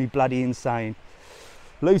drives me bloody insane.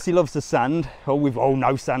 Lucy loves the sand. Oh,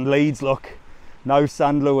 no sand Leeds, look. No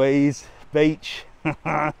sand Louise. Beach.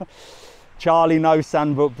 Charlie, no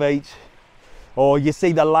sand but beach. Or you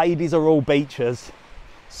see the ladies are all beachers.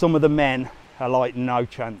 Some of the men are like no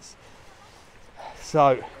chance.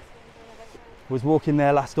 So, was walking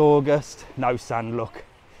there last August, no sand, look.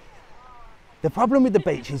 The problem with the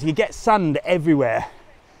beach is you get sand everywhere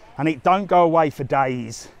and it don't go away for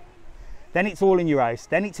days. Then it's all in your house,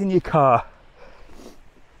 then it's in your car,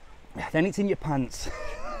 then it's in your pants.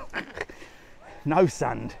 No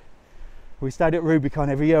sand. We stayed at Rubicon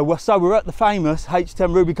every year. So we're at the famous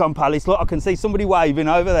H10 Rubicon Palace. Look, I can see somebody waving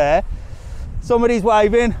over there. Somebody's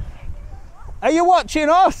waving. Are you watching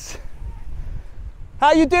us?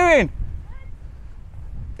 How you doing?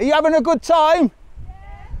 Are you having a good time?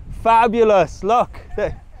 Yeah. Fabulous. Look,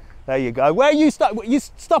 there you go. Where are you you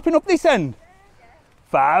stopping up this end? Yeah.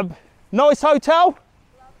 Fab. Nice hotel?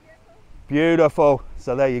 Beautiful.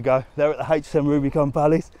 So there you go. They're at the H10 Rubicon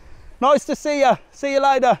Palace. Nice to see you. See you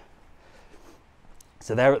later.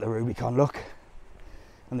 So they're at the Rubicon, look.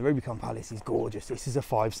 And the Rubicon Palace is gorgeous. This is a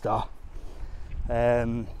 5-star.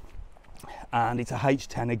 And it's a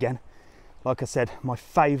H10 again. Like I said, my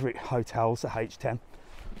favourite hotels are H10.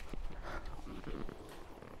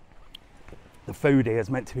 The food here is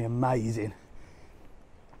meant to be amazing.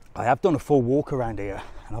 I have done a full walk around here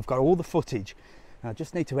and I've got all the footage. And I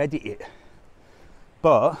just need to edit it.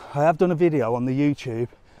 But I have done a video on the YouTube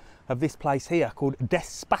of this place here called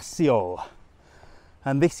Despacio.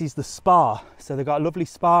 And this is the spa. So they've got a lovely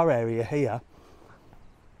spa area here.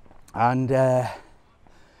 And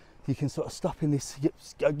you can sort of stop in this,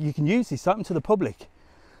 you can use this open to the public.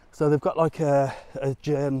 So they've got like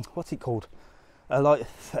what's it called? I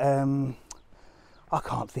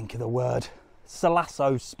can't think of the word.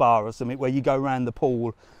 Salasso spa or something, where you go around the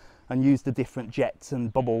pool and use the different jets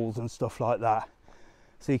and bubbles and stuff like that.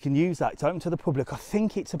 So you can use that. It's open to the public. I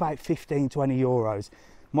think it's about 15, 20 euros.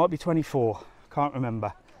 Might be 24, can't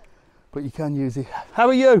remember. But you can use it. How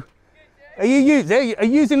are you? Are you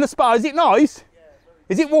using the spa? Is it nice?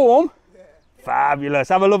 Is it warm? Yeah. Fabulous.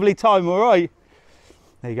 Have a lovely time, all right?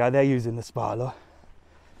 There you go, they're using the spa, look.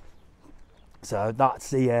 So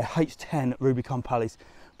that's the H10 Rubicon Palace.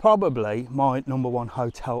 Probably my #1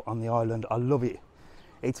 hotel on the island. I love it.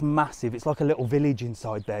 It's massive. It's like a little village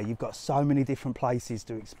inside there. You've got so many different places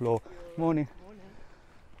to explore. Morning.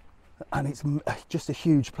 And it's just a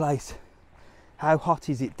huge place. How hot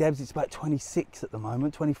is it, Debs? It's about 26 at the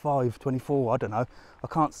moment, 25, 24, I don't know. I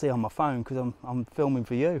can't see on my phone because I'm filming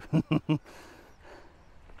for you.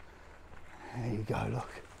 There you go, look.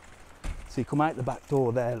 So you come out the back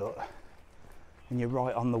door there, look, and you're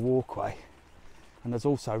right on the walkway. And there's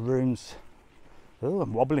also rooms. Oh,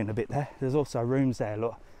 I'm wobbling a bit there. There's also rooms there,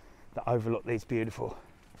 look, that overlook these beautiful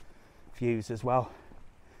views as well.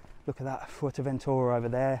 Look at that, Fuerteventura over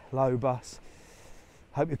there, Lobos.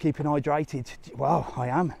 Hope you're keeping hydrated. Well, I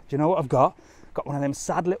am. Do you know what I've got? Got one of them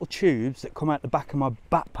sad little tubes that come out the back of my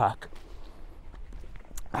backpack.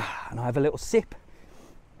 And I have a little sip.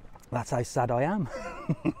 That's how sad I am.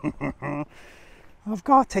 I've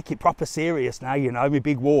got to take it proper serious now, you know, my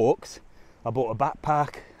big walks. I bought a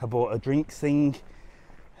backpack, I bought a drinks thing.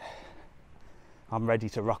 I'm ready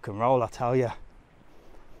to rock and roll, I tell you.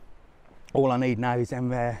 All I need now is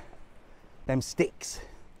them sticks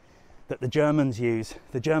that the Germans use.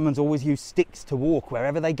 The Germans always use sticks to walk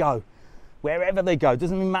wherever they go. Wherever they go,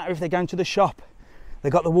 doesn't even matter if they're going to the shop. They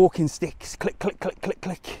got the walking sticks, click, click, click, click,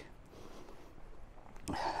 click.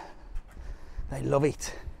 They love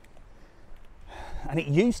it. And it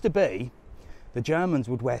used to be the Germans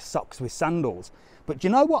would wear socks with sandals. But do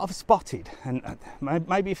you know what I've spotted? And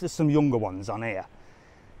maybe if there's some younger ones on here,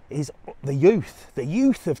 is the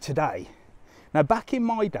youth of today. Now back in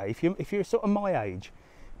my day, if you're sort of my age,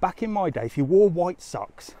 back in my day, if you wore white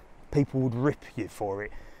socks, people would rip you for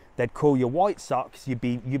it. They'd call you white socks, you'd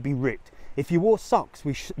be ripped. If you wore socks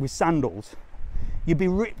with sandals, you'd be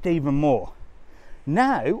ripped even more.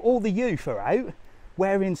 Now, all the youth are out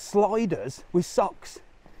wearing sliders with socks.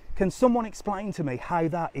 Can someone explain to me how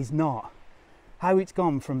that is not? How it's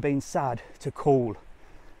gone from being sad to cool?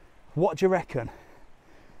 What do you reckon?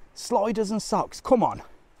 Sliders and socks, come on.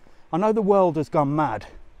 I know the world has gone mad,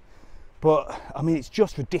 but I mean, it's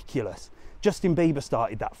just ridiculous. Justin Bieber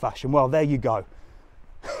started that fashion. Well, there you go.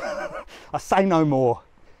 I say no more.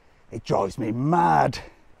 It drives me mad.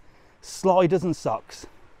 Sliders and socks.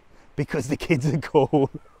 Because the kids are cool.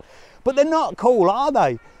 But they're not cool, are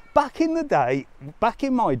they? Back in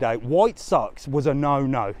my day, white socks was a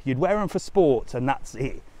no-no. You'd wear them for sports and that's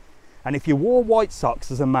it. And if you wore white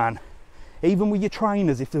socks as a man, even with your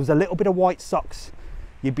trainers, if there was a little bit of white socks,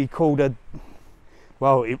 you'd be called a,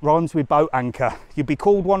 well, it rhymes with boat anchor. You'd be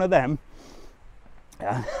called one of them.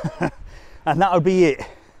 And that would be it.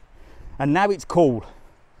 And now it's cool.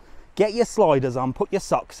 Get your sliders on, put your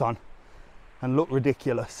socks on, and look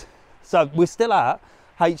ridiculous. So we're still at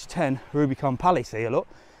H10 Rubicon Palace here, look.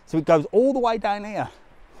 So it goes all the way down here.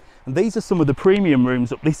 And these are some of the premium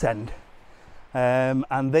rooms up this end.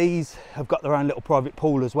 And these have got their own little private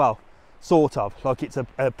pool as well. Sort of, like it's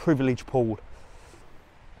a privilege pool.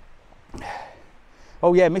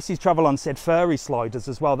 Oh yeah, Mrs TravelON said furry sliders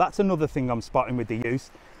as well. That's another thing I'm spotting with the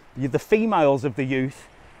youth. The females of the youth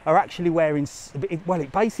are actually wearing, well,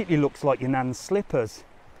 it basically looks like your nan's slippers.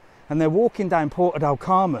 And they're walking down Porta del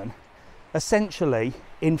Carmen, essentially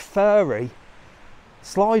in furry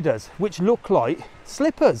sliders, which look like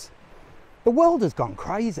slippers. The world has gone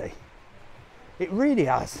crazy. It really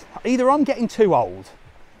has. Either I'm getting too old,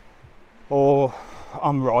 or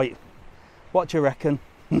I'm right. What do you reckon?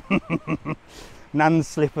 Nan's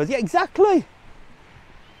slippers. Yeah, exactly.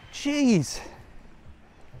 Jeez.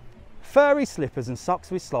 Furry slippers and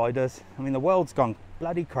socks with sliders. I mean, the world's gone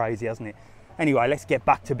bloody crazy, hasn't it? Anyway, let's get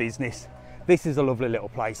back to business. This is a lovely little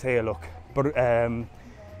place here, look. But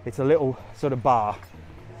it's a little sort of bar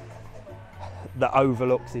that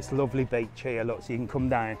overlooks this lovely beach here, look. So you can come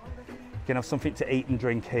down, you can have something to eat and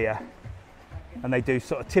drink here. And they do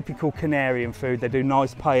sort of typical Canarian food. They do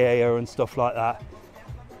nice paella and stuff like that.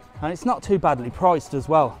 And it's not too badly priced as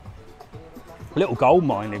well. A little gold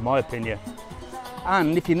mine, in my opinion.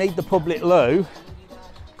 And if you need the public loo,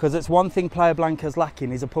 because it's one thing Playa Blanca's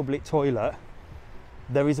lacking is a public toilet.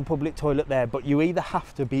 There is a public toilet there, but you either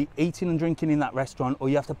have to be eating and drinking in that restaurant or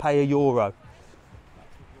you have to pay €1.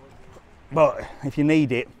 But if you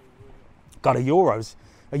need it, got €1.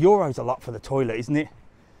 €1's a lot for the toilet, isn't it?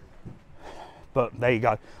 But there you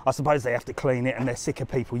go. I suppose they have to clean it and they're sick of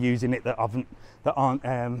people using it that aren't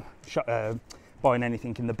buying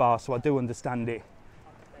anything in the bar, so I do understand it.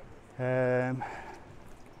 Where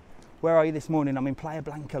are you this morning? I'm in Playa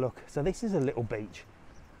Blanca, look. So this is a little beach.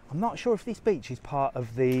 I'm not sure if this beach is part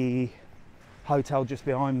of the hotel just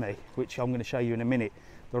behind me, which I'm going to show you in a minute,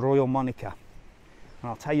 the Royal Monica. And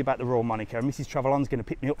I'll tell you about the Royal Monica. And Mrs TravelOn's going to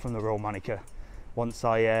pick me up from the Royal Monica once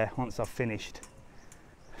I've finished,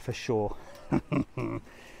 for sure.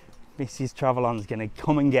 Mrs TravelOn's going to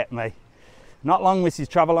come and get me. Not long, Mrs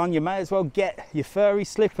TravelOn, you may as well get your furry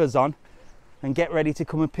slippers on and get ready to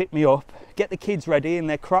come and pick me up. Get the kids ready in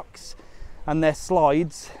their Crocs and their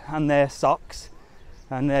slides and their socks,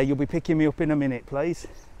 and you'll be picking me up in a minute, please.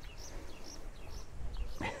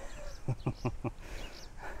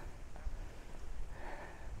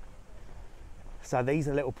 So these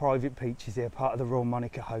are little private beaches here, part of the Royal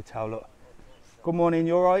Monica Hotel. Look. Good morning,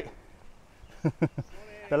 you all right?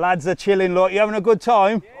 The lads are chilling, look. You having a good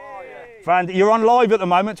time? Yeah. You're on live at the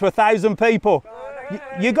moment to 1,000 people.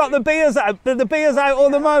 You got the beers out, the beers out all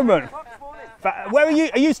the moment. Where are you?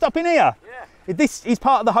 Are you stopping here? Yeah. This is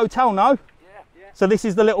part of the hotel, no? Yeah. So this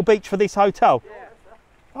is the little beach for this hotel? Yeah.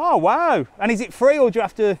 Oh, wow. And is it free or do you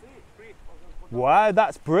have to? Free. Wow,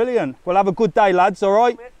 that's brilliant. Well, have a good day, lads, all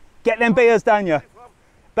right? Get them beers down you.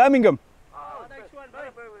 Birmingham. Oh, next one,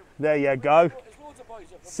 there you go.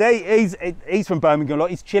 See, he's from Birmingham,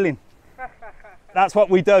 look, he's chilling. That's what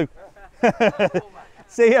we do.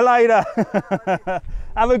 See you later.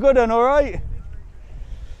 Have a good one, all right?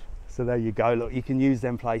 So there you go, look, you can use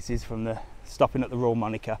them places from the stopping at the Royal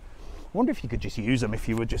Monica. I wonder if you could just use them if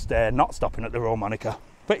you were just not stopping at the Royal Monica.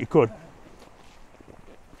 Bet you could.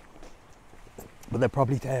 But they'll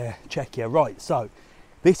probably check you. Right, so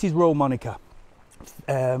this is Royal Monica.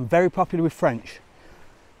 Very popular with French.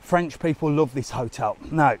 French people love this hotel.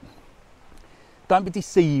 Now, don't be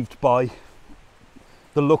deceived by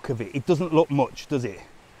the look of it. It doesn't look much, does it?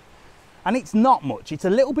 And it's not much. It's a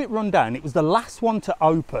little bit run down. It was the last one to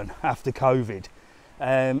open after COVID.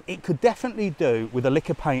 It could definitely do with a lick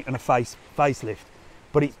of paint and a facelift,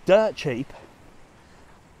 but it's dirt cheap.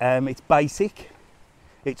 It's basic.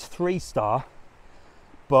 It's 3-star.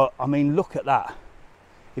 But I mean, look at that.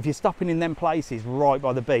 If you're stopping in them places right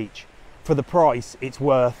by the beach, for the price, it's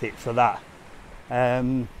worth it for that.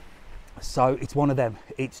 So it's one of them.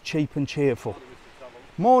 It's cheap and cheerful.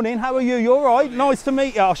 Morning, how are you? You all right? Nice to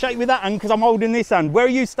meet you. I'll shake you with that hand because I'm holding this hand. Where are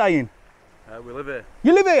you staying? We live here.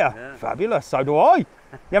 You live here? Yeah. Fabulous, so do I. You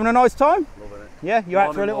having a nice time? Loving it. Yeah, you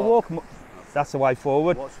out for a little walk? That's the way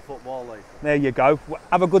forward. Watch the football later. There you go.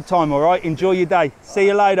 Have a good time, all right? Enjoy your day. See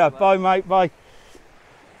you later. Bye, mate. Bye.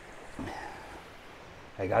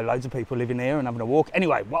 There you go, loads of people living here and having a walk.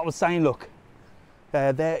 Anyway, what I was saying, look,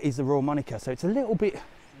 there is the Royal Monica. So it's a little bit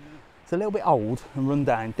old and run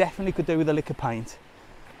down. Definitely could do with a lick of paint,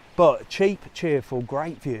 but cheap, cheerful,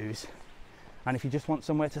 great views. And if you just want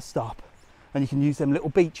somewhere to stop, and you can use them little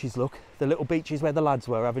beaches, look, the little beaches where the lads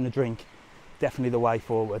were having a drink, definitely the way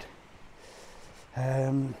forward.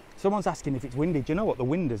 Someone's asking if it's windy. Do you know what? The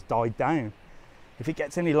wind has died down. If it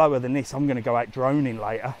gets any lower than this, I'm going to go out droning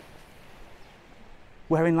later.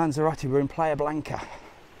 We're in Lanzarote, we're in Playa Blanca,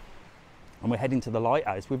 and we're heading to the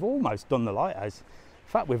Lighthouse. We've almost done the Lighthouse.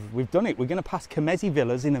 In fact, we've done it. We're going to pass Kamezi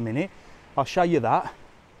villas in a minute. I'll show you that.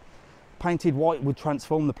 Painted white would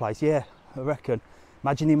transform the place. Yeah, I reckon.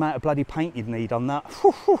 Imagine the amount of bloody paint you'd need on that.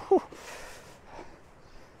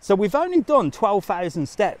 So we've only done 12,000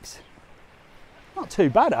 steps. Not too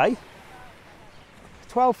bad, eh?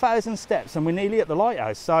 12,000 steps and we're nearly at the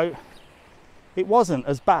Lighthouse. So it wasn't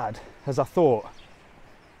as bad as I thought.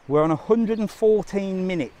 We're on 114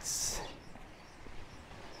 minutes.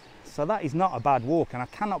 So that is not a bad walk, and I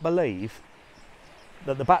cannot believe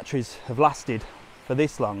that the batteries have lasted for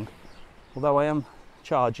this long, although I am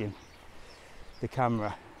charging the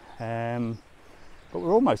camera. But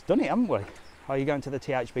we're almost done it, haven't we? Are you going to the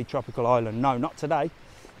THB Tropical Island? No, not today.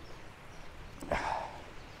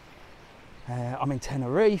 I'm in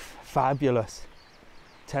Tenerife. Fabulous.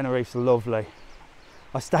 Tenerife's lovely.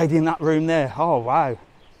 I stayed in that room there. Oh, wow.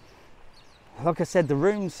 Like I said, the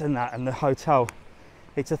rooms and that and the hotel,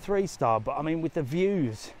 it's a 3-star, but I mean, with the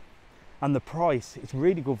views and the price, it's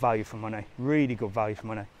really good value for money. Really good value for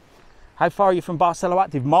money. How far are you from Barcelona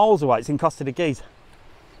Active? Miles away. It's in Costa de Guise.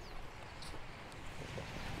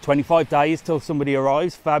 25 days till somebody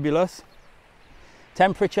arrives. Fabulous.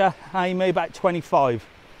 Temperature, Amy, about 25.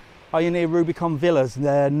 Are you near Rubicon Villas?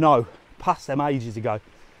 No, passed them ages ago.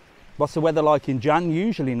 What's the weather like in Jan?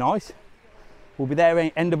 Usually nice. We'll be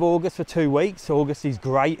there end of August for 2 weeks. August is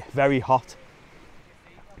great, very hot.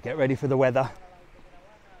 Get ready for the weather.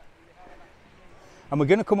 And we're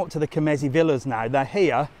going to come up to the Kamezi Villas now. They're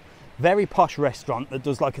here, very posh restaurant that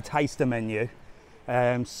does like a taster menu,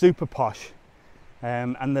 super posh.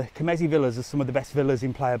 And the Kamezi Villas are some of the best villas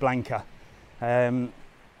in Playa Blanca.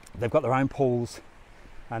 They've got their own pools,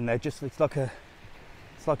 and they're just, it's like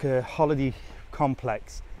a holiday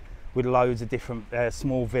complex with loads of different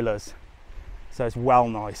small villas. So it's well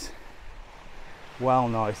nice. Well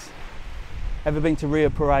nice. Ever been to Rio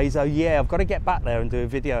Paraiso? Yeah, I've got to get back there and do a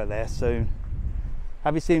video there soon.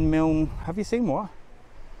 Have you seen have you seen what?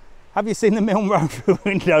 Have you seen the Milne Road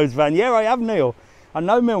Windows van? Yeah, I have, Neil. I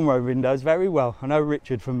know Milne Road Windows very well. I know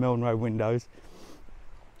Richard from Milne Road Windows.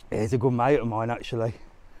 He's a good mate of mine, actually.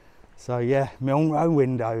 So yeah, Milne Road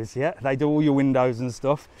Windows, yeah. They do all your windows and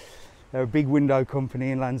stuff. They're a big window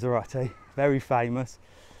company in Lanzarote, very famous.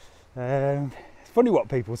 It's funny what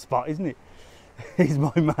people spot, isn't it? He's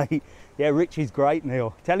my mate. Yeah, Richie's great,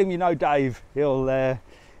 Neil. Tell him you know Dave. He'll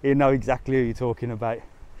know exactly who you're talking about.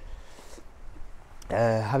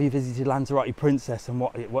 Have you visited Lanzarote Princess and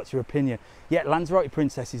what's your opinion? Yeah, Lanzarote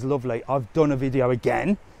Princess is lovely. I've done a video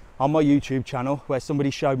again on my YouTube channel where somebody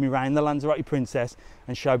showed me around the Lanzarote Princess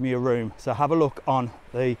and showed me a room. So have a look on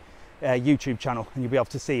the YouTube channel and you'll be able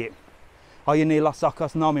to see it. Are you near Los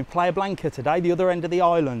Ocos? No, I'm in Playa Blanca today, the other end of the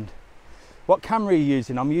island. What camera are you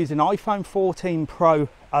using? I'm using iPhone 14 Pro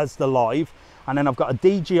as the live, and then I've got a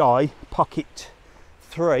DJI Pocket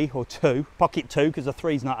 3 or 2, Pocket 2 because the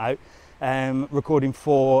 3's not out, recording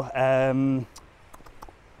for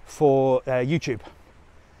YouTube.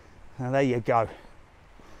 And there you go.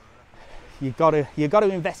 You gotta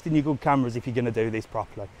invest in your good cameras if you're gonna do this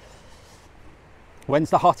properly. When's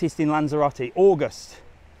the hottest in Lanzarote? August.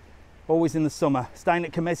 Always in the summer. Staying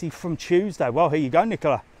at Kamezi from Tuesday. Well, here you go,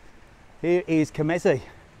 Nicola. Here is Kamezi.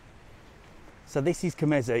 So this is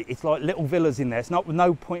Kamezi. It's like little villas in there. It's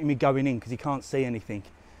no point in me going in because you can't see anything.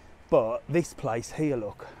 But this place here,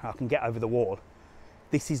 look, I can get over the wall.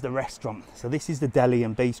 This is the restaurant. So this is the deli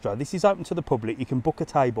and bistro. This is open to the public. You can book a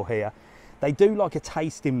table here. They do like a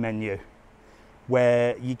tasting menu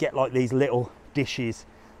where you get like these little dishes.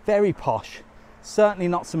 Very posh. Certainly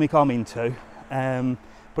not something I'm into.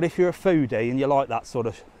 But if you're a foodie and you like that sort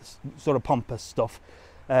of pompous stuff,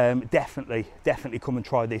 definitely come and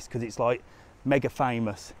try this because it's like mega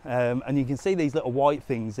famous. And you can see these little white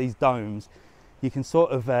things, these domes. You can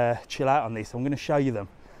sort of chill out on this. I'm going to show you them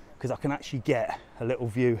because I can actually get a little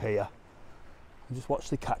view here. And just watch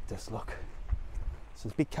the cactus, look. So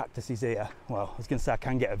there's big cactuses here. Well, I was going to say I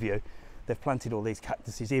can get a view. They've planted all these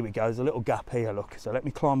cactuses. Here we go. There's a little gap here, look. So let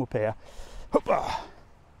me climb up here.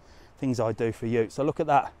 Things I do for you. So look at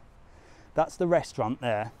that. That's the restaurant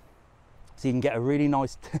there. So you can get a really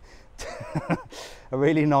nice,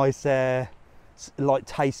 like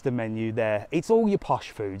taster menu there. It's all your posh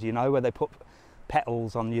food, you know, where they put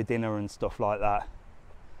petals on your dinner and stuff like that.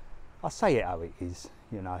 I say it how it is,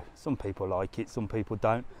 you know. Some people like it, some people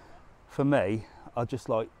don't. For me, I just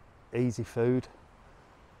like easy food.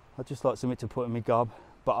 I just like something to put in my gob.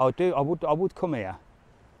 But I would come here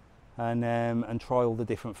and try all the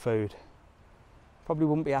different food. Probably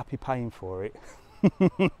wouldn't be happy paying for it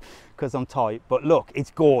because I'm tight, but look,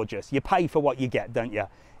 it's gorgeous. You pay for what you get, don't you?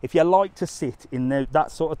 If you like to sit in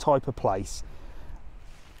that sort of type of place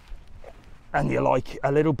and you like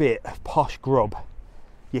a little bit of posh grub,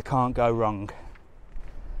 you can't go wrong.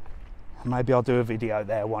 Maybe I'll do a video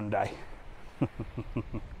there one day.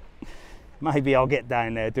 Maybe I'll get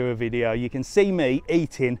down there, do a video. You can see me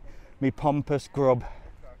eating me pompous grub.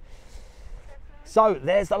 So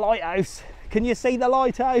there's the lighthouse. Can you see the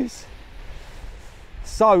lighthouse?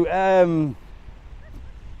 So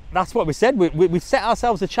that's what we said. We set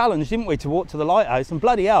ourselves a challenge, didn't we, to walk to the lighthouse, and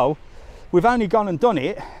bloody hell, we've only gone and done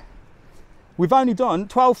it. We've only done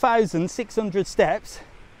 12,600 steps,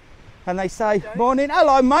 and they say, morning,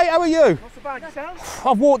 hello mate, how are you? What's the bag yourself?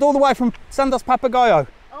 I've walked all the way from Santos Papagayo.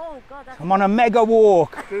 Oh God, that's I'm on a mega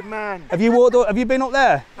walk. Good man. Have you been up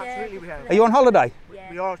there? Yeah, Absolutely we have. Are you on holiday?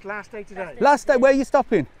 Yeah. We are last day today. Last day, where are you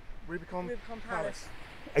stopping? Rubicon Palace.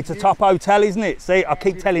 It's a top hotel, isn't it? See, I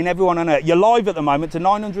keep telling everyone on it. You're live at the moment to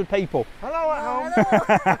 900 people. Hello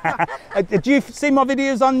at home. Do you see my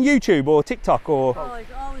videos on YouTube or TikTok or? Always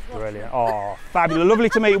watching. Brilliant. Oh, fabulous. Lovely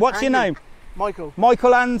to meet you. What's your name? Michael.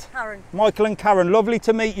 Michael and? Karen. Michael and Karen. Lovely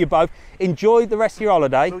to meet you both. Enjoy the rest of your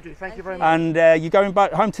holiday. Will do. Thank you very much. And you're going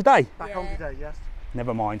back home today? Back home today, yes.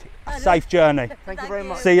 Never mind. A safe journey. Thank you very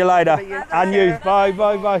much. See you later. Meet you. And you. Bye,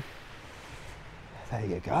 bye, bye. There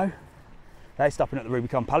you go. They're stopping at the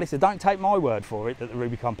Rubicon Palace. So don't take my word for it that the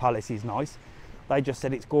Rubicon Palace is nice. They just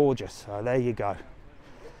said it's gorgeous. So there you go.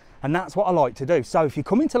 And that's what I like to do. So if you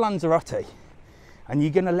come into Lanzarote and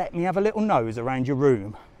you're going to let me have a little nose around your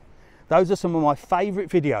room, those are some of my favourite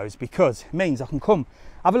videos because it means I can come,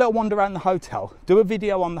 have a little wander around the hotel, do a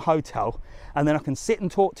video on the hotel, and then I can sit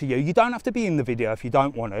and talk to you. You don't have to be in the video if you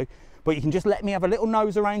don't want to, but you can just let me have a little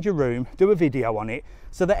nose around your room, do a video on it,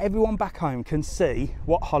 so that everyone back home can see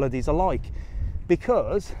what holidays are like.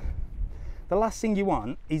 Because the last thing you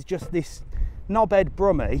want is just this knobhead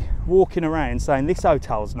brummie walking around saying this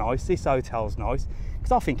hotel's nice, this hotel's nice,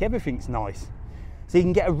 because I think everything's nice. So you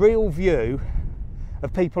can get a real view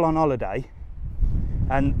of people on holiday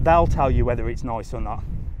and they'll tell you whether it's nice or not.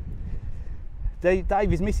 Dave,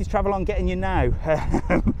 is Mrs TravelON getting you now?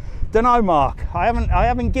 Don't know, Mark. I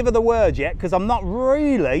haven't given the word yet because I'm not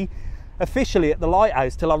really officially at the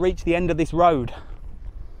lighthouse till I reach the end of this road.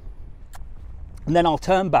 And then I'll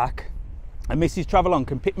turn back and Mrs TravelON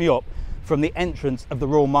can pick me up from the entrance of the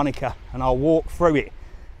Royal Monica and I'll walk through it.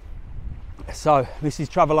 So, Mrs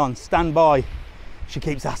TravelON, stand by. She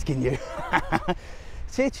keeps asking you.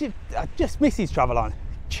 Just Mrs TravelON,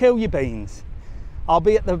 chill your beans. I'll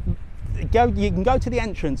be at the, you can go to the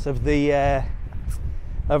entrance of the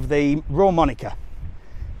Royal Monica.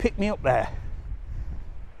 Pick me up there.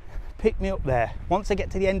 Pick me up there. Once I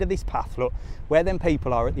get to the end of this path, look, where them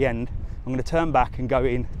people are at the end, I'm going to turn back and go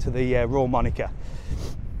into the Royal Monica.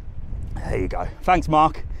 There you go. Thanks,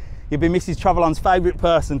 Mark. You've been Mrs TravelON's favourite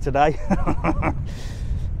person today.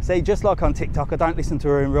 See, just like on TikTok, I don't listen to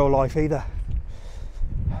her in real life either.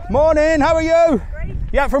 Morning, how are you? Great.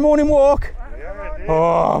 You out for a morning walk? Yeah,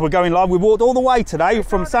 Oh, we're going live. We walked all the way today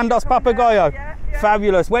from Sandos Papagayo. Yeah.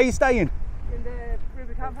 Fabulous. Where are you staying? In the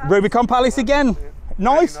Rubicon Palace. Rubicon Palace again.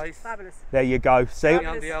 Nice. Nice. Fabulous. There you go. See.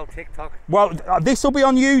 On the old TikTok. Well, this will be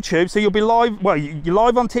on YouTube, so you'll be live. Well, you're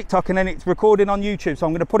live on TikTok, and then it's recording on YouTube. So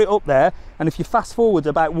I'm going to put it up there. And if you fast forward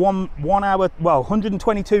about one hour, well,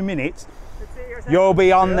 122 minutes, you'll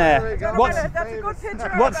be on there. What's That's a good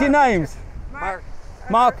picture. your names? Mark.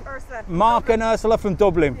 Mark. Ursula. Mark and Ursula from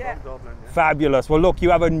Dublin. Yeah. Dublin, yeah. Fabulous. Well, look, you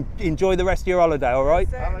have enjoy the rest of your holiday. All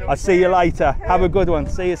right. I'll see you later. Have a good one.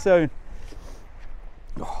 See you soon.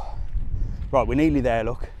 Oh. Right, we're nearly there.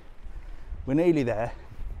 Look, we're nearly there.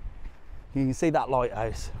 You can see that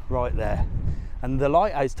lighthouse right there, and the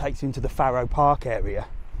lighthouse takes you into the Faro Park area.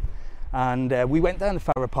 And we went down the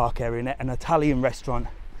Faro Park area in an Italian restaurant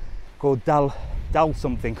called Dal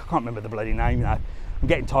something. I can't remember the bloody name now. I'm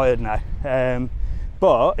getting tired now.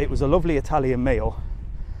 But it was a lovely Italian meal,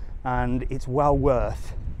 and it's well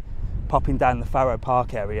worth popping down the Faro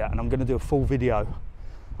Park area. And I'm going to do a full video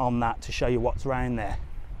on that to show you what's around there.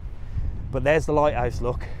 But there's the lighthouse,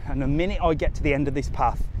 look, and the minute I get to the end of this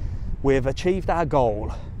path, we've achieved our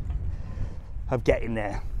goal of getting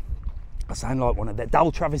there. I sound like one of them.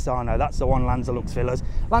 Dal Travisano, that's the one. Lanzarote Villas.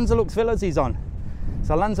 Lanzarote Villas is on.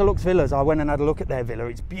 So Lanzarote Villas, I went and had a look at their villa.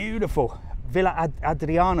 It's beautiful. Villa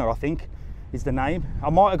Adriana, I think, is the name. I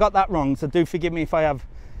might have got that wrong, so do forgive me if I have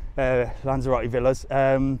Lanzarote Villas.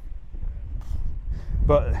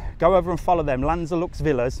 But go over and follow them, Lanzarote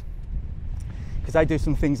Villas, because they do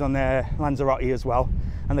some things on their Lanzarote as well,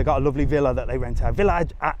 and they've got a lovely villa that they rent out. Villa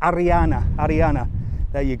Ariana,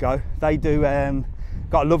 there you go. They do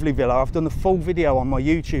got a lovely villa. I've done the full video on my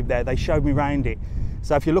YouTube there. They showed me around it.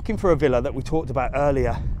 So if you're looking for a villa that we talked about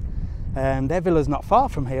earlier, their villa's not far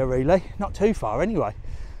from here, really. Not too far anyway.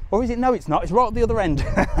 Or is it? No, it's not. It's right at the other end.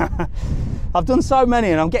 I've done so many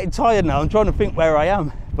and I'm getting tired now. I'm trying to think where I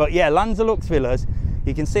am. But yeah, Lanzarote Villas.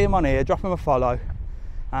 You can see them on here. Drop them a follow.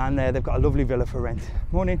 And they've got a lovely villa for rent.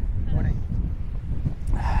 Morning. Morning.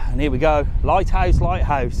 And here we go. Lighthouse,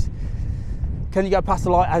 lighthouse. Can you go past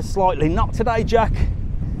the lighthouse slightly? Not today, Jack,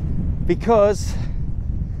 because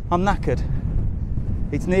I'm knackered.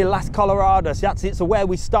 It's near Las Coloradas. That's it. So where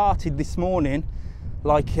we started this morning,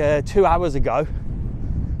 like 2 hours ago,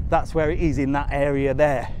 that's where it is, in that area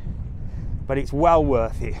there. But it's well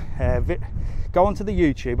worth it. Go onto the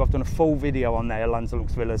YouTube. I've done a full video on there,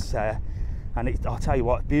 Lanzarote Villas. And I'll tell you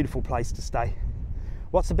what, beautiful place to stay.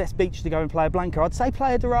 What's the best beach to go in Playa Blanca? I'd say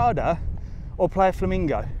Playa Dorada or Playa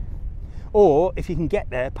Flamingo. Or if you can get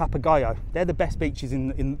there, Papagayo. They're the best beaches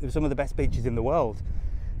in some of the best beaches in the world.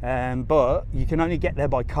 But you can only get there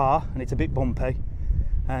by car, and it's a bit bumpy.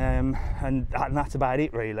 And that's about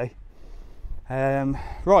it, really.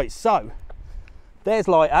 Right, so there's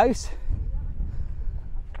Lighthouse.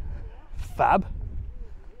 Fab.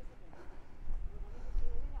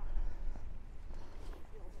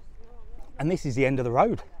 And this is the end of the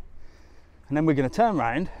road. And then we're going to turn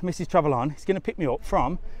around. Mrs TravelON is going to pick me up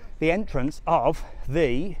from the entrance of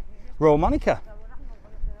the Royal Monica.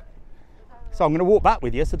 So I'm going to walk back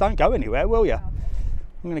with you, so don't go anywhere, will you?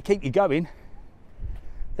 I'm going to keep you going.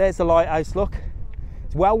 There's the lighthouse, look.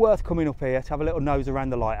 It's well worth coming up here to have a little nose around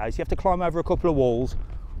the lighthouse. You have to climb over a couple of walls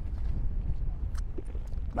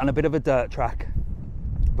and a bit of a dirt track,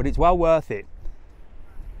 but it's well worth it.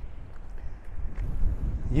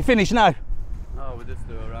 You finished now? Oh, we just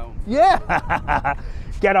do a round. Yeah!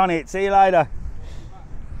 Get on it, see you later.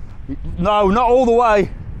 No, not all the way.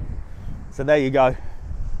 So there you go.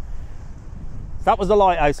 So that was the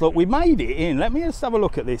lighthouse. Look, we made it in. Let me just have a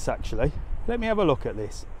look at this actually. Let me have a look at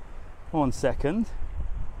this. 1 second.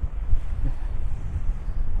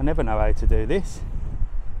 I never know how to do this.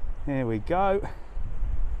 Here we go.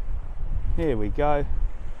 Here we go.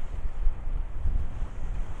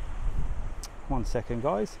 1 second,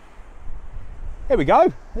 guys. Here we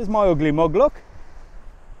go. There's my ugly mug, look.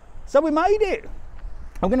 So we made it.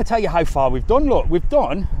 I'm going to tell you how far we've done. Look, we've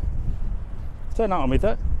done, turn that on with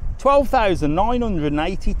it,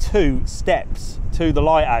 12,982 steps to the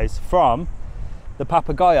lighthouse from the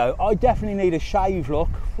Papagayo. I definitely need a shave, look.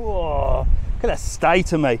 Whoa, look at that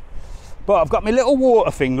state of me. But I've got my little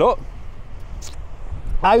water thing, look.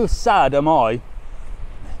 How sad am I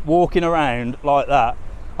walking around like that?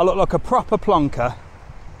 I look like a proper plonker.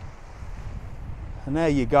 And there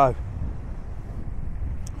you go.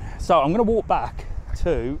 So I'm going to walk back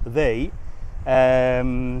to the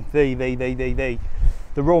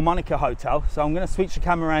Royal Monaco Hotel. So I'm going to switch the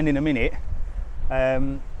camera around in a minute.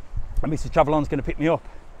 And Mrs TravelOn's going to pick me up.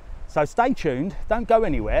 So stay tuned. Don't go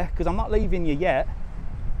anywhere because I'm not leaving you yet.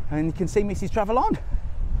 And you can see Mrs TravelOn.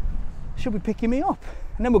 She'll be picking me up.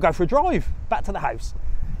 And then we'll go for a drive back to the house.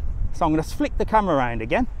 So I'm going to flick the camera around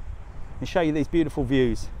again and show you these beautiful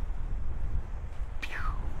views.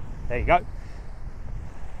 There you go.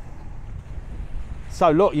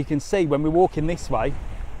 So look, you can see when we're walking this way,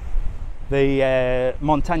 the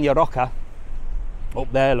Montaña Roca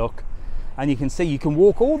up there, look, and you can see you can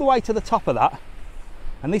walk all the way to the top of that,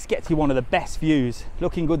 and this gets you one of the best views.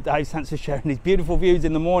 Looking good, Dave. Thanks for sharing these beautiful views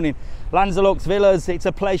in the morning. Lanzarote Villas, it's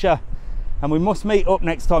a pleasure, and we must meet up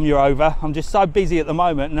next time you're over. I'm just so busy at the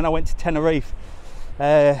moment, and then I went to Tenerife.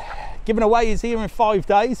 Giving away is here in 5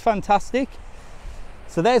 days, fantastic.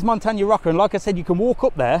 So there's Montaña Roca, and like I said, you can walk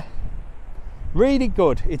up there. Really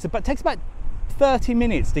good. It takes about 30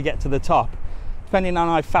 minutes to get to the top, depending on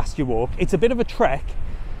how fast you walk. It's a bit of a trek.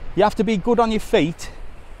 You have to be good on your feet,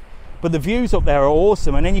 but the views up there are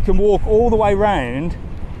awesome. And then you can walk all the way around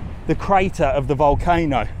the crater of the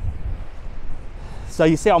volcano. So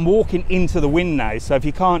you see, I'm walking into the wind now. So if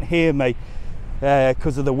you can't hear me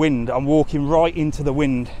because of the wind, I'm walking right into the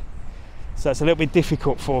wind. So it's a little bit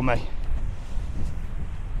difficult for me.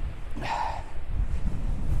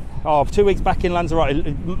 Oh, 2 weeks back in Lanzarote.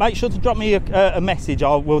 Make sure to drop me a message.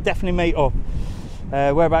 We'll definitely meet up.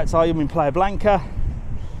 Whereabouts are you? I'm in Playa Blanca.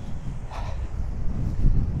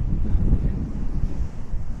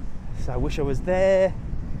 So I wish I was there.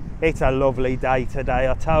 It's a lovely day today,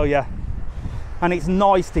 I tell you. And it's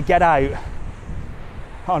nice to get out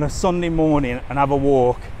on a Sunday morning and have a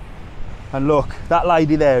walk. And look, that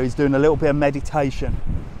lady there is doing a little bit of meditation,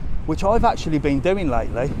 which I've actually been doing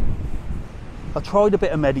lately. I tried a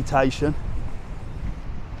bit of meditation,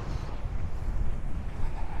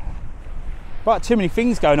 but too many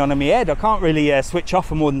things going on in my head. I can't really switch off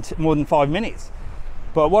for more than 5 minutes.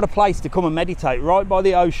 But what a place to come and meditate, right by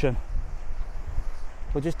the ocean.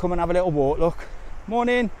 We'll just come and have a little walk. Look,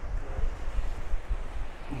 morning.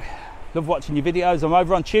 Love watching your videos. I'm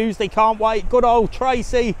over on Tuesday, can't wait. Good old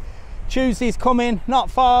Tracy. Tuesday's coming, not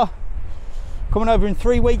far. Coming over in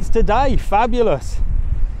 3 weeks today, fabulous.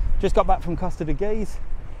 Just got back from Costa de Guise.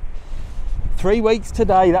 3 weeks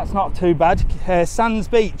today, that's not too bad. Sands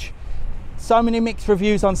Beach. So many mixed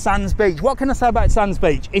reviews on Sands Beach. What can I say about Sands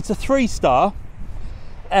Beach? It's a 3-star.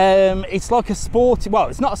 It's like a sport, well,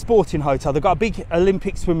 it's not a sporting hotel. They've got a big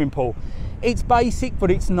Olympic swimming pool. It's basic,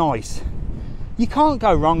 but it's nice. You can't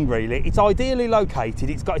go wrong, really. It's ideally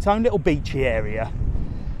located. It's got its own little beachy area.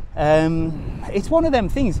 It's one of them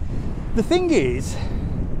things. The thing is,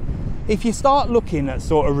 if you start looking at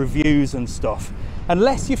sort of reviews and stuff,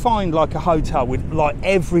 unless you find like a hotel with like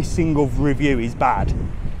every single review is bad,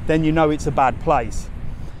 then you know it's a bad place.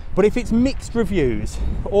 But if it's mixed reviews,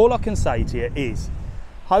 all I can say to you is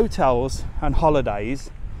hotels and holidays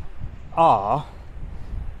are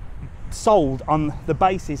sold on the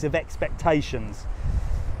basis of expectations.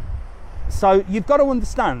 So you've got to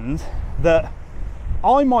understand that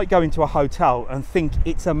I might go into a hotel and think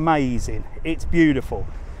it's amazing, it's beautiful,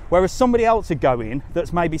 whereas somebody else would go in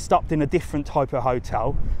that's maybe stopped in a different type of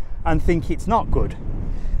hotel and think it's not good.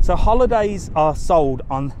 So holidays are sold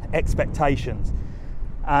on expectations,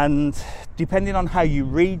 and depending on how you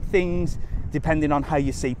read things, depending on how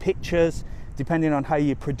you see pictures, depending on how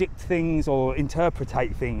you predict things or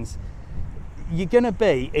interpretate things, you're going to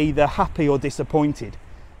be either happy or disappointed.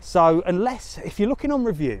 So if you're looking on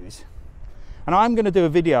reviews, and I'm going to do a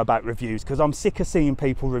video about reviews because I'm sick of seeing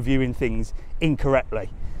people reviewing things incorrectly.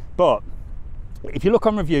 But if you look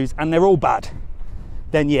on reviews and they're all bad,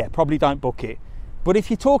 then yeah, probably don't book it. But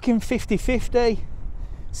if you're talking 50-50,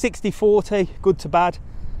 60-40, good to bad,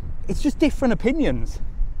 it's just different opinions.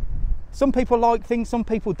 Some people like things, some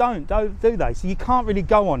people don't, do they? So you can't really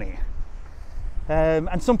go on it.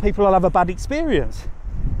 And some people will have a bad experience.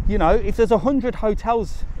 You know, if there's 100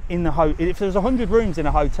 hotels in the if there's 100 rooms in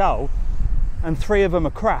a hotel and 3 of them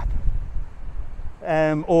are crap,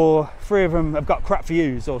 or 3 of them have got crap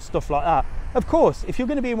views or stuff like that, of course, if you're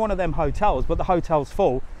going to be in one of them hotels but the hotel's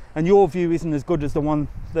full and your view isn't as good as the one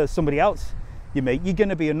that somebody else you meet, you're going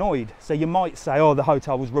to be annoyed. So you might say, oh, the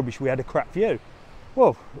hotel was rubbish, we had a crap view.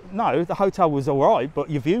 Well, no, the hotel was all right, but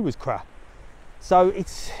your view was crap. So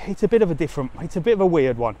it's a bit of a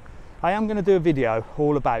weird one. I am going to do a video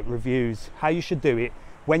all about reviews, how you should do it,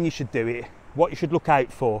 when you should do it, what you should look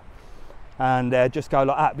out for, and just go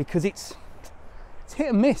like that, because it's hit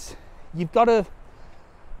and miss. You've got to,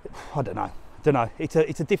 I don't know. It's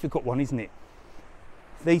a difficult one, isn't it?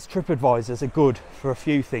 These TripAdvisors are good for a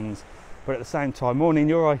few things, but at the same time, morning,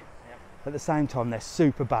 you're right. Yep. At the same time, they're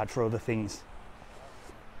super bad for other things.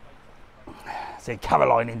 See,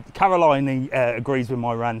 Caroline agrees with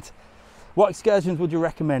my rant. What excursions would you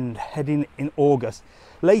recommend heading in August?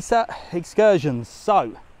 Lisa, excursions.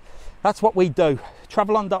 So that's what we do.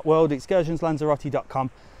 TravelON.world, excursionslanzarote.com,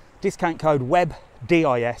 discount code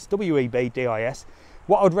WEBDIS, WEBDIS.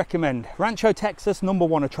 What I'd recommend: Rancho Texas,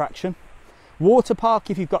 #1 attraction. Water park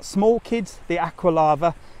if you've got small kids, the Aqua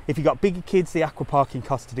Lava. If you've got bigger kids, the Aqua Park in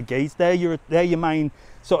Costa de Guise. They're your main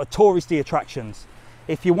sort of touristy attractions.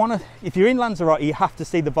 If you're in Lanzarote, you have to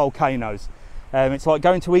see the volcanoes. It's like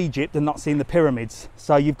going to Egypt and not seeing the pyramids.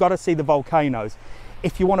 So you've got to see the volcanoes.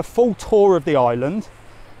 If you want a full tour of the island,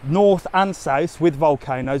 north and south with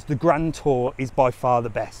volcanoes, the Grand Tour is by far the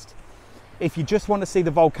best. If you just want to see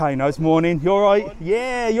the volcanoes, morning, you're right.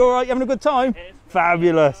 Yeah, you're right. You having a good time?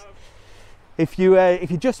 Fabulous. If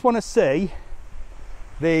you just want to see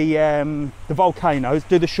the volcanoes,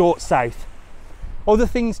 do the short south. Other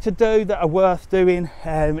things to do that are worth doing,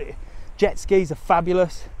 jet skis are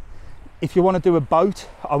fabulous. If you want to do a boat,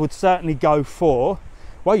 I would certainly go for,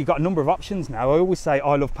 well, you've got a number of options now. I always say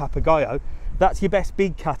I Love Papagayo. That's your best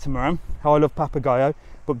big catamaran, I Love Papagayo,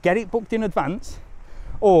 but get it booked in advance.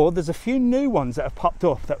 Or there's a few new ones that have popped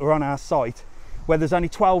up that are on our site where there's only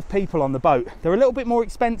 12 people on the boat. They're a little bit more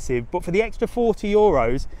expensive, but for the extra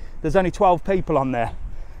 €40, there's only 12 people on there.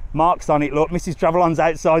 Mark's on it, look, Mrs TravelOn's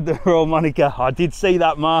outside the Royal Monica. I did see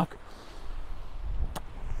that, Mark.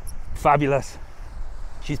 Fabulous.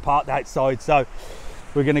 She's parked outside, so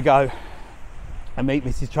we're gonna go and meet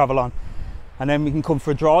Mrs TravelOn, and then we can come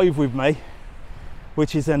for a drive with me,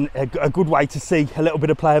 which is a good way to see a little bit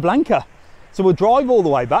of Playa Blanca. So we'll drive all the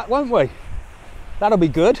way back, won't we? That'll be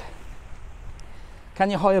good.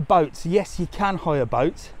 Can you hire boats? Yes, you can hire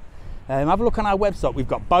boats. Have a look on our website. We've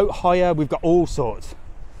got boat hire, we've got all sorts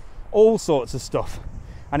of stuff,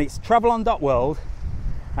 and it's TravelON.world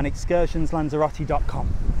and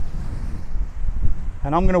excursionslanzarote.com.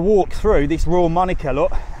 And I'm going to walk through this Royal Monica,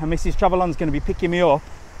 look, and Mrs TravelOn's going to be picking me up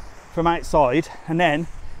from outside, and then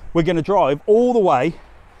we're going to drive all the way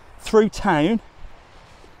through town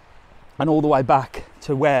and all the way back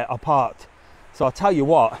to where I parked. So I'll tell you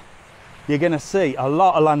what, you're going to see a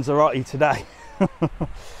lot of Lanzarote today.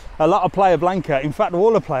 A lot of Playa Blanca, in fact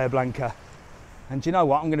all of Playa Blanca. And do you know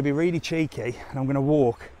what, I'm going to be really cheeky and I'm going to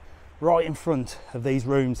walk right in front of these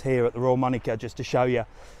rooms here at the Royal Monica just to show you,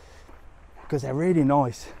 because they're really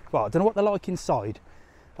nice. Well, I don't know what they're like inside.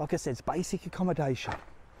 Like I said, it's basic accommodation,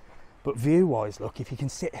 but view wise, look, if you can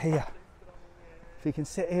sit here,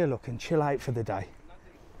 look, and chill out for the day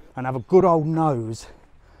and have a good old nose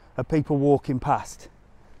of people walking past,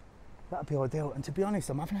 that'd be ideal. And to be honest,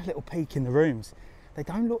 I'm having a little peek in the rooms. They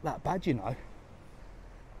don't look that bad, you know.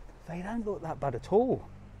 They don't look that bad at all.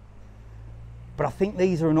 But I think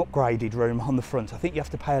these are an upgraded room on the front. I think you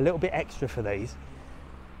have to pay a little bit extra for these.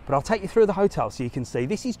 But I'll take you through the hotel so you can see.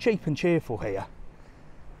 This is cheap and cheerful here.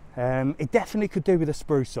 It definitely could do with a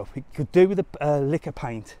spruce up. It could do with a liquor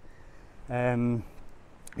paint. It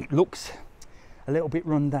looks a little bit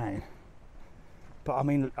run down. But I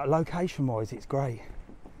mean, location wise, it's great.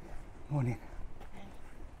 Morning.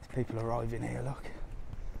 There's people arriving here, look.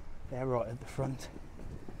 They're right at the front.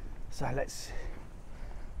 So let's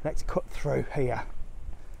cut through here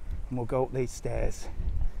and we'll go up these stairs.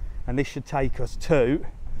 And this should take us to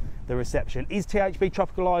the reception. Is THB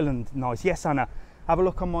Tropical Island nice? Yes, Anna. Have a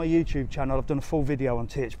look on my YouTube channel. I've done a full video on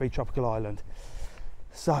THB Tropical Island.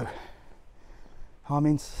 So, I'm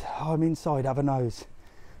inside, have a nose.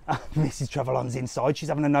 Mrs TravelOn's inside. She's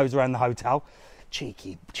having a nose around the hotel.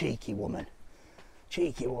 Cheeky woman.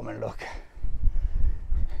 Cheeky woman, look.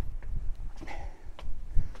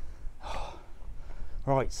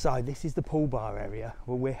 Right, so this is the pool bar area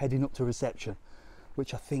where we're heading up to reception.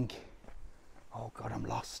 which I think, oh God, I'm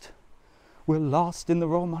lost. We're lost in the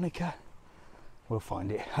Royal Monica. We'll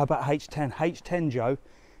find it. How about H10? H10, Joe,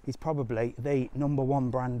 is probably the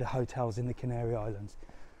 #1 brand of hotels in the Canary Islands.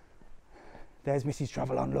 There's Mrs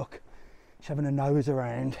TravelON, look. She's having a nose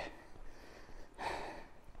around.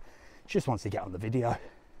 She just wants to get on the video.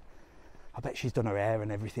 I bet she's done her hair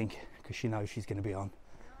and everything because she knows she's going to be on.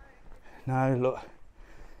 No, look.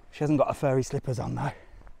 She hasn't got her furry slippers on though.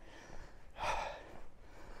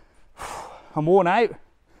 I'm worn out.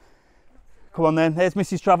 Come on then, there's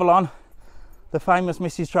Mrs TravelON. The famous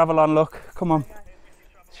Mrs TravelON, look. Come on.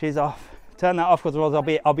 She's off. Turn that off because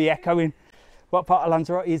otherwise I'll be echoing. What part of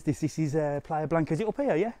Lanzarote is this? This is Playa Blanca. Is it up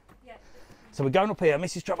here, yeah? Yeah. So we're going up here.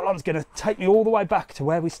 Mrs TravelON's going to take me all the way back to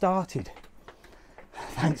where we started.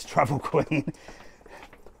 Thanks, Travel Queen.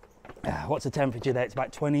 What's the temperature there? It's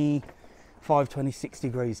about 25, 26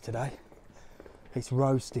 degrees today. It's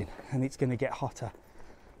roasting and it's going to get hotter.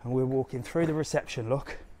 And we're walking through the reception,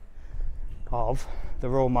 look, of the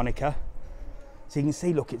Royal Monica. So you can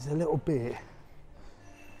see, look, it's a little bit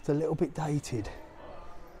dated,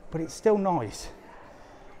 but it's still nice.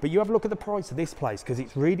 But you have a look at the price of this place because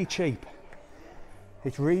it's really cheap.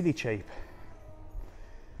 It's really cheap.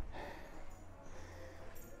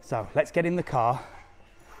 So let's get in the car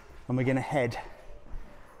and we're going to head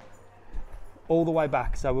all the way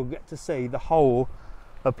back so we'll get to see the whole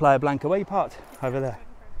of Playa Blanca. Where are you parked? Over there.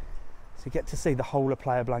 So you get to see the whole of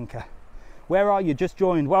Playa Blanca. Where are you? Just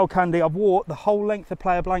joined. Well, Candy, I've walked the whole length of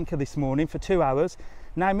Playa Blanca this morning for 2 hours.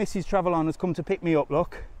 Now Mrs TravelON has come to pick me up,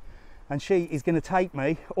 look, and she is going to take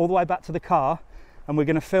me all the way back to the car and we're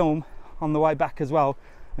going to film on the way back as well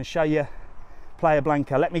and show you Playa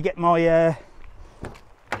Blanca. Let me get my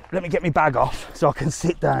bag off so I can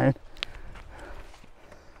sit down.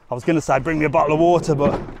 I was going to say bring me a bottle of water,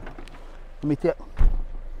 but let me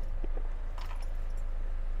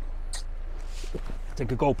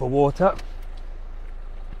take a gulp of water.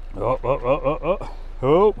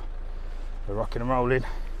 Oh, we're rocking and rolling.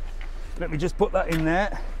 Let me just put that in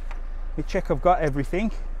there. Let me check I've got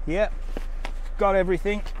everything. Yep, got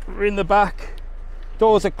everything. We're in the back.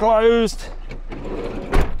 Doors are closed.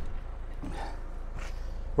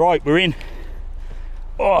 Right, we're in.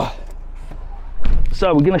 Oh,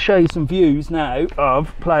 so we're going to show you some views now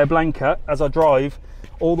of Playa Blanca as I drive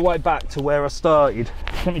all the way back to where I started.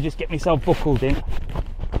 Let me just get myself buckled in.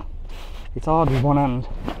 It's hard with one hand.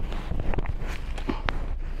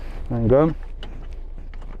 There you go.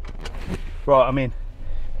 Right, I'm in.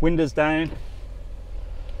 Windows down.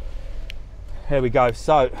 Here we go.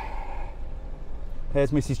 So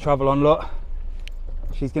there's Mrs TravelON, look.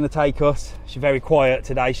 She's going to take us. She's very quiet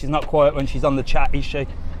today. She's not quiet when she's on the chat, is she?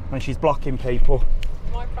 When she's blocking people.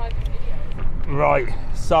 My private video. Right,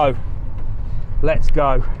 so let's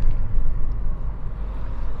go.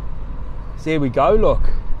 So here we go, look.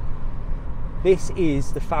 This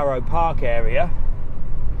is the Faro Park area.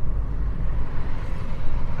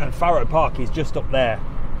 And Faro Park is just up there,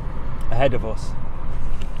 ahead of us.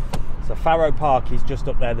 So Faro Park is just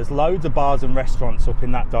up there. There's loads of bars and restaurants up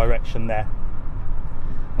in that direction there.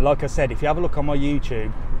 And like I said, if you have a look on my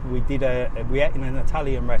YouTube, we ate in an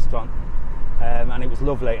Italian restaurant and it was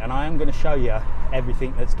lovely. And I am going to show you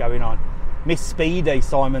everything that's going on. Miss Speedy,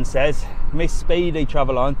 Simon says. Miss Speedy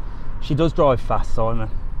TravelON. She does drive fast, Simon.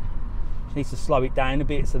 She needs to slow it down a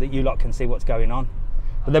bit so that you lot can see what's going on.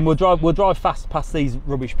 But then we'll drive fast past these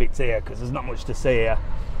rubbish bits here because there's not much to see here.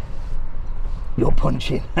 You're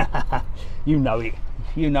punching. You know it.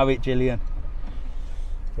 You know it, Gillian.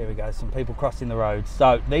 Here we go, some people crossing the road.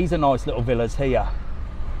 So these are nice little villas here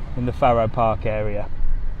in the Faro Park area.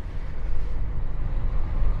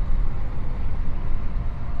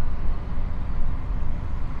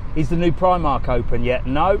 Is the new Primark open yet?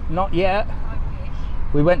 No, not yet.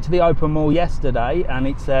 We went to the open mall yesterday and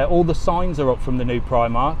it's all the signs are up from the new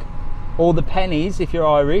Primark. All the pennies, if you're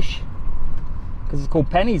Irish, because it's called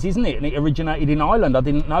pennies, isn't it? And it originated in Ireland. I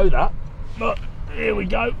didn't know that. But here we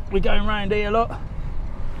go. We're going round here, look.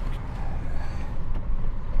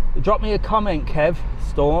 Drop me a comment, Kev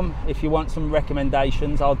Storm, if you want some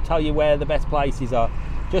recommendations. I'll tell you where the best places are.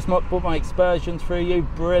 Just put my excursions through you.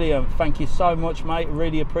 Brilliant. Thank you so much, mate.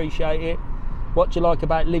 Really appreciate it. What do you like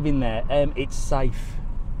about living there? It's safe.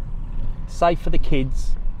 Safe for the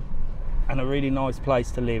kids and a really nice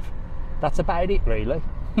place to live. That's about it, really.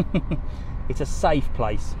 It's a safe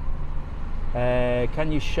place.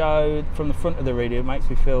 Can you show from the front of the radio? It makes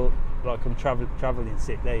me feel like I'm traveling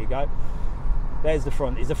sick. There you go. There's the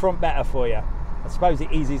front. Is the front better for you? I suppose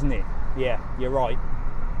it is, isn't it? Yeah, you're right.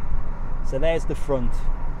 So there's the front.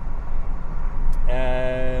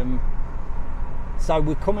 So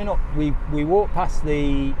we're coming up, we walked past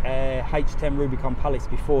the H10 Rubicon Palace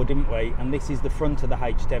before, didn't we? And this is the front of the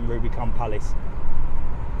H10 Rubicon Palace.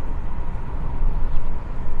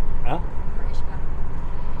 Huh? British guy.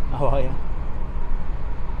 Oh, yeah.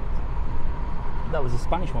 That was a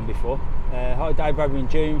Spanish one before. Hi Dave, over in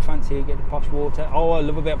June, fancy you get the posh water. Oh, I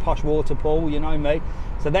love a bit of posh water, Paul, you know me.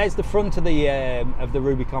 So there's the front of the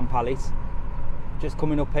Rubicon Palace. Just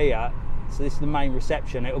coming up here. So this is the main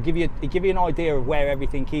reception. It'll give you an idea of where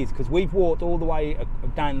everything is, because we've walked all the way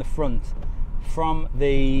down the front from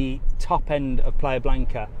the top end of Playa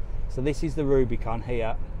Blanca. So this is the Rubicon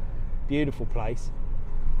here. Beautiful place.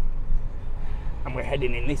 And we're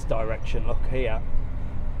heading in this direction, look here.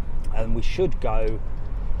 And we should go,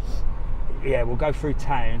 yeah, we'll go through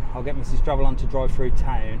town. I'll get Mrs TravelON to drive through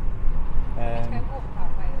town. Let's go water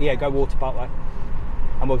park way. Yeah, go water park way.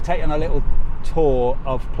 And we'll take on a little tour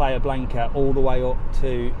of Playa Blanca all the way up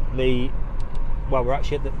to the, well, we're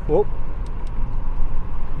actually at the, oh,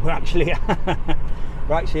 we're actually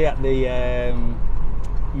at the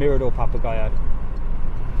Mirador Papagayo.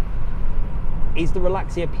 Is the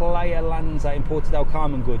Relaxia Playa Lanza in Porto del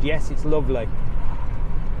Carmen good? Yes, it's lovely.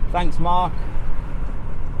 Thanks, Mark.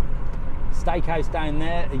 Steakhouse down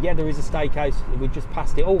there. Yeah, there is a steakhouse. We just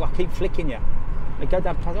passed it. Oh, I keep flicking you. I go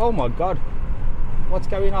down past. Oh my God, what's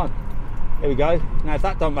going on? There we go. Now, if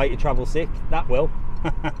that don't make you travel sick, that will.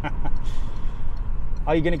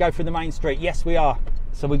 Are you going to go through the main street? Yes, we are.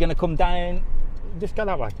 So we're going to come down. Just go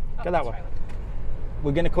that way. Go that way.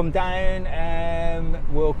 We're going to come down.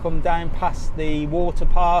 We'll come down past the water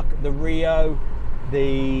park, the Rio,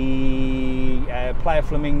 the Playa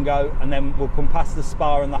Flamingo, and then we'll come past the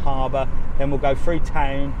spa and the harbour. Then we'll go through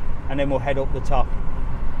town, and then we'll head up the top.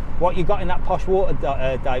 What you got in that posh water,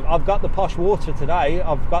 Dave? I've got the posh water today.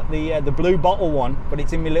 I've got the blue bottle one, but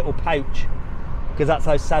it's in my little pouch, because that's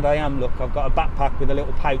how sad I am. Look, I've got a backpack with a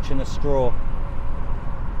little pouch and a straw.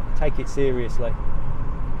 Take it seriously.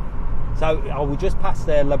 So I will just pass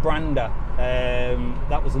there, La Branda.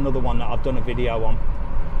 That was another one that I've done a video on.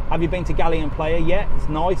 Have you been to Galleon Playa yet? It's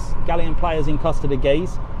nice. Galleon Playa's in Costa de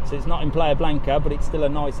Geese, so it's not in Playa Blanca, but it's still a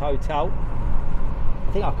nice hotel.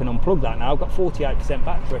 I think I can unplug that now. I've got 48%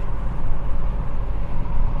 battery.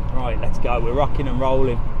 Right, let's go. We're rocking and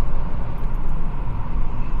rolling.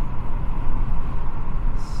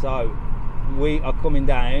 So we are coming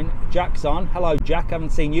down. Jack's on. Hello, Jack. Haven't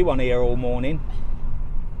seen you on here all morning.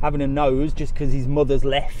 Having a nose just because his mother's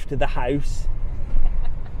left the house.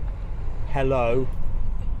 Hello.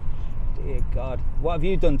 Dear God. What have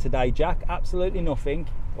you done today, Jack? Absolutely nothing.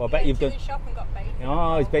 Well, I bet you've done. To the shop and got bacon.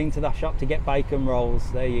 Oh, he's been to the shop to get bacon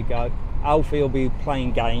rolls. There you go. Alfie will be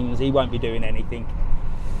playing games. He won't be doing anything.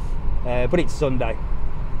 But it's Sunday.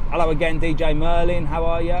 Hello again, DJ Merlin. How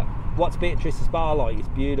are you? What's Beatrice's Bar like? It's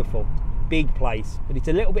beautiful. Big place, but it's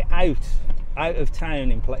a little bit out of town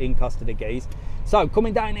in Costa de Geese. So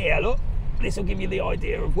coming down here, look, this will give you the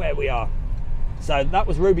idea of where we are. So that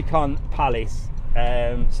was Rubicon Palace.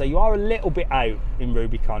 So you are a little bit out in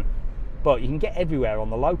Rubicon, but you can get everywhere on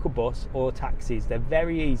the local bus or taxis. They're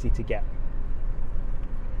very easy to get.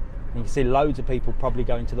 And you can see loads of people probably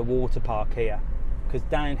going to the water park here, because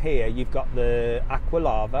down here you've got the Aqua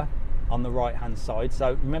Lava on the right hand side.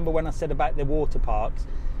 So remember when I said about the water parks,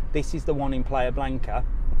 this is the one in Playa Blanca,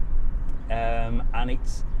 and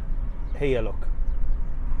it's here, look,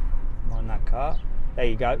 on that car. There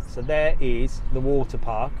you go. So there is the water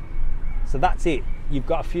park. So that's it. You've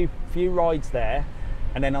got a few rides there,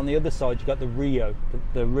 and then on the other side you've got the Rio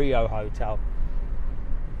hotel.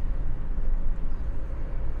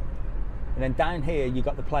 And then down here you've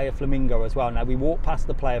got the Playa Flamingo as well. Now we walked past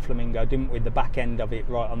the Playa Flamingo, didn't we? The back end of it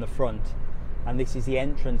right on the front, and this is the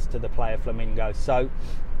entrance to the Playa Flamingo. So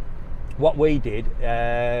what we did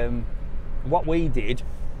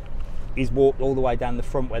is walk all the way down the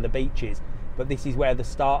front where the beach is, but this is where the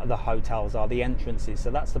start of the hotels are, the entrances.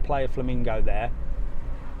 So that's the Playa Flamingo there,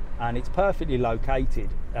 and it's perfectly located.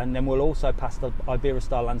 And then we'll also pass the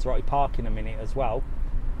Iberostarr Lanzarote Park in a minute as well.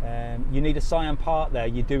 You need a Cyan Park there.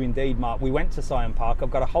 You do indeed, Mark. We went to Cyan Park.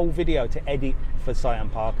 I've got a whole video to edit for Cyan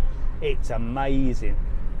Park. It's amazing.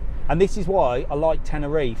 And this is why I like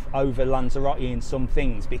Tenerife over Lanzarote in some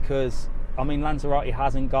things, because I mean Lanzarote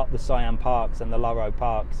hasn't got the Cyan Parks and the Loro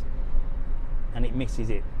Parks, and it misses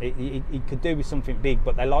it. It could do with something big,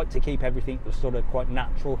 but they like to keep everything sort of quite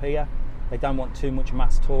natural here. They don't want too much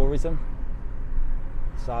mass tourism.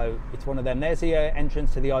 So it's one of them. There's the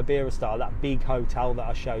entrance to the Iberostarr, that big hotel that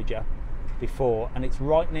I showed you before, and it's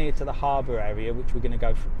right near to the harbour area, which we're going to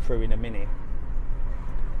go through in a minute.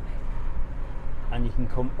 And you can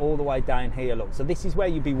come all the way down here, look. So this is where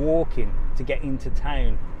you'd be walking to get into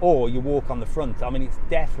town or you walk on the front. I mean, it's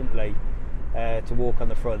definitely to walk on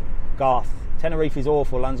the front. Garth, Tenerife is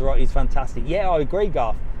awful, Lanzarote is fantastic. Yeah, I agree,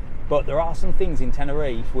 Garth, but there are some things in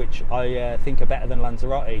Tenerife which I think are better than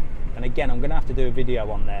Lanzarote, and again, I'm going to have to do a video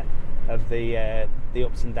on there of the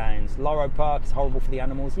ups and downs. Loro Park is horrible for the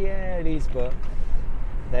animals. Yeah, it is, but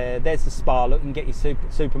there's the spa. Look, you can get your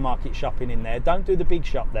supermarket shopping in there. Don't do the big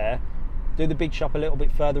shop there. Do the big shop a little bit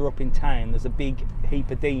further up in town. There's a big heap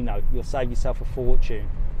of Dino. You'll save yourself a fortune.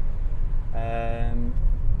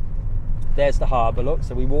 There's the harbour, look.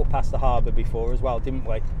 So we walked past the harbour before as well, didn't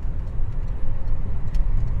we?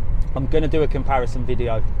 I'm going to do a comparison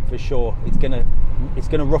video for sure. It's going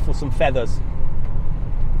to ruffle some feathers.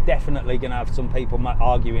 Definitely going to have some people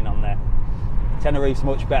arguing on there. Tenerife's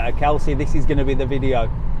much better. Kelsey, this is going to be the video.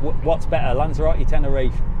 What's better, Lanzarote,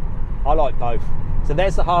 Tenerife? I like both. So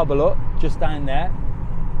there's the harbour, look, just down there.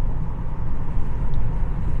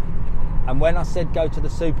 And when I said go to the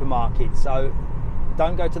supermarket, so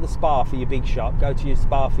don't go to the spa for your big shop, go to your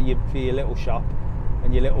spa for your little shop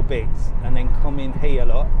and your little bits, and then come in here,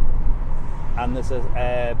 look. And there's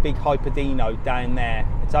a big Hyperdino down there.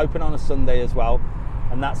 It's open on a Sunday as well,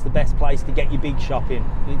 and that's the best place to get your big shopping.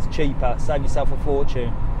 It's cheaper, save yourself a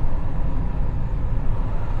fortune.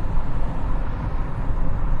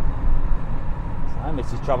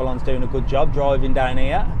 Mrs TravelOn's doing a good job driving down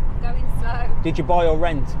here. Going slow. Did you buy or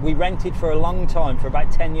rent? We rented for a long time, for about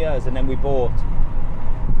 10 years, and then we bought.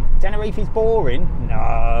 Tenerife is boring?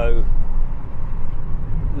 No.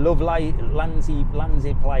 Love Lanzi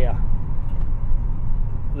Playa.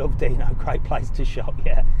 Love Dino, great place to shop,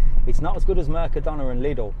 yeah. It's not as good as Mercadona and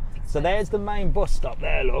Lidl. So there's the main bus stop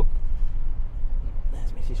there, look.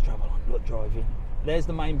 There's Mrs TravelOn, look, driving. There's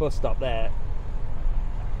the main bus stop there.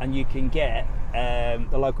 And you can get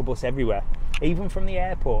the local bus everywhere, even from the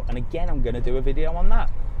airport. And again, I'm going to do a video on that.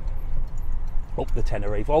 Up the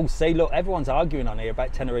Tenerife. Oh, see, look, everyone's arguing on here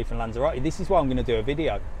about Tenerife and Lanzarote. This is why I'm going to do a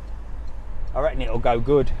video. I reckon it'll go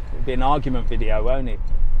good. It'll be an argument video, won't it?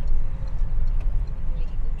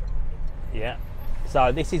 Yeah.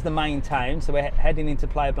 So this is the main town. So we're heading into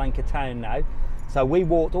Playa Blanca town now. So we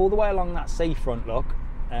walked all the way along that seafront, look.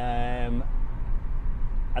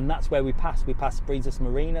 And that's where we passed. We passed Brisas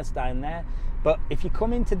Marinas down there. But if you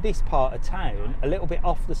come into this part of town, a little bit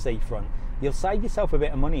off the seafront, you'll save yourself a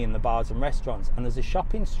bit of money in the bars and restaurants. And there's a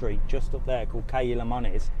shopping street just up there called Calle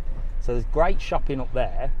Limones. So there's great shopping up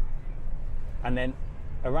there. And then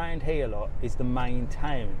around here, look, is the main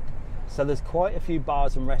town. So there's quite a few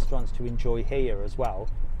bars and restaurants to enjoy here as well.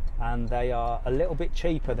 And they are a little bit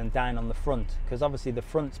cheaper than down on the front, because obviously the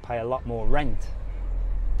fronts pay a lot more rent.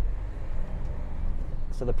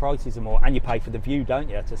 So the prices are more, and you pay for the view, don't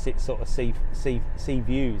you, to sort of see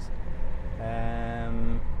views.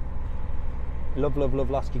 Love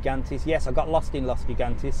Los Gigantes. Yes, I got lost in Los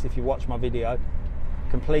Gigantes. If you watch my video,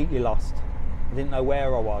 completely lost. I didn't know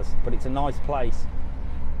where I was, but it's a nice place.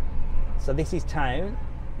 So this is town,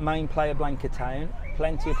 main Playa Blanca town.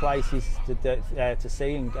 Plenty of places to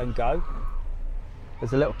see and go.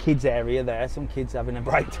 There's a little kids area there. Some kids having a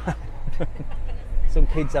breakdown. Some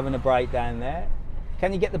kids having a breakdown there.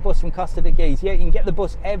 Can you get the bus from Costa de Guise? Yeah, you can get the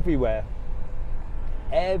bus everywhere.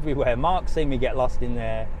 Everywhere. Mark's seen me get lost in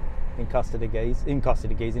there, in Los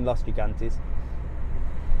Gigantes.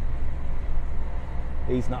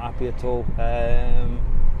 He's not happy at all.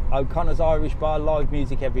 O'Connor's Irish Bar, live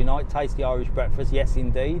music every night, tasty Irish breakfast, yes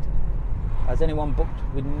indeed. Has anyone booked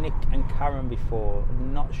with Nick and Karen before?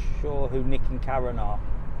 I'm not sure who Nick and Karen are.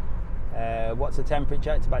 What's the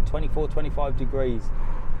temperature? It's about 24, 25 degrees.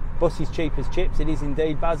 Bus is cheap as chips, it is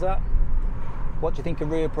indeed, Bazza. What do you think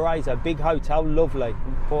of Rio Paraiso? Big hotel, lovely,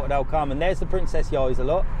 Porto del Carmen. There's the Princess Yaiza,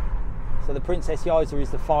 look. So the Princess Yaiza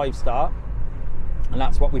is the 5-star, and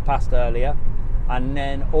that's what we passed earlier. And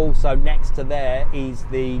then also next to there is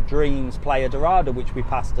the Dreams Playa Dorada, which we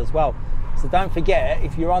passed as well. So don't forget,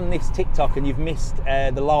 if you're on this TikTok and you've missed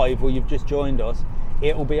the live, or you've just joined us,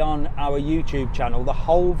 it will be on our YouTube channel. The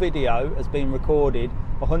whole video has been recorded,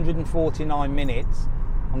 149 minutes.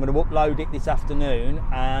 I'm going to upload it this afternoon,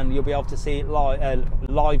 and you'll be able to see it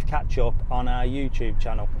live catch up on our YouTube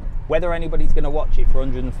channel. Whether anybody's going to watch it for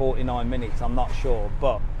 149 minutes, I'm not sure,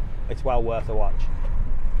 but it's well worth a watch.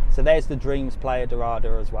 So there's the Dreams Playa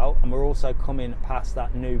Dorada as well, and we're also coming past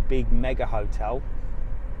that new big mega hotel,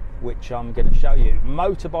 which I'm going to show you.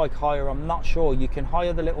 Motorbike hire, I'm not sure. You can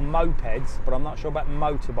hire the little mopeds, but I'm not sure about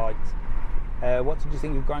motorbikes. What did you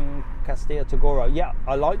think of Gran Castilla Tagoro? Yeah,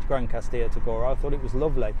 I liked Gran Castilla Tagoro. I thought it was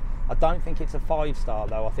lovely. I don't think it's a 5-star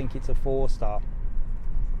though. I think it's a 4-star.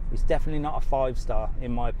 It's definitely not a 5-star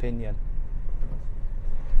in my opinion.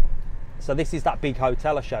 So this is that big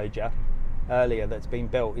hotel I showed you. earlier that's been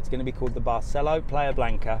built. It's going to be called the Barcelo Playa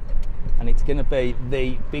Blanca, and it's going to be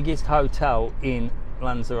the biggest hotel in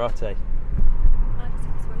Lanzarote.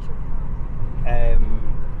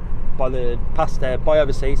 By the past by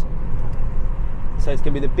overseas. So it's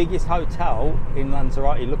going to be the biggest hotel in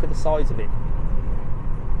Lanzarote. Look at the size of it.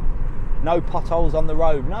 No potholes on the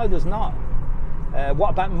road. No, there's not.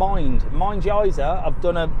 What about Mind Geyser? I've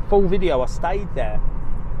done a full video. I stayed there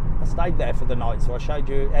for the night, so I showed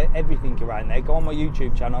you everything around there. Go on my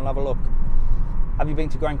YouTube channel and have a look. Have you been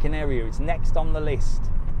to Gran Canaria? It's next on the list.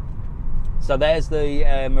 So there's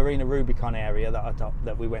the Marina Rubicon area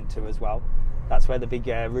that we went to as well. That's where the big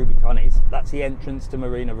Rubicon is. That's the entrance to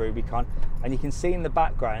Marina Rubicon. And you can see in the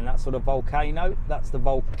background that sort of volcano. That's the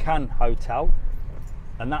Volcan Hotel.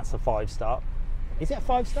 And that's a 5-star. Is it a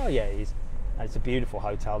 5-star? Yeah, it is. And it's a beautiful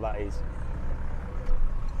hotel, that is.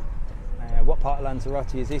 What part of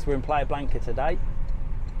Lanzarote is this? We're in Playa Blanca today.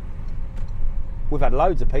 We've had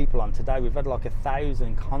loads of people on today. We've had like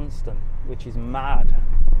 1,000 constant, which is mad.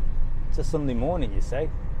 It's a Sunday morning, you see.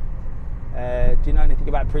 Do you know anything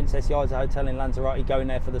about Princess Yaiza Hotel in Lanzarote? Going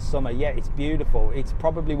there for the summer? Yeah, it's beautiful. It's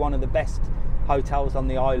probably one of the best hotels on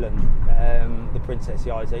the island, the Princess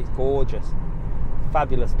Yaiza. It's gorgeous.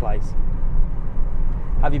 Fabulous place.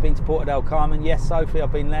 Have you been to Porto del Carmen? Yes, Sophie,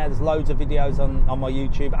 I've been there. There's loads of videos on my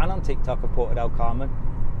YouTube and on TikTok of Porto del Carmen.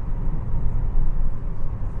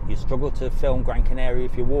 You struggle to film Gran Canaria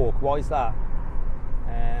if you walk. Why is that?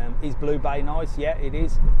 Is Blue Bay nice? Yeah, it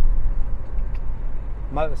is.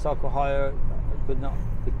 Motorcycle hire could not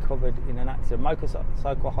be covered in an accident.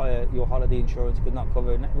 Motorcycle hire, your holiday insurance could not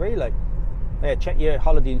cover it. Really? Yeah, check your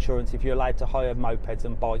holiday insurance if you're allowed to hire mopeds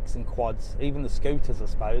and bikes and quads, even the scooters, I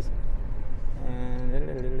suppose.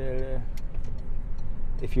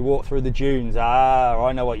 If you walk through the dunes,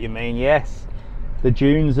 I know what you mean. Yes, the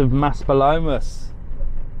dunes of Maspalomas.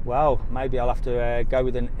 Well, maybe I'll have to go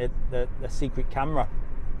with a secret camera.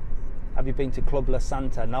 Have you been to Club La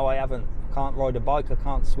Santa? No, I haven't. I can't ride a bike, I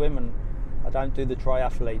can't swim, and I don't do the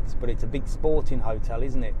triathletes, but it's a big sporting hotel,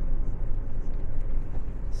 isn't it?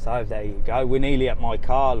 So there you go. We're nearly at my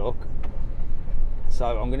car, look.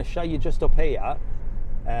 So I'm going to show you just up here.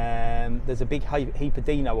 There's a big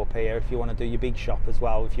Hipadino up here if you want to do your big shop as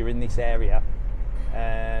well, if you're in this area.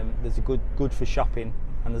 There's a good for shopping,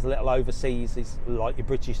 and there's a little overseas, it's like your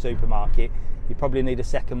British supermarket. You probably need a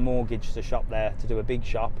second mortgage to shop there to do a big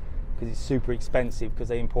shop, because it's super expensive because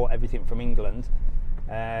they import everything from England.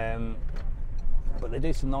 But they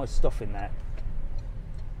do some nice stuff in there.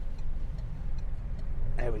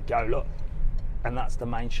 There we go, look. And that's the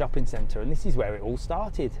main shopping centre, and this is where it all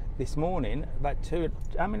started this morning, about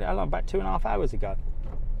 2.5 hours ago.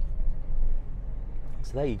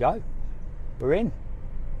 So there you go, we're in.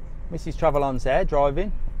 Mrs TravelOn's there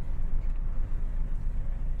driving.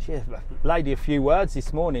 She's a lady of few words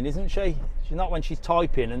this morning, isn't she? She's not when she's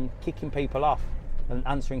typing and kicking people off and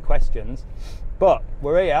answering questions. But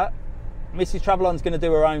we're here. Mrs TravelOn's going to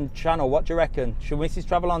do her own channel. What do you reckon? Should Mrs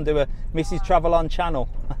TravelOn do a Mrs TravelOn channel?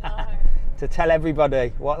 To tell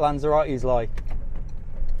everybody what Lanzarote is like.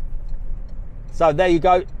 So there you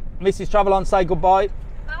go. Mrs TravelOn, say goodbye.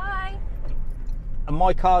 Bye. And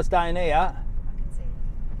my car's down here. I can see.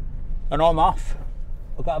 And I'm off.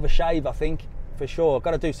 I've got to have a shave, I think, for sure. I've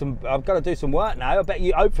got to do some work now. I bet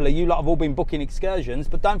you, hopefully you lot have all been booking excursions,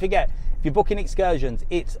 but don't forget, if you're booking excursions,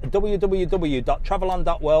 it's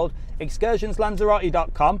www.travelon.world,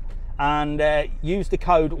 excursionslanzarote.com, and use the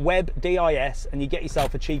code WEBDIS and you get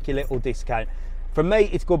yourself a cheeky little discount. From me,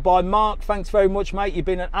 it's goodbye. Mark, thanks very much, mate. You've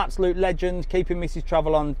been an absolute legend, keeping Mrs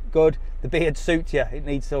TravelOn good. The beard suits you, it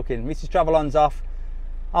needs sucking. Mrs TravelOn's off.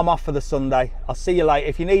 I'm off for the Sunday. I'll see you later.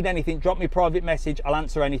 If you need anything, drop me a private message. I'll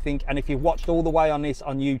answer anything. And if you've watched all the way on this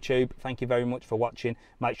on YouTube, thank you very much for watching.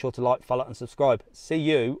 Make sure to like, follow and subscribe. See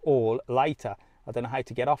you all later. I don't know how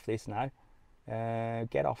to get off this now.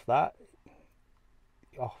 Get off that.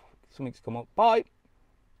 Oh, something's come up. Bye.